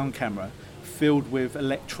 £1,000 camera filled with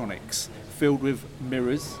electronics, filled with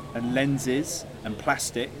mirrors and lenses and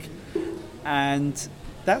plastic, and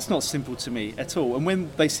that's not simple to me at all. And when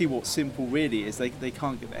they see what simple really is, they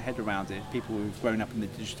can't get their head around it. People who've grown up in the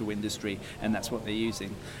digital industry, and that's what they're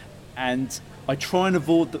using. And I try and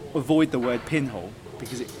avoid the word pinhole,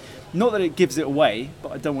 because not that it gives it away,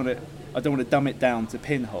 but I don't want to dumb it down to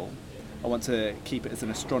pinhole. I want to keep it as an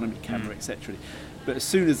astronomy camera, etc. But as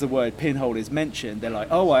soon as the word pinhole is mentioned, they're like,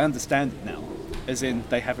 oh, I understand it now, as in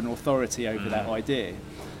they have an authority over that idea.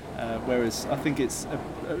 Whereas I think it's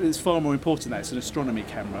far more important that it's an astronomy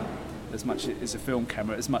camera as much as it is a film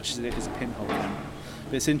camera, as much as it is a pinhole camera.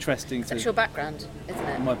 But it's interesting That's your background, isn't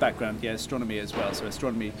it? My background, yeah, astronomy as well. So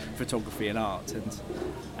astronomy, photography, and art,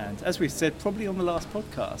 and as we said probably on the last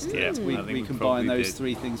podcast, we combine those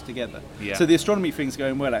three things together. Yeah. So the astronomy thing's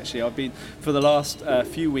going well. Actually, I've been for the last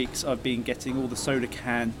few weeks. I've been getting all the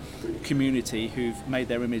Solarcan community who've made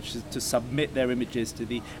their images to submit their images to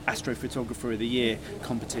the Astrophotographer of the Year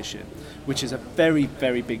competition, which is a very,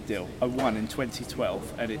 very big deal. I won in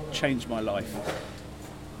 2012, and it changed my life.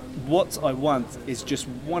 What I want is just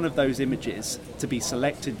one of those images to be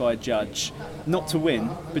selected by a judge, not to win,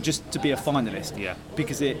 but just to be a finalist. Yeah.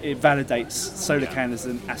 Because it validates Solarcan as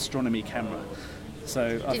an astronomy camera.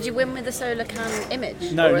 So Did you win with a Solarcan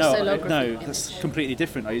image? No, or a no, solography image? that's completely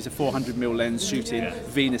different. I use a 400mm lens shooting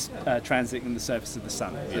Venus transiting the surface of the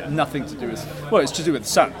sun. Nothing to do with, well, it's to do with the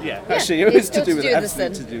sun. Yeah, actually, it was to do with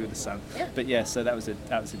absolutely to do with the sun. Yeah. But yeah, so that was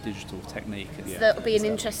a digital technique. So that'll be an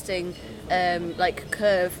interesting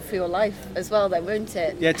curve for your life as well, then, won't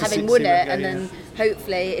it? Yeah, to having see won where it, we go, and then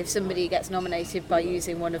hopefully, if somebody gets nominated by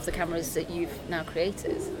using one of the cameras that you've now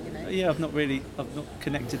created, you know. Yeah, I've not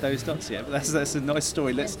connected those dots yet, but that's a nice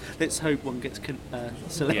story. Let's hope one gets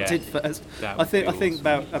selected first. I think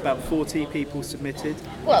about 40 people submitted.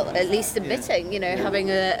 Well, at least submitting, having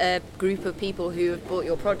a group of people who have bought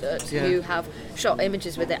your product, who have shot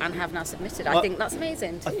images with it and have now submitted. I think that's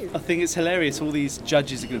amazing too. I think it's hilarious. All these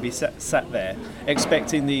judges are going to be sat there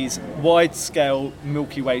expecting these wide-scale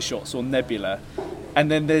Milky Way shots or nebula, and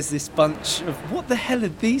then there's this bunch of, what the hell are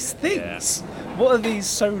these things? What are these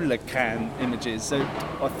Solarcan images? So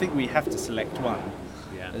I think we have to select one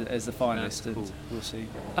as the finalist, and we'll see.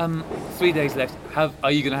 3 days left.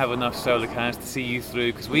 Are you going to have enough Solarcans to see you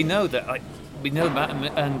through? Because we know that Matt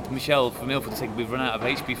and Michelle from Ilford said we've run out of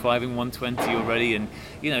HP5 in 120 already, and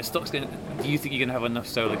stock's going. Do you think you're going to have enough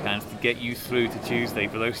Solarcans to get you through to Tuesday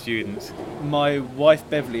for those students? My wife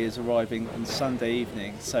Beverly is arriving on Sunday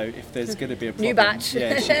evening, so if there's going to be a problem, new batch, she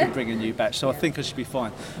can bring a new batch. So I think I should be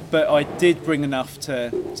fine. But I did bring enough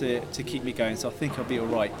to keep me going, so I think I'll be all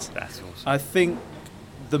right. That's awesome. I think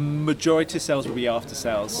the majority of sales will be after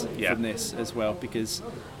sales from this as well, because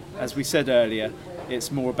as we said earlier, it's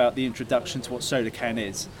more about the introduction to what Solarcan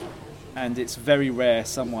is, and it's very rare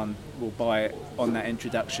someone will buy it on that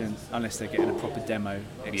introduction unless they're getting a proper demo,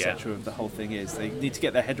 etc. of the whole thing is. They need to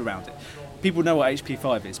get their head around it. People know what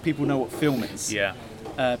HP5 is, people know what film is.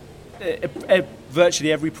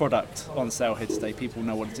 Virtually every product on sale here today, people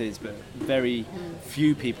know what it is, but very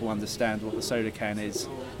few people understand what the Solarcan is.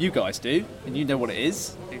 You guys do, and you know what it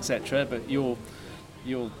is, etc. But you're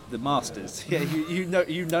the masters. Yeah, you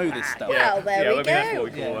know this stuff. Well, there we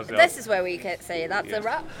go. This is where we can say that's a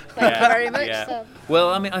wrap. Thank you very much. So. Well,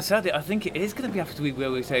 I mean, I think it is going to be after we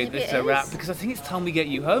where we say it's a wrap, because I think it's time we get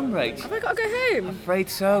you home, Rach. Have I got to go home? I'm afraid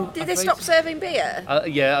so. Did they stop serving beer?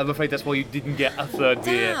 Yeah, I'm afraid that's why you didn't get a third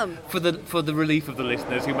beer. Damn. For the relief of the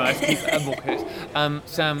listeners who might keep more close.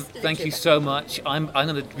 Sam, thank you so much. I'm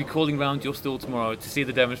going to be calling round your stall tomorrow to see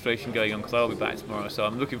the demonstration going on, because I'll be back tomorrow, so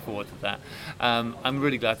I'm looking forward to that. I'm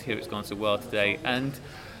really glad to hear it's gone so well today, and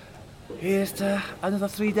here's to another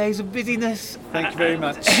 3 days of busyness. Thank you very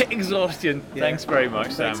much. Exhaustion. Thanks very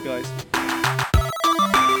much, Sam. Thanks, guys.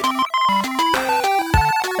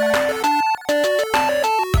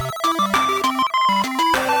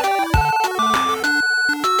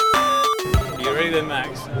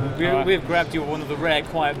 we have grabbed you at one of the rare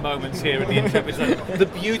quiet moments here at the Intrepid stand, the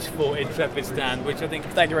beautiful Intrepid stand, which I think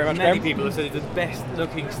thank you very much, many Graham. people have said is the best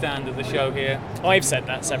looking stand of the show here. I've said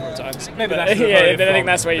that several times. Maybe But that's yeah, where I think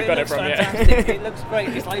that's where you've got it from. Fantastic. Yeah. It looks great.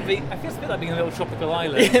 It's like I feel it's a bit like being a little tropical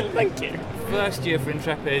island. Thank you. First year for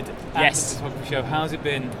Intrepid at Yes. the photography show. How's it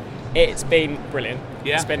been? It's been brilliant.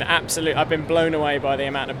 Yeah. It's been absolute. I've been blown away by the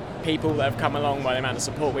amount of people that have come along, by the amount of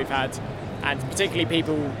support we've had, and particularly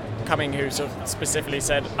people coming who sort of specifically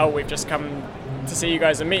said, "Oh, we've just come to see you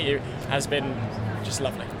guys and meet you," has been just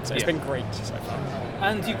lovely. So it's Yeah. been great so far.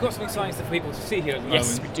 And you've got some exciting stuff for people to see here at the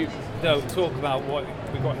Yes, moment. we do. No, talk about what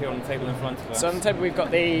we've got here on the table in front of us. So on the table we've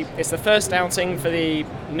got it's the first outing for the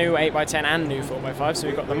new 8x10 and new 4x5. So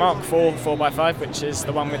we've got the Mark IV 4x5, which is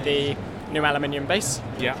the one with the new aluminium base.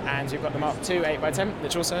 Yeah. And we've got the Mark II 8x10,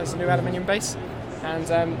 which also has a new aluminium base. And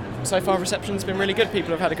so far reception's been really good.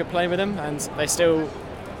 People have had a good play with them, and they still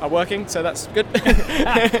are working, so that's good.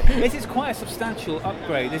 This is quite a substantial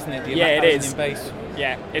upgrade, isn't it? The Yeah, it is. aluminium base.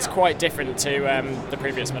 Yeah, it's quite different to the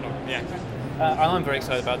previous model. Yeah. I'm very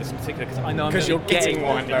excited about this in particular because I know I'm 'Cause gonna you're be getting getting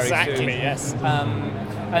one, very exactly, soon. yes.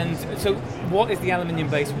 And so, what is the aluminium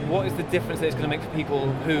base? What is the difference that it's going to make for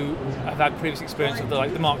people who have had previous experience of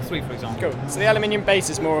the Mark III, for example? Cool. So the aluminium base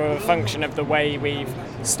is more of a function of the way we've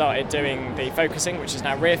started doing the focusing, which is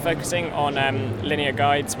now rear focusing on linear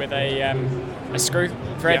guides with a screw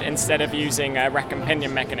thread instead of using a rack and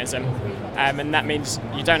pinion mechanism. And that means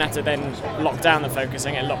you don't have to then lock down the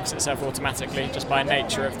focusing, it locks itself automatically just by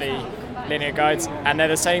nature of the linear guides. And they're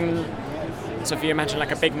the same, so if you imagine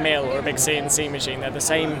like a big mill or a big CNC machine, they're the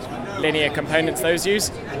same linear components those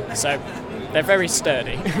use. So they're very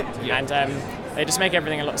sturdy. And they just make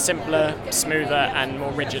everything a lot simpler, smoother and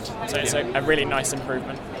more rigid. So it's a really nice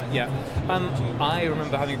improvement. Yeah. I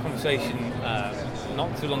remember having a conversation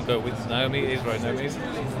not too long ago with Naomi. It is right, Naomi, isn't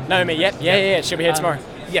it? Naomi, yeah. She'll be here tomorrow.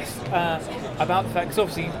 Yes. About the fact, because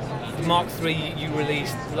obviously the Mark III you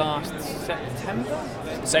released last September?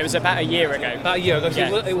 So it was about a year ago. About a year ago, so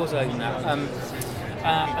Yeah. it was early now.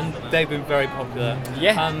 And they've been very popular.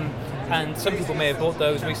 Yeah. And some people may have bought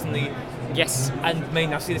those recently. Yes. And may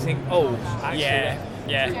now see this thing, oh, actually.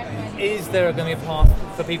 Yeah. Is there going to be a path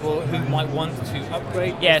for people who might want to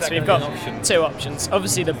upgrade? Yeah, Is so that we've gonna got be an option? two options.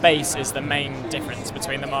 Obviously, the base is the main difference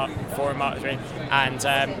between the Mark IV and Mark III,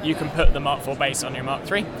 and you can put the Mark IV base on your Mark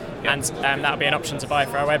III, and that'll be an option to buy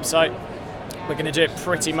for our website. We're going to do it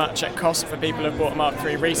pretty much at cost for people who've bought a Mark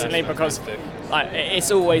III recently because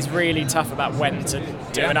it's always really tough about when to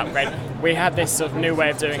do an upgrade. We had this sort of new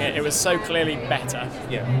way of doing it. It was so clearly better.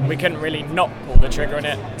 Yeah. We couldn't really not pull the trigger on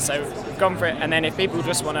it, so we've gone for it. And then if people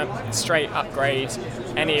just want to straight upgrade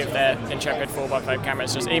any of their Intrepid 4x5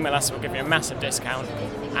 cameras, just email us. We'll give you a massive discount,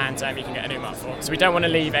 and you can get a new Mark IV. So we don't want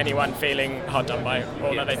to leave anyone feeling hard done by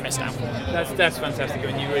or that they've missed out. That's fantastic. I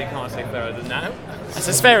mean, you really can't say fairer than that. It's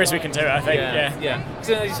as fair as we can do it, I think. Yeah.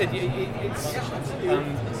 So as you said, it's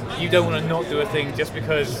you don't want to not do a thing just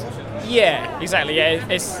because. Yeah, exactly. Yeah,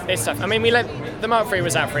 it's tough. I mean, we let the Mark III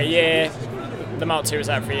was out for a year, the Mark II was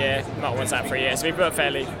out for a year, the Mark I's out for a year. So we've got a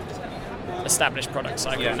fairly established product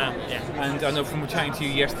cycle now. Yeah. And I know from chatting to you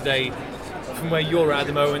yesterday, from where you're at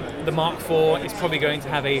the moment, the Mark IV is probably going to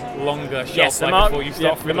have a longer shelf life before you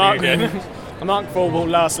start the Mark The Mark IV will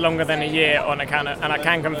last longer than a year on account of, and I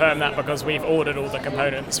can confirm that because we've ordered all the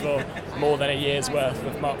components for more than a year's worth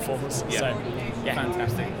of Mark IVs. Yeah. So, yeah.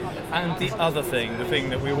 Fantastic. And the other thing, the thing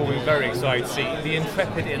that we've all been very excited to see, the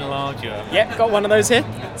Intrepid Enlarger. Yep, got one of those here.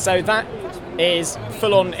 So that is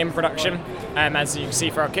full on in production, as you can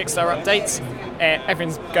see for our Kickstarter updates.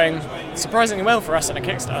 Everything's going surprisingly well for us in a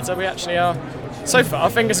Kickstarter. We actually are, so far,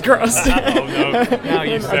 fingers crossed. Oh no, now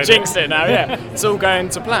you've said I've jinxed it now, yeah. It's all going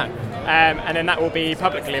to plan. And then that will be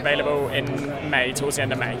publicly available in May, towards the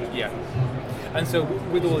end of May. Yeah. And so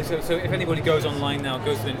with all this, so if anybody goes online now,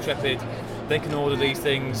 goes to Intrepid, they can order these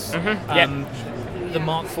things. The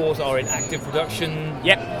Mark IVs are in active production.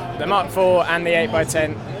 Yep, the Mark IV and the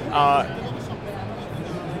 8x10 are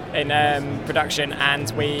in production,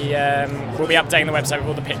 and we will be updating the website with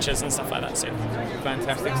all the pictures and stuff like that soon.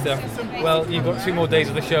 Fantastic stuff. Well, you've got 2 more days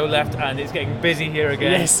of the show left, and it's getting busy here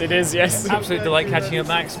again. Yes, it is, yes. Absolute delight catching up,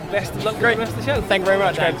 Max. Best of luck with the rest of the show. Thank you very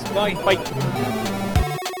much, Thanks. guys. Bye. Bye.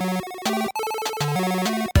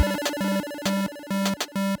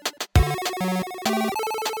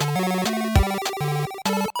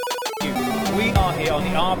 We are here on the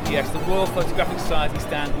RPS, the Royal Photographic Society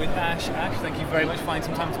stand with Ash. Ash, thank you very much for finding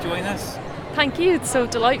some time to join us. Thank you, it's so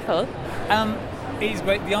delightful. It is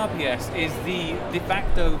great. The RPS is the de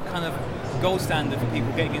facto kind of gold standard for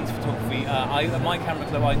people getting into photography. At my camera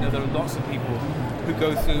club, I know there are lots of people who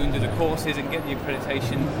go through and do the courses and get the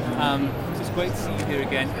accreditation. So it's great to see you here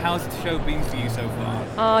again. How's the show been for you so far?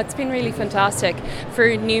 Oh, it's been really fantastic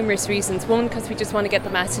for numerous reasons. One, because we just want to get the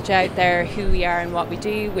message out there who we are and what we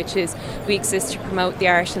do, which is we exist to promote the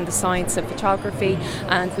art and the science of photography,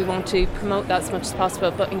 and we want to promote that as much as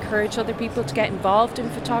possible, but encourage other people to get involved in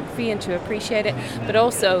photography and to appreciate it. But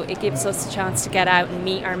also it gives us a chance to get out and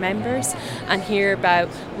meet our members and hear about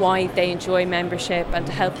why they enjoy membership and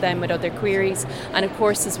to help them with other queries. And of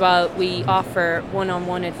course as well, we offer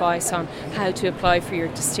one-on-one advice on how to apply for your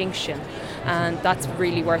distinction, and that's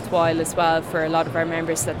really worthwhile as well for a lot of our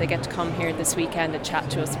members, that they get to come here this weekend and chat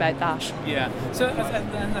to us about that. Yeah, so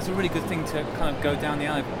and that's a really good thing to kind of go down the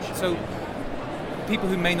aisle. So people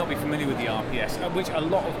who may not be familiar with the RPS, which a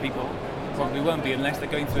lot of people probably won't be unless they're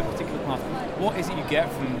going through a particular path, what is it you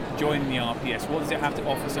get from joining the RPS? What does it have to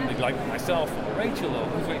offer somebody like myself or Rachel, or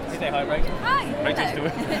who's Rachel? Say hi, Rachel. Hi. Rachel's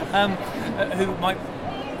doing. Who might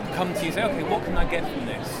come to you and say, okay, what can I get from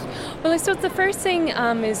this? Well, I suppose the first thing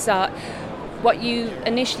is what you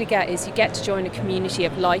initially get is you get to join a community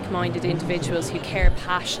of like-minded individuals who care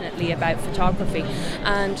passionately about photography.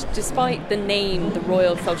 And despite the name, the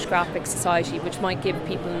Royal Photographic Society, which might give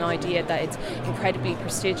people an idea that it's incredibly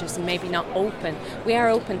prestigious and maybe not open, we are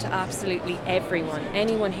open to absolutely everyone.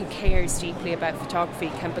 Anyone who cares deeply about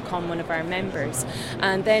photography can become one of our members.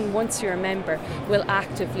 And then once you're a member, we'll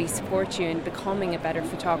actively support you in becoming a better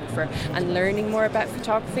photographer and learning more about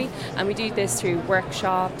photography. And we do this through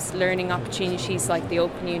workshops, learning opportunities like the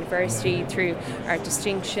Open University, through our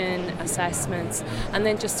distinction assessments, and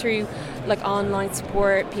then just through like online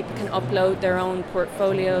support. People can upload their own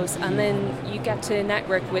portfolios, and then you get to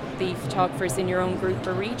network with the photographers in your own group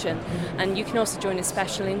or region. And you can also join a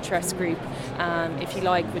special interest group if you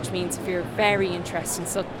like, which means if you're very interested in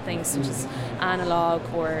such things such as analog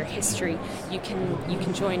or history, you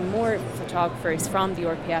can join more photographers from the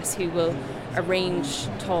RPS who will arrange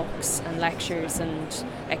talks and lectures and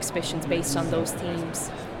exhibitions based on those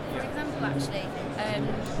themes. For example, actually,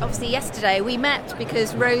 obviously yesterday we met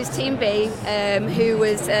because Rose Teamby, who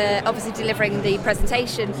was obviously delivering the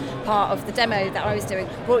presentation part of the demo that I was doing,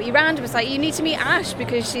 brought you round and was like, you need to meet Ash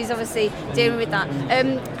because she's obviously dealing with that.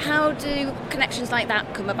 How do connections like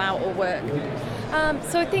that come about or work?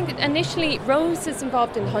 So I think initially Rose is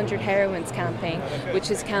involved in the 100 Heroines campaign,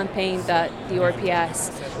 which is a campaign that the RPS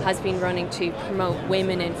has been running to promote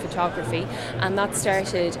women in photography, and that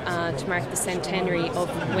started to mark the centenary of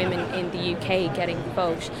women in the UK getting the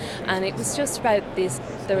vote. And it was just about the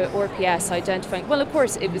RPS identifying, well, of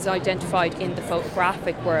course it was identified in the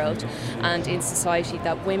photographic world and in society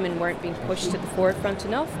that women weren't being pushed to the forefront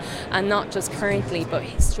enough, and not just currently but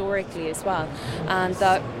historically as well, and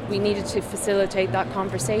that we needed to facilitate that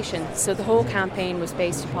conversation. So the whole campaign was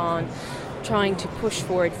based upon trying to push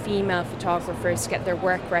forward female photographers to get their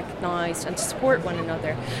work recognised and to support one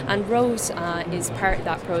another. And Rose is part of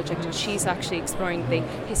that project, and she's actually exploring the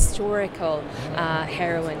historical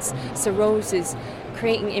heroines. So Rose is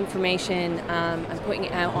creating information and putting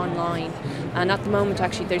it out online. And at the moment,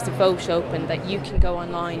 actually, there's a vote open that you can go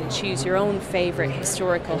online and choose your own favourite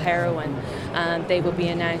historical heroine, and they will be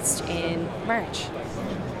announced in March.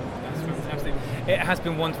 It has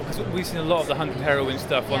been wonderful because we've seen a lot of the 100 Heroine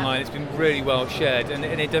stuff online. It's been really well shared, and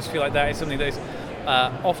it does feel like that is something that is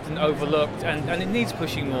often overlooked, and it needs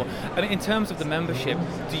pushing more. I mean, in terms of the membership,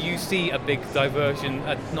 do you see a big diversion,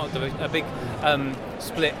 a big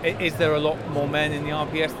split? Is there a lot more men in the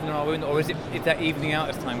RPS than there are women, or is that evening out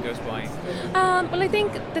as time goes by? Well, I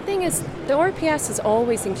think the thing is, the RPS has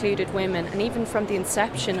always included women, and even from the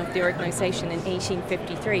inception of the organisation in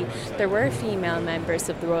 1853, there were female members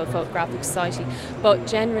of the Royal Photographic Society, but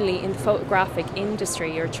generally in the photographic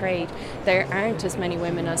industry or trade, there aren't as many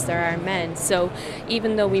women as there are men. So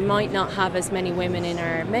even though we might not have as many women in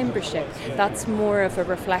our membership, that's more of a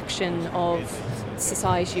reflection of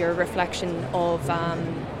society or a reflection of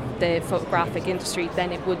the photographic industry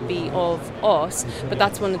than it would be of us. But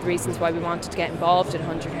that's one of the reasons why we wanted to get involved in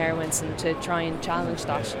 100 Heroines and to try and challenge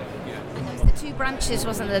that. And there was the two branches,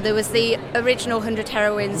 wasn't there? There was the original 100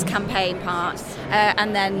 Heroines campaign part,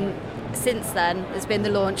 and then since then there's been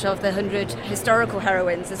the launch of the 100 historical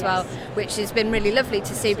heroines as well, which has been really lovely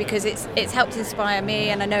to see because it's helped inspire me,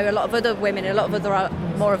 and I know a lot of other women, a lot of other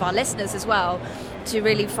more of our listeners as well, to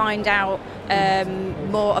really find out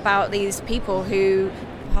more about these people who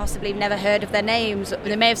possibly never heard of their names.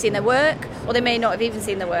 They may have seen their work, or they may not have even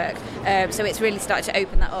seen their work. So it's really started to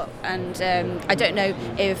open that up. And I don't know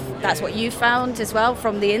if that's what you found as well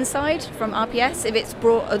from the inside, from RPS, if it's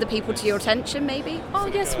brought other people to your attention, maybe? Oh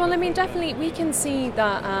yes, well I mean definitely we can see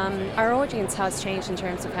that our audience has changed in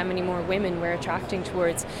terms of how many more women we're attracting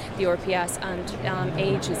towards the RPS, and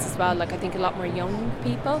ages as well. Like I think a lot more young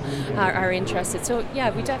people are interested. So yeah,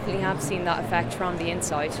 we definitely have seen that effect from the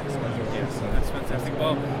inside. Yes, that's fantastic.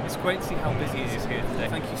 Well, it's great to see how busy it is here today.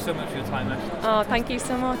 Thank you so much for your time, Ashley. Oh, thank you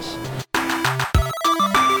so much.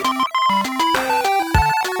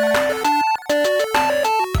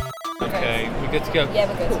 Okay, we're good to go. Yeah,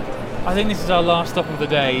 we're good. Cool. I think this is our last stop of the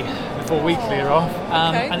day before we clear off.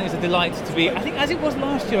 Okay. And it's a delight to be, I think as it was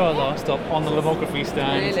last year, our last stop on the lithography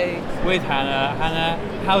stand. Really? With Hannah. Hannah,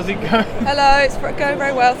 how's it going? Hello, it's going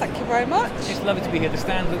very well, thank you very much. It's lovely to be here. The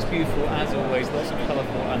stand looks beautiful as always, lots of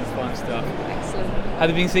colourful and fun stuff. Excellent. Have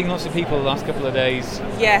you been seeing lots of people the last couple of days?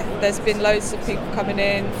 Yeah, there's been loads of people coming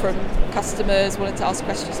in from customers wanting to ask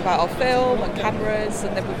questions about our film and cameras,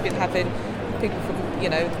 and then we've been having people from,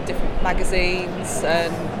 different magazines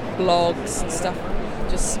and blogs and stuff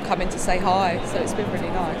just come in to say hi, so it's been really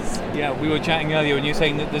nice. Yeah, we were chatting earlier and you were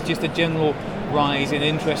saying that there's just a general rise in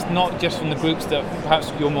interest, not just from the groups that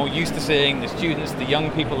perhaps you're more used to seeing, the students, the young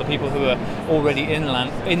people, the people who are already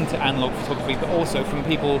into analogue photography, but also from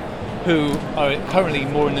people who are currently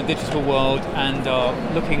more in the digital world and are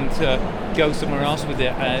looking to go somewhere else with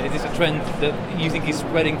it. Is this a trend that you think is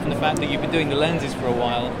spreading from the fact that you've been doing the lenses for a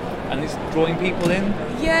while and it's drawing people in?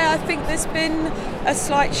 Yeah, I think there's been a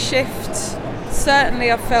slight shift. Certainly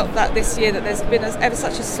I've felt that this year that there's been ever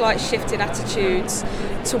such a slight shift in attitudes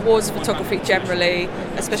towards photography generally,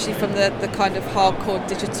 especially from the kind of hardcore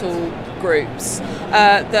digital groups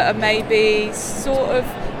that are maybe sort of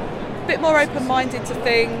a bit more open-minded to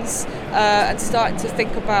things and starting to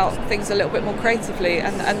think about things a little bit more creatively,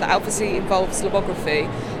 and that obviously involves lithography.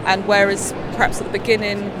 And whereas perhaps at the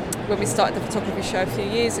beginning when we started the photography show a few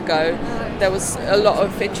years ago, there was a lot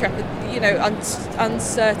of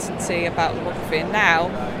uncertainty about lithography, and now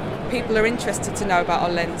people are interested to know about our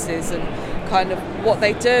lenses and kind of what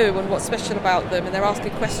they do and what's special about them, and they're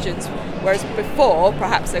asking questions, whereas before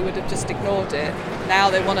perhaps they would have just ignored it. Now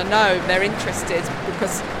they want to know, they're interested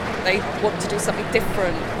because they want to do something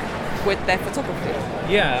different with their photography.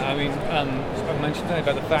 Yeah, I mean, I mentioned today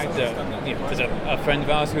about the fact that there's a friend of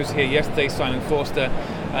ours who was here yesterday, Simon Forster,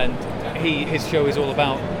 and his show is all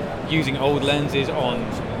about using old lenses on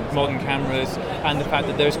modern cameras, and the fact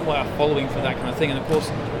that there's quite a following for that kind of thing. And of course,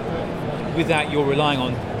 with that, you're relying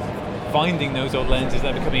on finding those old lenses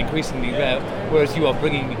that are becoming increasingly rare, whereas you are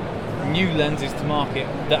bringing new lenses to market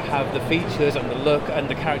that have the features and the look and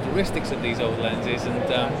the characteristics of these old lenses. And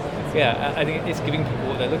I think it's giving people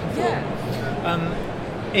what they're looking for. Yeah.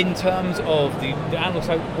 In terms of the analog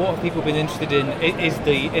side, what have people been interested in? Is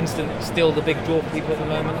the Instant still the big draw for people at the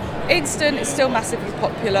moment? Instant is still massively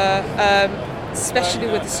popular, especially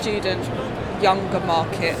with the student younger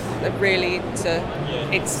market. They're really into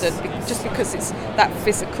Instant just because it's that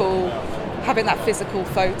physical. Having that physical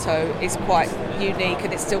photo is quite unique,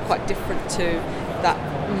 and it's still quite different to that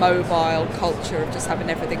mobile culture of just having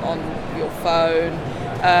everything on your phone.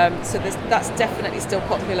 So that's definitely still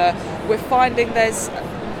popular. We're finding there's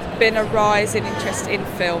been a rise in interest in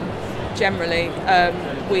film generally.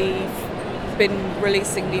 We've been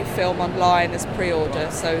releasing new film online as pre-order,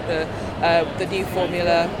 so the new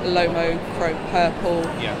Formula Lomo Chrome Purple,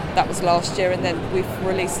 that was last year, and then we've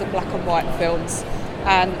released some black and white films,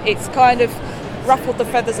 and it's kind of ruffled the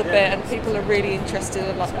feathers a bit, and people are really interested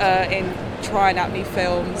in trying out new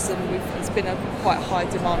films, and it's been a quite high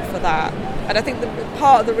demand for that. And I think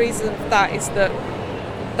part of the reason for that is that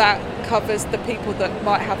covers the people that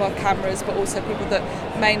might have our cameras, but also people that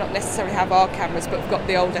may not necessarily have our cameras but have got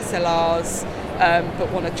the old SLRs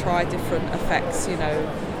but want to try different effects,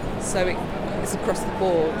 so it's across the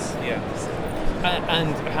board. Yeah.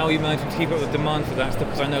 And how are you managing to keep up with demand for that stuff?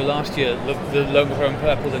 Because I know last year the Lomo Chrome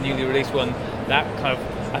Purple, the newly released one, that kind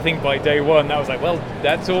of, I think by day one that was like, well,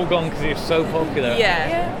 that's all gone because it's so popular.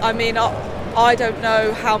 Yeah. I mean, I don't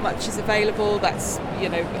know how much is available. That's,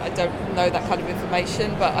 I don't know that kind of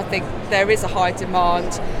information, but I think there is a high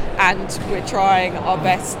demand, and we're trying our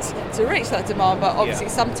best to reach that demand. But obviously,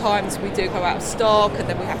 sometimes we do go out of stock, and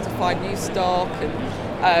then we have to find new stock. And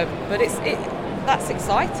but that's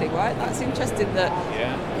exciting, right? That's interesting that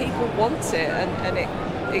people want it, and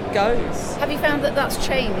it goes. Have you found that that's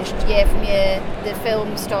changed year from year, the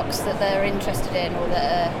film stocks that they're interested in or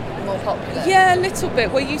that are more popular? Yeah, a little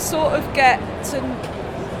bit, where you sort of get to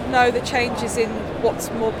know the changes in what's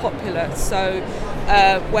more popular. So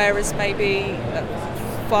whereas maybe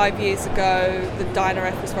 5 years ago, the Diana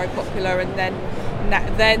F was very popular, and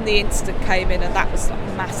then the Instant came in, and that was like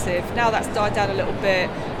massive. Now that's died down a little bit,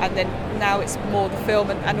 and then now it's more the film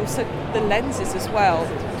and also the lenses as well.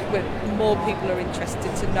 More people are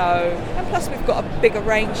interested to know, and plus we've got a bigger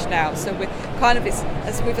range now, so we're kind of,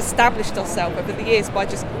 as we've established ourselves over the years by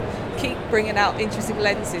just keep bringing out interesting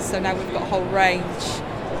lenses, so now we've got a whole range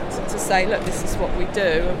to say, look, this is what we do,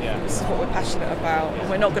 and this is what we're passionate about, and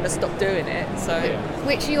we're not going to stop doing it. So,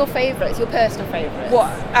 which are your favourites? Your personal favourites? What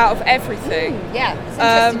out of everything? Yeah, it's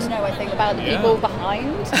interesting to know. I think about the people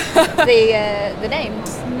behind the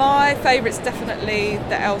names. My favourite's definitely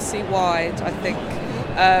the LC wide. I think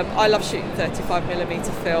I love shooting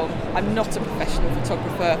 35mm film. I'm not a professional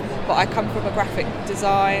photographer, but I come from a graphic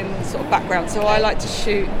design sort of background, so I like to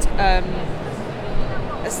shoot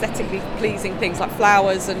aesthetically pleasing things like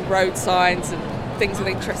flowers and road signs and things with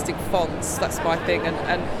interesting fonts. That's my thing,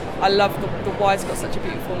 and I love the wide's got such a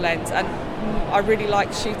beautiful lens, and I really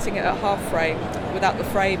like shooting it at half frame without the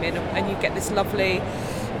framing, and you get this lovely,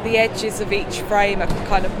 the edges of each frame are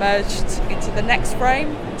kind of merged into the next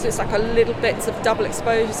frame, so it's like a little bits of double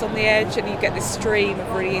exposures on the edge, and you get this stream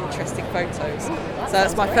of really interesting photos. So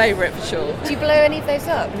that's my favourite for sure. Do you blow any of those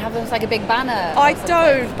up and have them as like a big banner? I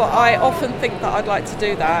don't, but I often think that I'd like to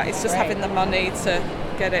do that. It's just having the money to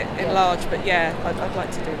get it enlarged, but yeah, I'd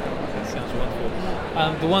like to do that. That sounds wonderful.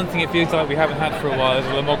 The one thing it feels like we haven't had for a while is a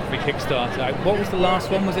Lomography Kickstarter. What was the last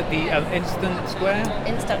one? Was it the Instant Square?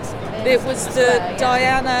 It was the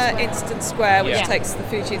Diana Instant Square, which takes the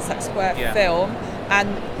Fuji Instant Square film, and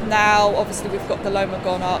now obviously we've got the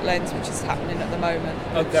Lomagon Art Lens, which is happening at the moment,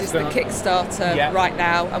 which is the Kickstarter right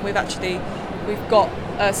now, and we've got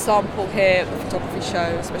a sample here at the photography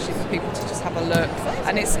show, especially for people to just have a look,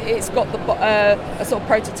 and it's got a sort of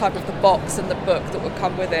prototype of the box and the book that would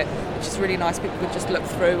come with it, which is really nice. People could just look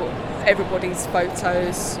through everybody's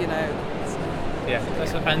photos, you know. Yeah,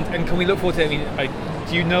 and can we look forward to it? I mean,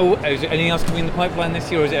 do you know, is there anything else coming in the pipeline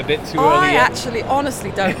this year, or is it a bit too early I yet? actually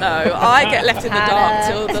honestly don't know. I get left in the dark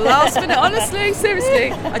till the last minute, honestly,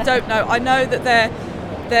 seriously. I don't know. I know that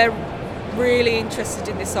they're really interested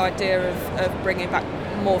in this idea of bringing back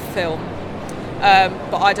more film,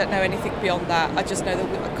 but I don't know anything beyond that. I just know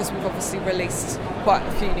that because we've obviously released quite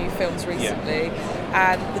a few new films recently,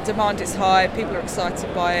 and the demand is high, people are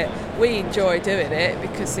excited by it, we enjoy doing it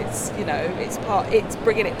because it's, you know, it's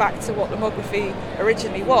bringing it back to what Lomography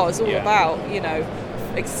originally was all about, you know,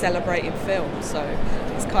 celebrating film, so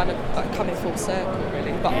it's kind of like coming full circle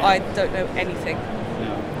really, but I don't know anything.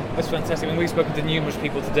 That's fantastic. And we've spoken to numerous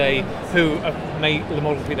people today who have made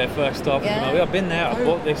Lomography their first stop. I've been there, I've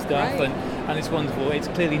bought this stuff, and it's wonderful. It's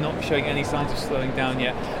clearly not showing any signs of slowing down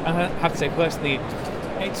yet. And I have to say, personally,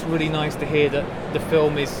 it's really nice to hear that the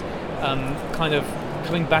film is kind of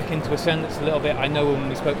coming back into ascendance a little bit. I know when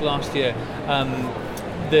we spoke last year,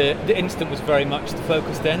 the Instant was very much the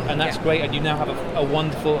focus then, and that's great. And you now have a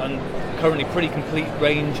wonderful and currently pretty complete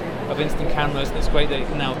range of Instant cameras, and it's great that you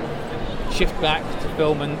can now shift back to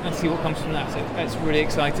film and see what comes from that. So it's really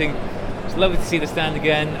exciting. It's lovely to see the stand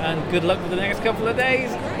again, and good luck with the next couple of days.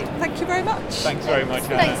 Great. Thank you very much. Thanks very much,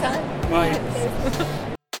 Thanks, Anna. Bye.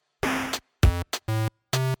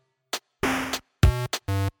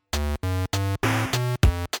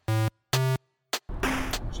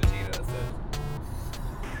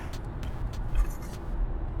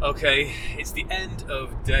 Okay, it's the end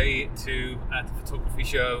of day 2 at the photography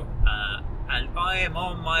show, and I am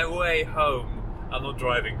on my way home. I'm not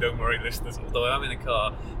driving, don't worry listeners, although I'm in a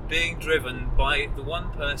car, being driven by the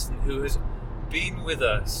one person who has been with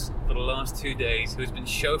us for the last 2 days, who has been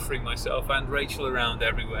chauffeuring myself and Rachel around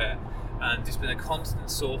everywhere, and just been a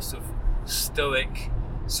constant source of stoic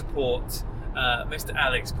support, Mr.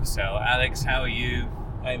 Alex Purcell. Alex, how are you?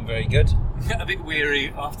 I'm very good. A bit weary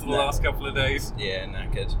after the last couple of days. Yeah,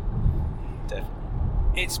 knackered.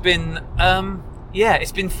 Definitely. It's been,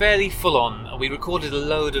 it's been fairly full on. We recorded a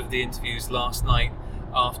load of the interviews last night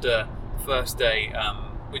after the first day,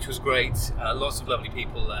 which was great. Lots of lovely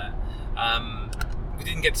people there. We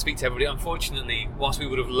didn't get to speak to everybody, unfortunately. Whilst we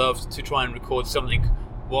would have loved to try and record something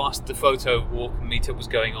whilst the photo walk and meetup was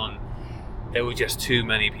going on, there were just too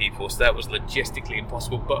many people, so that was logistically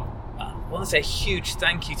impossible. But I want to say a huge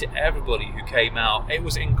thank you to everybody who came out. It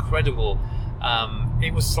was incredible.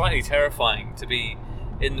 It was slightly terrifying to be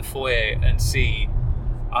in the foyer and see,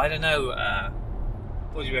 I don't know,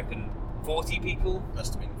 what do you reckon, 40 people?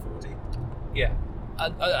 Must have been 40. Yeah,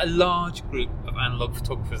 a large group of analogue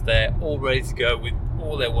photographers there, all ready to go with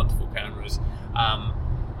all their wonderful cameras.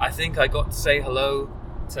 I think I got to say hello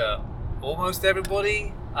to almost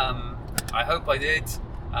everybody. I hope I did.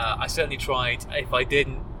 I certainly tried. If I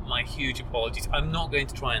didn't, my huge apologies. I'm not going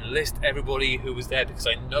to try and list everybody who was there, because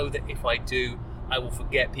I know that if I do, I will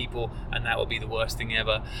forget people, and that will be the worst thing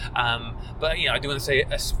ever. But I do want to say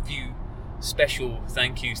a few special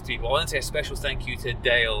thank yous to people. I want to say a special thank you to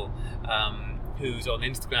Dale, who's on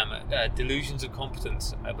Instagram at Delusions of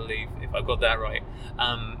Competence, I believe, if I've got that right.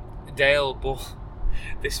 Dale bought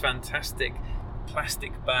this fantastic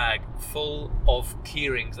plastic bag full of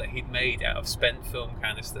keyrings that he'd made out of spent film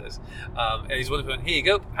canisters, and he's wonderful. Here you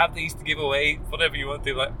go, have these to give away, whatever you want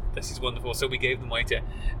to do. Like, this is wonderful. So we gave them away to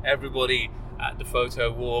everybody at the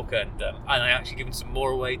photo walk, and I actually given some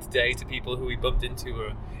more away today to people who we bumped into who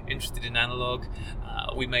are interested in analog.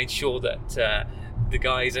 We made sure that the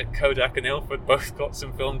guys at Kodak and Ilford both got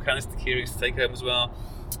some film canister keyrings to take home as well.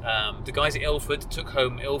 The guys at Ilford took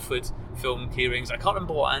home Ilford film keyrings. I can't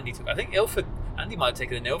remember what Andy took. I think Andy might have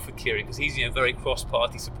taken an Ilford keyring, because he's very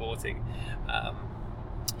cross-party supporting.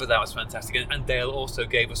 But that was fantastic. And Dale also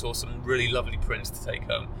gave us all some really lovely prints to take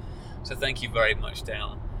home. So thank you very much,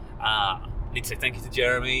 Dale. I need to say thank you to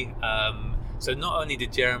Jeremy. So not only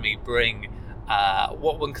did Jeremy bring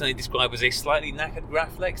what one can only describe as a slightly knackered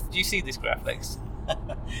Graflex. Did you see this Graflex?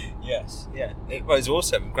 Yes, yeah. It was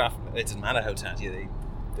awesome. It doesn't matter how tatty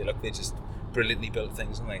they're just brilliantly built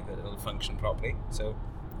things, don't they? That'll function properly. So,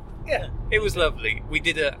 yeah, it was lovely. We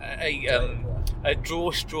did a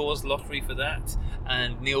draw straws lottery for that,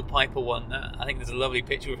 and Neil Piper won that. I think there's a lovely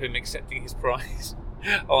picture of him accepting his prize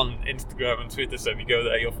on Instagram and Twitter, so if you go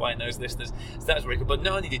there you'll find those listeners. So that was really cool. But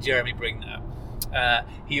not only did Jeremy bring that,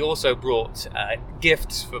 he also brought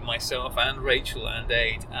gifts for myself and Rachel and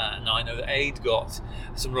Aid. Now I know that Aid got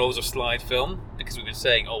some rolls of slide film, because we've been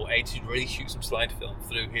saying, Aid should really shoot some slide film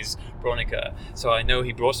through his Bronica. So I know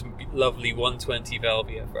he brought some lovely 120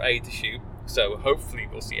 Velvia for Aid to shoot. So hopefully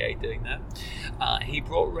we'll see Aid doing that. He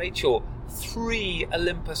brought Rachel 3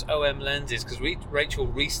 Olympus OM lenses, because Rachel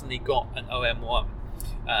recently got an OM1.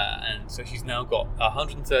 And so she's now got a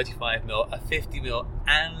 135mm, a 50mm,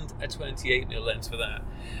 and a 28mm lens for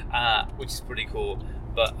that, which is pretty cool.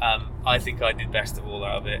 But I think I did best of all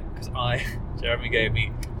out of it, because Jeremy gave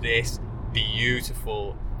me this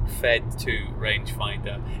beautiful Fed 2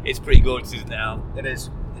 rangefinder. It's pretty gorgeous now. It is.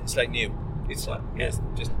 It's like new. It's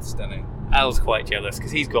just stunning. Al's quite jealous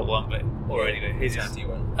because he's got one, but already his is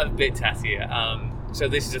one. A bit tattier. So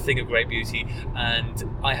this is a thing of great beauty,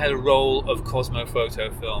 and I had a roll of Cosmo photo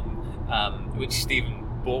film, which Stephen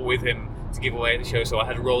brought with him to give away at the show. So I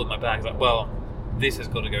had a roll in my bag. I was like, well, this has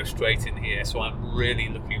got to go straight in here. So I'm really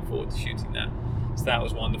looking forward to shooting that. So that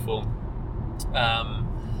was wonderful.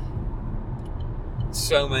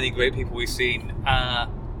 So many great people we've seen.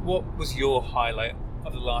 What was your highlight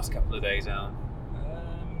of the last couple of days, Alan?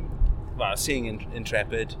 Well, seeing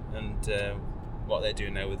Intrepid and what they're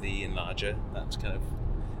doing now with the Enlarger, that's kind of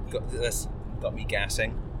got me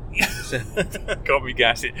gassing. Got me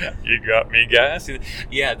gassing. You got me gassing.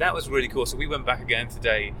 Yeah, that was really cool. So we went back again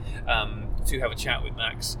today to have a chat with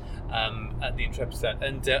Max at the Intrepid stand,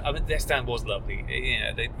 and I mean, their stand was lovely.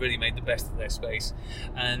 They really made the best of their space,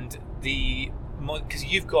 and because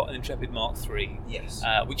you've got an Intrepid Mark III, yes,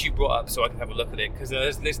 which you brought up so I can have a look at it, because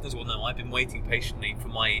as listeners will know, I've been waiting patiently for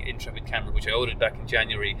my Intrepid camera, which I ordered back in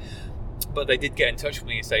January, but they did get in touch with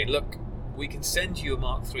me and say, look, we can send you a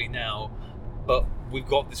Mark III now, but we've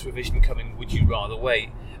got this revision coming, would you rather wait?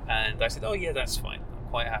 And I said, oh yeah, that's fine, I'm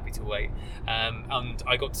quite happy to wait. And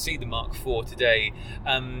I got to see the Mark IV today.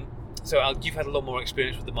 So Al, you've had a lot more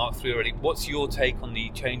experience with the Mark III already. What's your take on the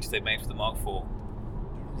changes they've made for the Mark IV?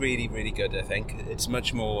 Really, really good, I think. It's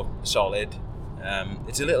much more solid.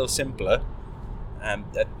 It's a little simpler,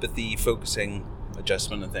 but the focusing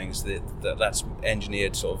adjustment and things, that's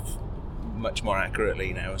engineered sort of much more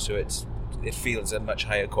accurately now, so it feels a much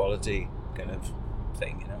higher quality kind of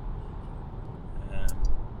thing,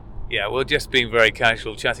 Yeah, we're just being very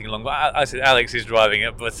casual, chatting along. I said Alex is driving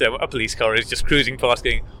it, but a police car is just cruising past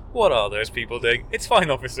going, what are those people doing? It's fine,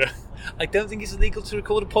 officer. I don't think it's illegal to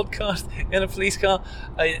record a podcast in a police car,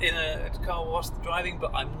 in a car whilst driving,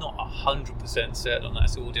 but I'm not 100% certain on that,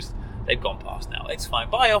 so they've gone past now. It's fine.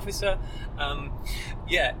 Bye, officer.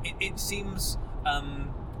 It seems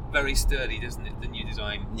very sturdy, doesn't it, the new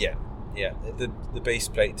design? Yeah. The base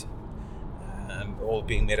plate, all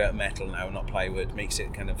being made out of metal now, not plywood, makes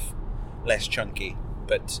it kind of less chunky,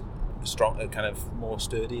 but strong, kind of more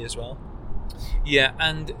sturdy as well. Yeah,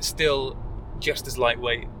 and still just as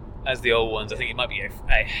lightweight as the old ones. I think it might be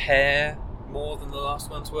a hair more than the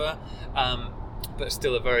last ones were, but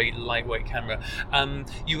still a very lightweight camera.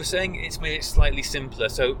 You were saying it's made it slightly simpler,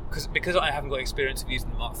 so because I haven't got experience of using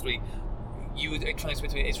the Mark III, you would try to explain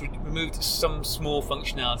to me it's removed some small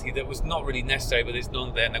functionality that was not really necessary, but it's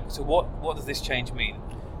not there now. So what does this change mean?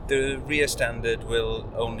 the rear standard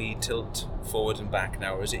will only tilt forward and back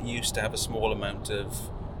now, whereas it used to have a small amount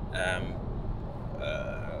of that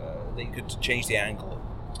you could change the angle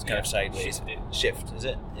kind of sideways. Shift, is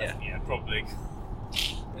it? Yeah, probably.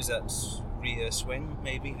 Is that rear swing,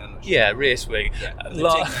 maybe? I'm not sure. Yeah, rear swing. Yeah,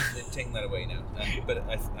 they're taking that away now. But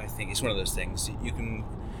I think it's one of those things. You can,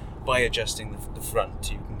 by adjusting the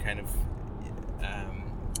front, you can kind of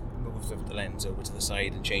move the lens over to the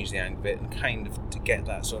side and change the angle a bit, and kind of to get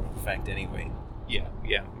that sort of effect anyway. Yeah.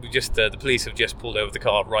 We just the police have just pulled over the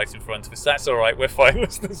car right in front of us. That's all right. We're fine,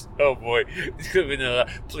 listeners. Oh boy, this could have been a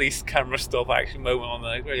police camera stop action moment on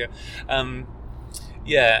the radio.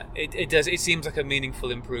 Yeah, it does. It seems like a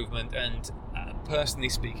meaningful improvement, and personally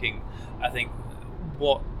speaking, I think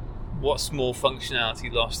what small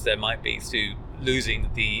functionality loss there might be through losing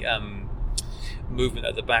the movement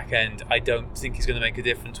at the back end, I don't think is going to make a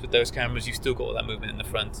difference with those cameras. You've still got all that movement in the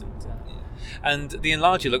front, and the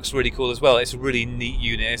enlarger looks really cool as well. It's a really neat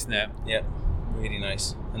unit, isn't it? Yeah, really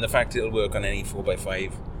nice. And the fact it'll work on any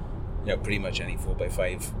 4x5, pretty much any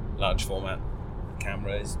 4x5 large format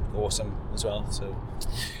camera is awesome as well. So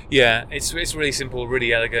yeah, it's really simple,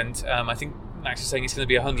 really elegant. I think Max is saying it's going to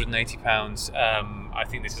be £180. I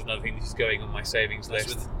think this is another thing that's going on my savings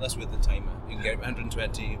list. That's with the timer. You can get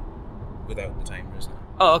 120 without the timer, isn't it?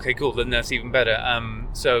 Oh, okay, cool. Then that's even better.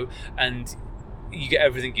 And you get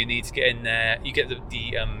everything you need to get in there. You get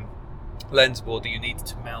the lens board that you need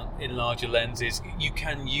to mount in larger lenses. You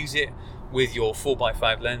can use it with your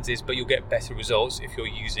 4x5 lenses, but you'll get better results if you're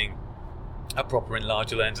using a proper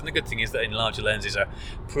enlarger lens. And the good thing is that enlarger lenses are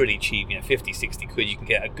pretty cheap, 50, 60 quid you can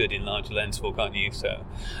get a good enlarger lens for, can't you? So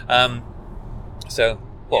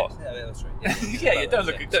what? Yeah, that's right. Yeah,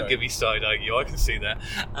 don't give me side eye, I can see that.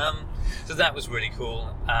 So that was really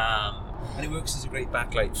cool. And it works as a great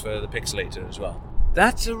backlight for the Pixelator as well.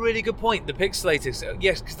 That's a really good point. The Pixelator,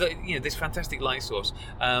 yes, because this fantastic light source,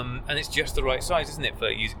 and it's just the right size, isn't it? For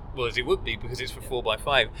use, well, as it would be because it's for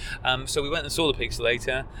 4x5. So we went and saw the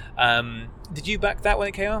Pixelator. Did you back that when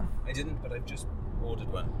it came out? I didn't, but I've just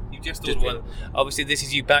ordered one. You just ordered one. Obviously, this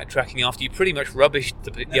is you backtracking after you pretty much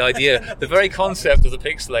rubbished the idea, the very concept of the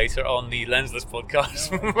Pixelator on the Lensless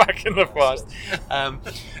podcast back in the past.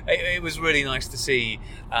 It was really nice to see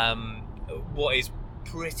what is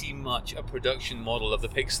pretty much a production model of the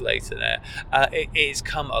Pixelator there. It's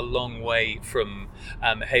come a long way from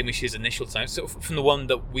Hamish's initial time. So from the one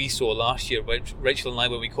that we saw last year, Rachel and I,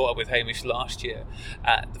 when we caught up with Hamish last year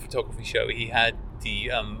at the photography show, he had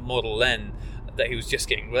the Model N that he was just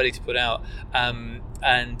getting ready to put out,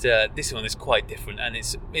 and this one is quite different, and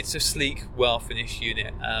it's a sleek, well finished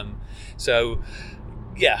unit. So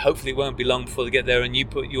yeah, hopefully it won't be long before they get there and you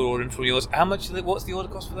put your order in for yours. What's the order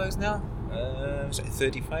cost for those now? Was it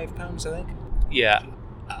 £35, I think? Yeah,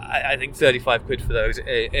 I think 35 quid for those.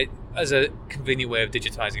 It as a convenient way of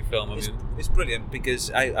digitizing film. It's brilliant because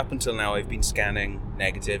up until now I've been scanning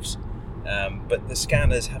negatives, but the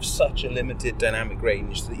scanners have such a limited dynamic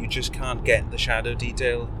range that you just can't get the shadow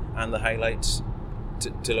detail and the highlights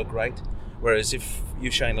to look right. Whereas if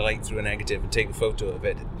you shine a light through a negative and take a photo of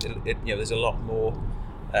it, there's a lot more.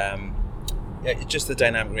 Just the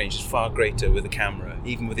dynamic range is far greater with the camera.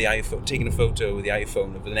 Even with the iPhone, taking a photo with the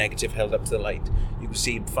iPhone of the negative held up to the light, you can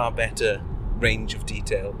see far better range of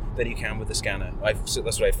detail than you can with the scanner. So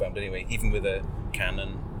that's what I found anyway. Even with a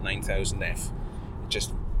Canon 9000F,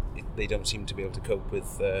 they don't seem to be able to cope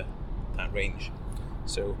with that range.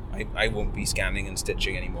 So I won't be scanning and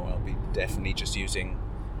stitching anymore. I'll be definitely just using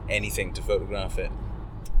anything to photograph it.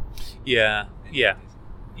 Yeah,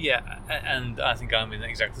 and I think I'm in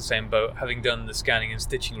exactly the same boat. Having done the scanning and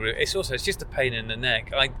stitching route, it's just a pain in the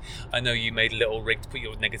neck. I know you made a little rig to put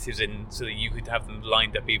your negatives in so that you could have them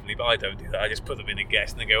lined up evenly, but I don't do that. I just put them in a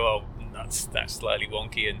guess and then go, oh, that's slightly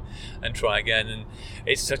wonky, and try again. And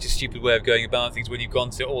it's such a stupid way of going about things when you've gone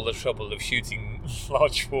to all the trouble of shooting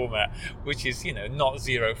large format, which is not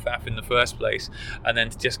zero faff in the first place, and then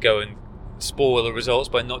to just go and spoil the results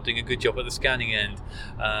by not doing a good job at the scanning end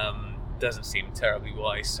doesn't seem terribly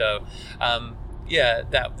wise. So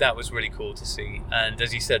that was really cool to see. And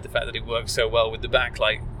as you said, the fact that it works so well with the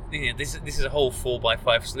backlight, this is a whole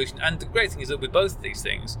 4x5 solution. And the great thing is that with both of these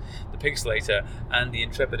things, the Pixelator and the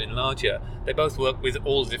Intrepid Enlarger, they both work with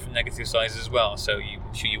all the different negative sizes as well. So you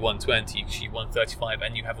can shoot your 120, you can shoot your 135,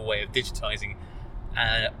 and you have a way of digitizing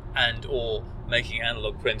and or making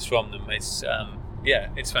analog prints from them. It's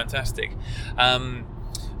fantastic.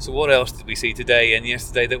 So what else did we see today and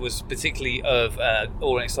yesterday that was particularly of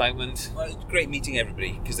all excitement? Well, it's great meeting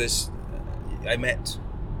everybody because I met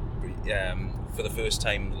for the first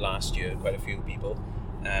time last year quite a few people,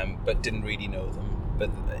 but didn't really know them. But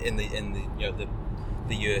in the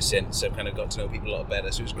the year since. I've kind of got to know people a lot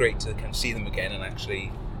better, so it was great to kind of see them again and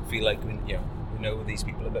actually feel like we know these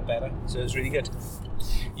people a bit better. So it was really good.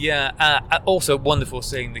 Yeah, also wonderful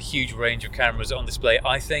seeing the huge range of cameras on display.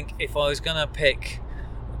 I think if I was going to pick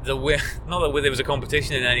not that there was a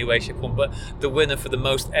competition in any way, shape, or form, but the winner for the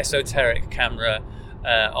most esoteric camera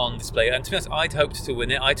on display, and to be honest, I'd hoped to win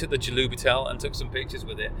it. I took the Jaloubitel and took some pictures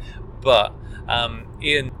with it, but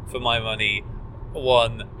Ian, for my money,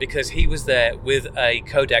 won because he was there with a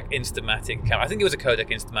Kodak Instamatic camera. I think it was a Kodak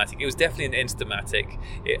Instamatic. It was definitely an Instamatic.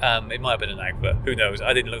 It might have been an Agfa, who knows?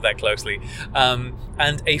 I didn't look that closely.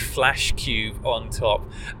 And a flash cube on top.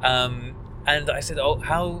 And I said,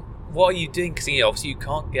 what are you doing? Because obviously you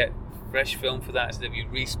can't get fresh film for that. So have you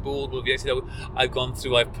respooled? Have you said, I've gone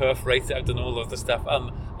through, I've perforated, I've done all of the stuff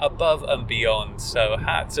above and beyond. So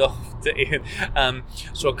hats off to Ian.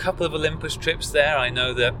 So a couple of Olympus trips there. I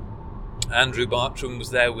know that Andrew Bartram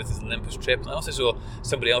was there with his Olympus trip, and I also saw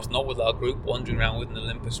somebody else not with our group wandering around with an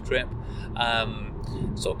Olympus trip.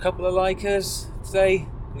 Saw a couple of Leicas today,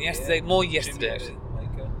 and yesterday, more yesterday actually.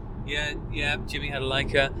 Yeah, Jimmy had a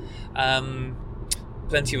Leica.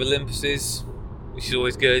 Plenty of Olympuses, which is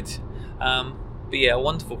always good. But yeah, a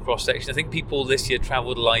wonderful cross section. I think people this year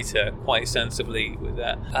travelled lighter quite sensibly with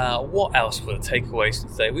that. What else were the takeaways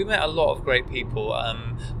from today? We met a lot of great people.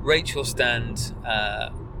 Rachel's stand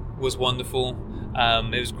was wonderful.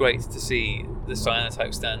 It was great to see the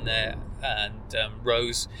Cyanotype stand there, and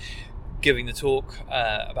Rose giving the talk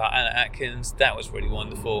about Anna Atkins. That was really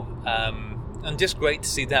wonderful, and just great to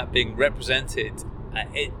see that being represented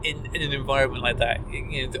in an environment like that.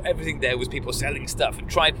 Everything there was people selling stuff and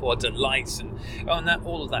tripods and lights and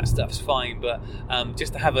all of that stuff's fine, but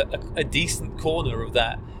just to have a decent corner of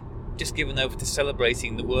that just given over to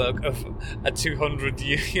celebrating the work of a 200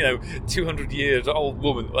 years old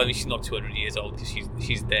woman. Well, I mean, she's not 200 years old because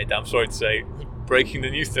she's dead. I'm sorry to say, breaking the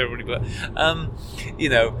news to everybody, but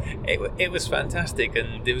it was fantastic,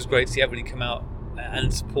 and it was great to see everybody come out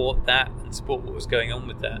and support that and support what was going on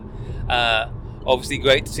with that. Obviously,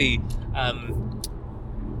 great to see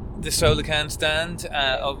the Solarcan stand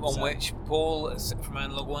on which Paul from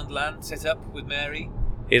Analog Wonderland set up with Mary,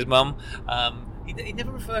 his mum. He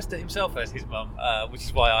never refers to himself as his mum, which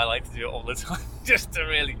is why I like to do it all the time, just to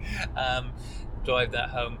really drive that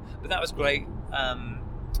home. But that was great.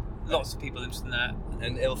 Lots of people interested in that.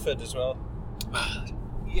 And Ilford as well.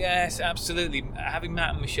 Yes, absolutely. Having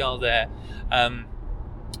Matt and Michelle there,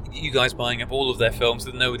 you guys buying up all of their films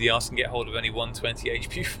that nobody else can get hold of, only 120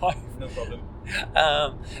 HP5. No problem.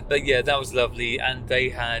 But yeah, that was lovely. And they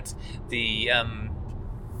had the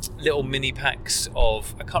little mini packs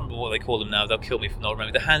of, I can't remember what they call them now, they'll kill me for not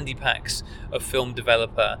remembering, the handy packs of Film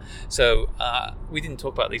Developer. So we didn't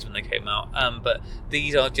talk about these when they came out, but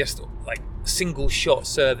these are just like single shot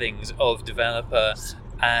servings of Developer.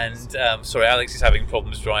 And sorry, Alex is having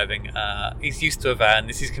problems driving. He's used to a van.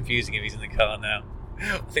 This is confusing if he's in the car now.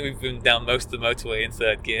 I think we've been down most of the motorway in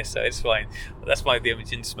third gear, so it's fine. But that's why the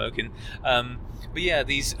Imogen's smoking. But yeah,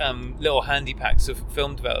 these little handy packs of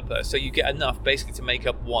Film Developer, so you get enough basically to make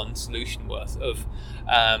up one solution worth of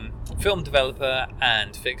Film Developer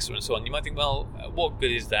and Fixer and so on. You might think, well, what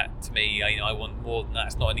good is that to me? I want more than that.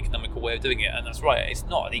 It's not an economical way of doing it, and that's right. It's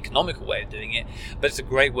not an economical way of doing it, but it's a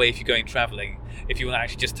great way if you're going travelling. If you want to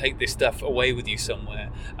actually just take this stuff away with you somewhere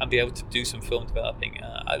and be able to do some film developing.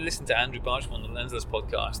 I listened to Andrew Bartram on the Lensless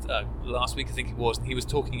podcast last week, I think it was. He was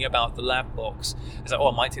talking about the lab box. It's like,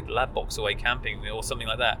 I might take the lab box away camping or something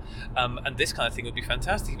like that. And this kind of thing would be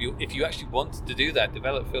fantastic if you actually wanted to do that,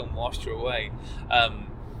 develop film whilst you're away.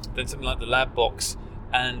 Then something like the lab box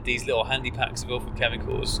and these little handy packs of Ilford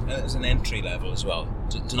chemicals. And it's an entry level as well,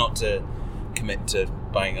 not to commit to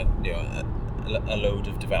buying a load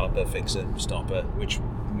of Developer, Fixer, Stopper, which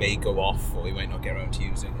may go off or you might not get around to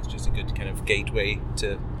using. It's just a good kind of gateway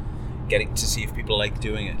to getting to see if people like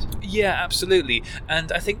doing it. Yeah, absolutely.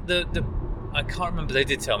 And I think I can't remember, they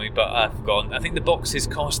did tell me, but I've forgotten. I think the boxes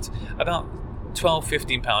cost about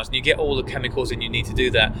 £12-15 and you get all the chemicals and you need to do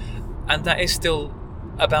that. And that is still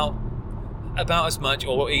about as much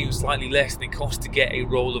or even slightly less than it costs to get a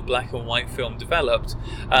roll of black and white film developed.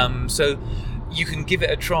 So you can give it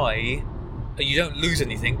a try. You don't lose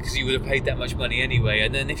anything because you would have paid that much money anyway.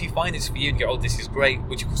 And then if you find it's for you and you go, this is great,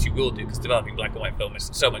 which of course you will do because developing black and white film is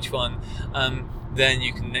so much fun, then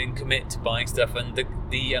you can then commit to buying stuff. And the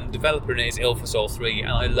developer in it is Ilfosol 3,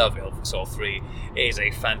 and I love Ilfosol 3. It is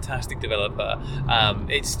a fantastic developer.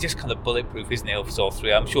 It's just kind of bulletproof, isn't it, Ilfosol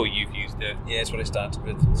 3? I'm sure you've used it. Yeah, it's what I started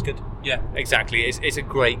with. It's good. Yeah, exactly. It's a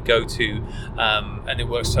great go-to, and it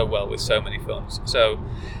works so well with so many films. So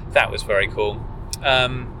that was very cool.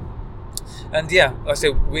 And yeah, like I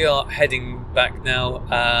said, we are heading back now.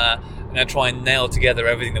 I'm going to try and nail together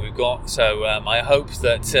everything that we've got. So I hope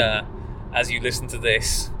that as you listen to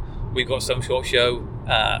this, we've got some short show.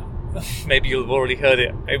 Maybe you'll have already heard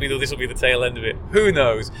it. Maybe this will be the tail end of it. Who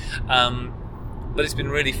knows? But it's been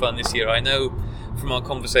really fun this year. I know from our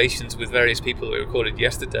conversations with various people that we recorded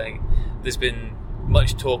yesterday, there's been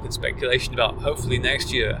much talk and speculation about hopefully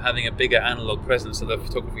next year having a bigger analog presence at the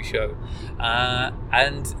photography show,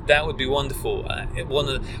 and that would be wonderful.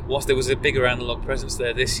 Whilst there was a bigger analog presence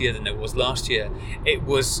there this year than there was last year, it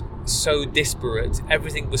was so disparate.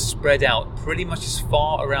 Everything was spread out pretty much as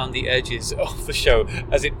far around the edges of the show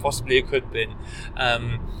as it possibly could have been.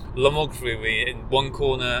 Lomography in one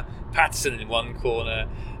corner, Patterson in one corner,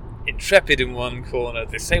 Intrepid in one corner,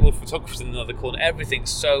 Disabled Photographers in another corner.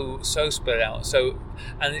 Everything's so spread out.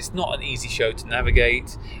 And it's not an easy show to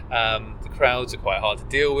navigate. The crowds are quite hard to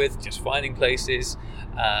deal with. Just finding places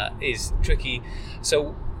is tricky.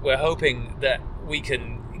 So we're hoping that we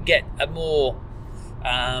can get a more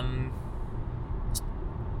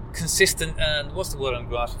consistent, and what's the word I'm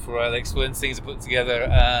grasping for, Alex, when things are put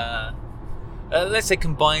together? Let's say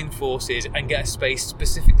combine forces and get a space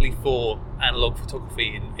specifically for analog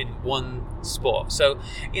photography in one spot. So,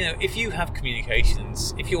 if you have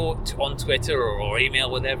communications, if you're on Twitter or email,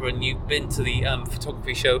 whatever, and you've been to the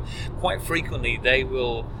photography show, quite frequently they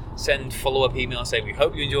will send follow-up emails saying, we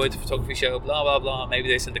hope you enjoyed the photography show, blah blah blah. Maybe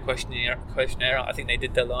they send a questionnaire out. I think they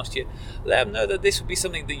did that last year. Let them know that this would be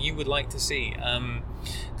something that you would like to see,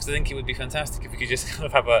 because I think it would be fantastic if we could just kind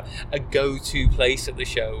of have a go-to place at the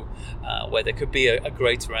show where there could be a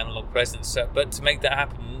greater analog presence. But to make that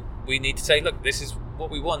happen, we need to say, look, this is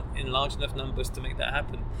what we want in large enough numbers to make that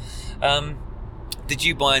happen. Did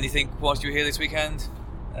you buy anything whilst you were here this weekend?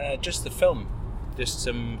 Just the film, just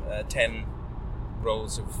some 10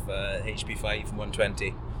 rolls of HP5 and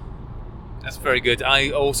 120. That's very good.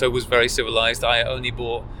 I also was very civilized. I only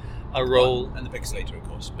bought a roll, and the Pixelator, of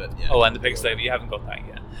course. But yeah. Oh, and the Pixelator. You haven't got that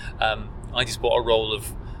yet. I just bought a roll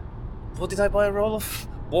of. What did I buy a roll of?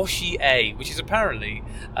 Washi A, which is apparently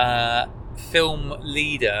film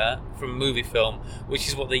leader from movie film, which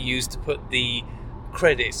is what they use to put the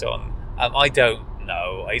credits on. I don't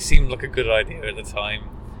know. It seemed like a good idea at the time.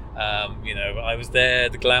 I was there,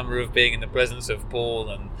 the glamour of being in the presence of Paul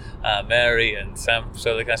and Mary and Sam,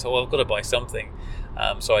 so I thought, well, I've got to buy something.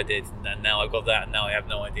 So I did, and now I've got that, and now I have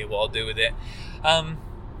no idea what I'll do with it.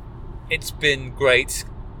 It's been great.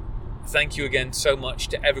 Thank you again so much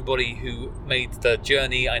to everybody who made the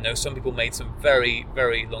journey. I know some people made some very,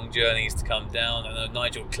 very long journeys to come down. I know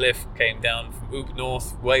Nigel Cliff came down from Oop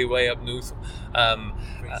North, way up north.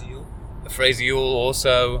 Fraser Ewell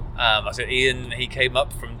also. I said Ian, he came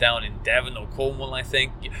up from down in Devon or Cornwall, I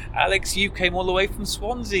think. Alex, you came all the way from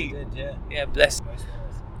Swansea. I did, yeah. Yeah, bless.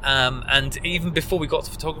 And even before we got to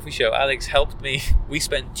the photography show, Alex helped me. We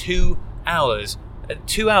spent 2 hours,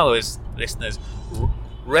 listeners,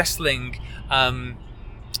 wrestling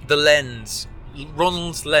the lens,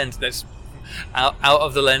 Ronald's lens that's out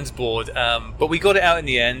of the lens board, but we got it out in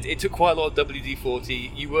the end. It took quite a lot of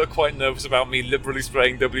WD-40. You were quite nervous about me liberally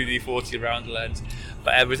spraying WD-40 around the lens,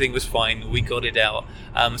 but everything was fine. We got it out.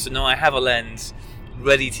 So now I have a lens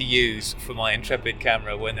ready to use for my Intrepid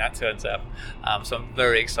camera when that turns up. So I'm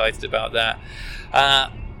very excited about that.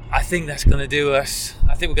 I think that's going to do us.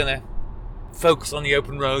 I think we're going to focus on the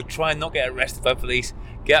open road, try and not get arrested by police,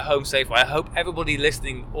 get home safe. I hope everybody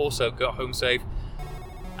listening also got home safe.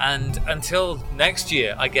 And until next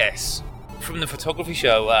year, I guess, from the photography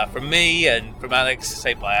show, from me and from Alex,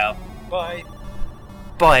 say bye, Al. Bye.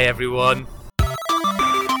 Bye, everyone.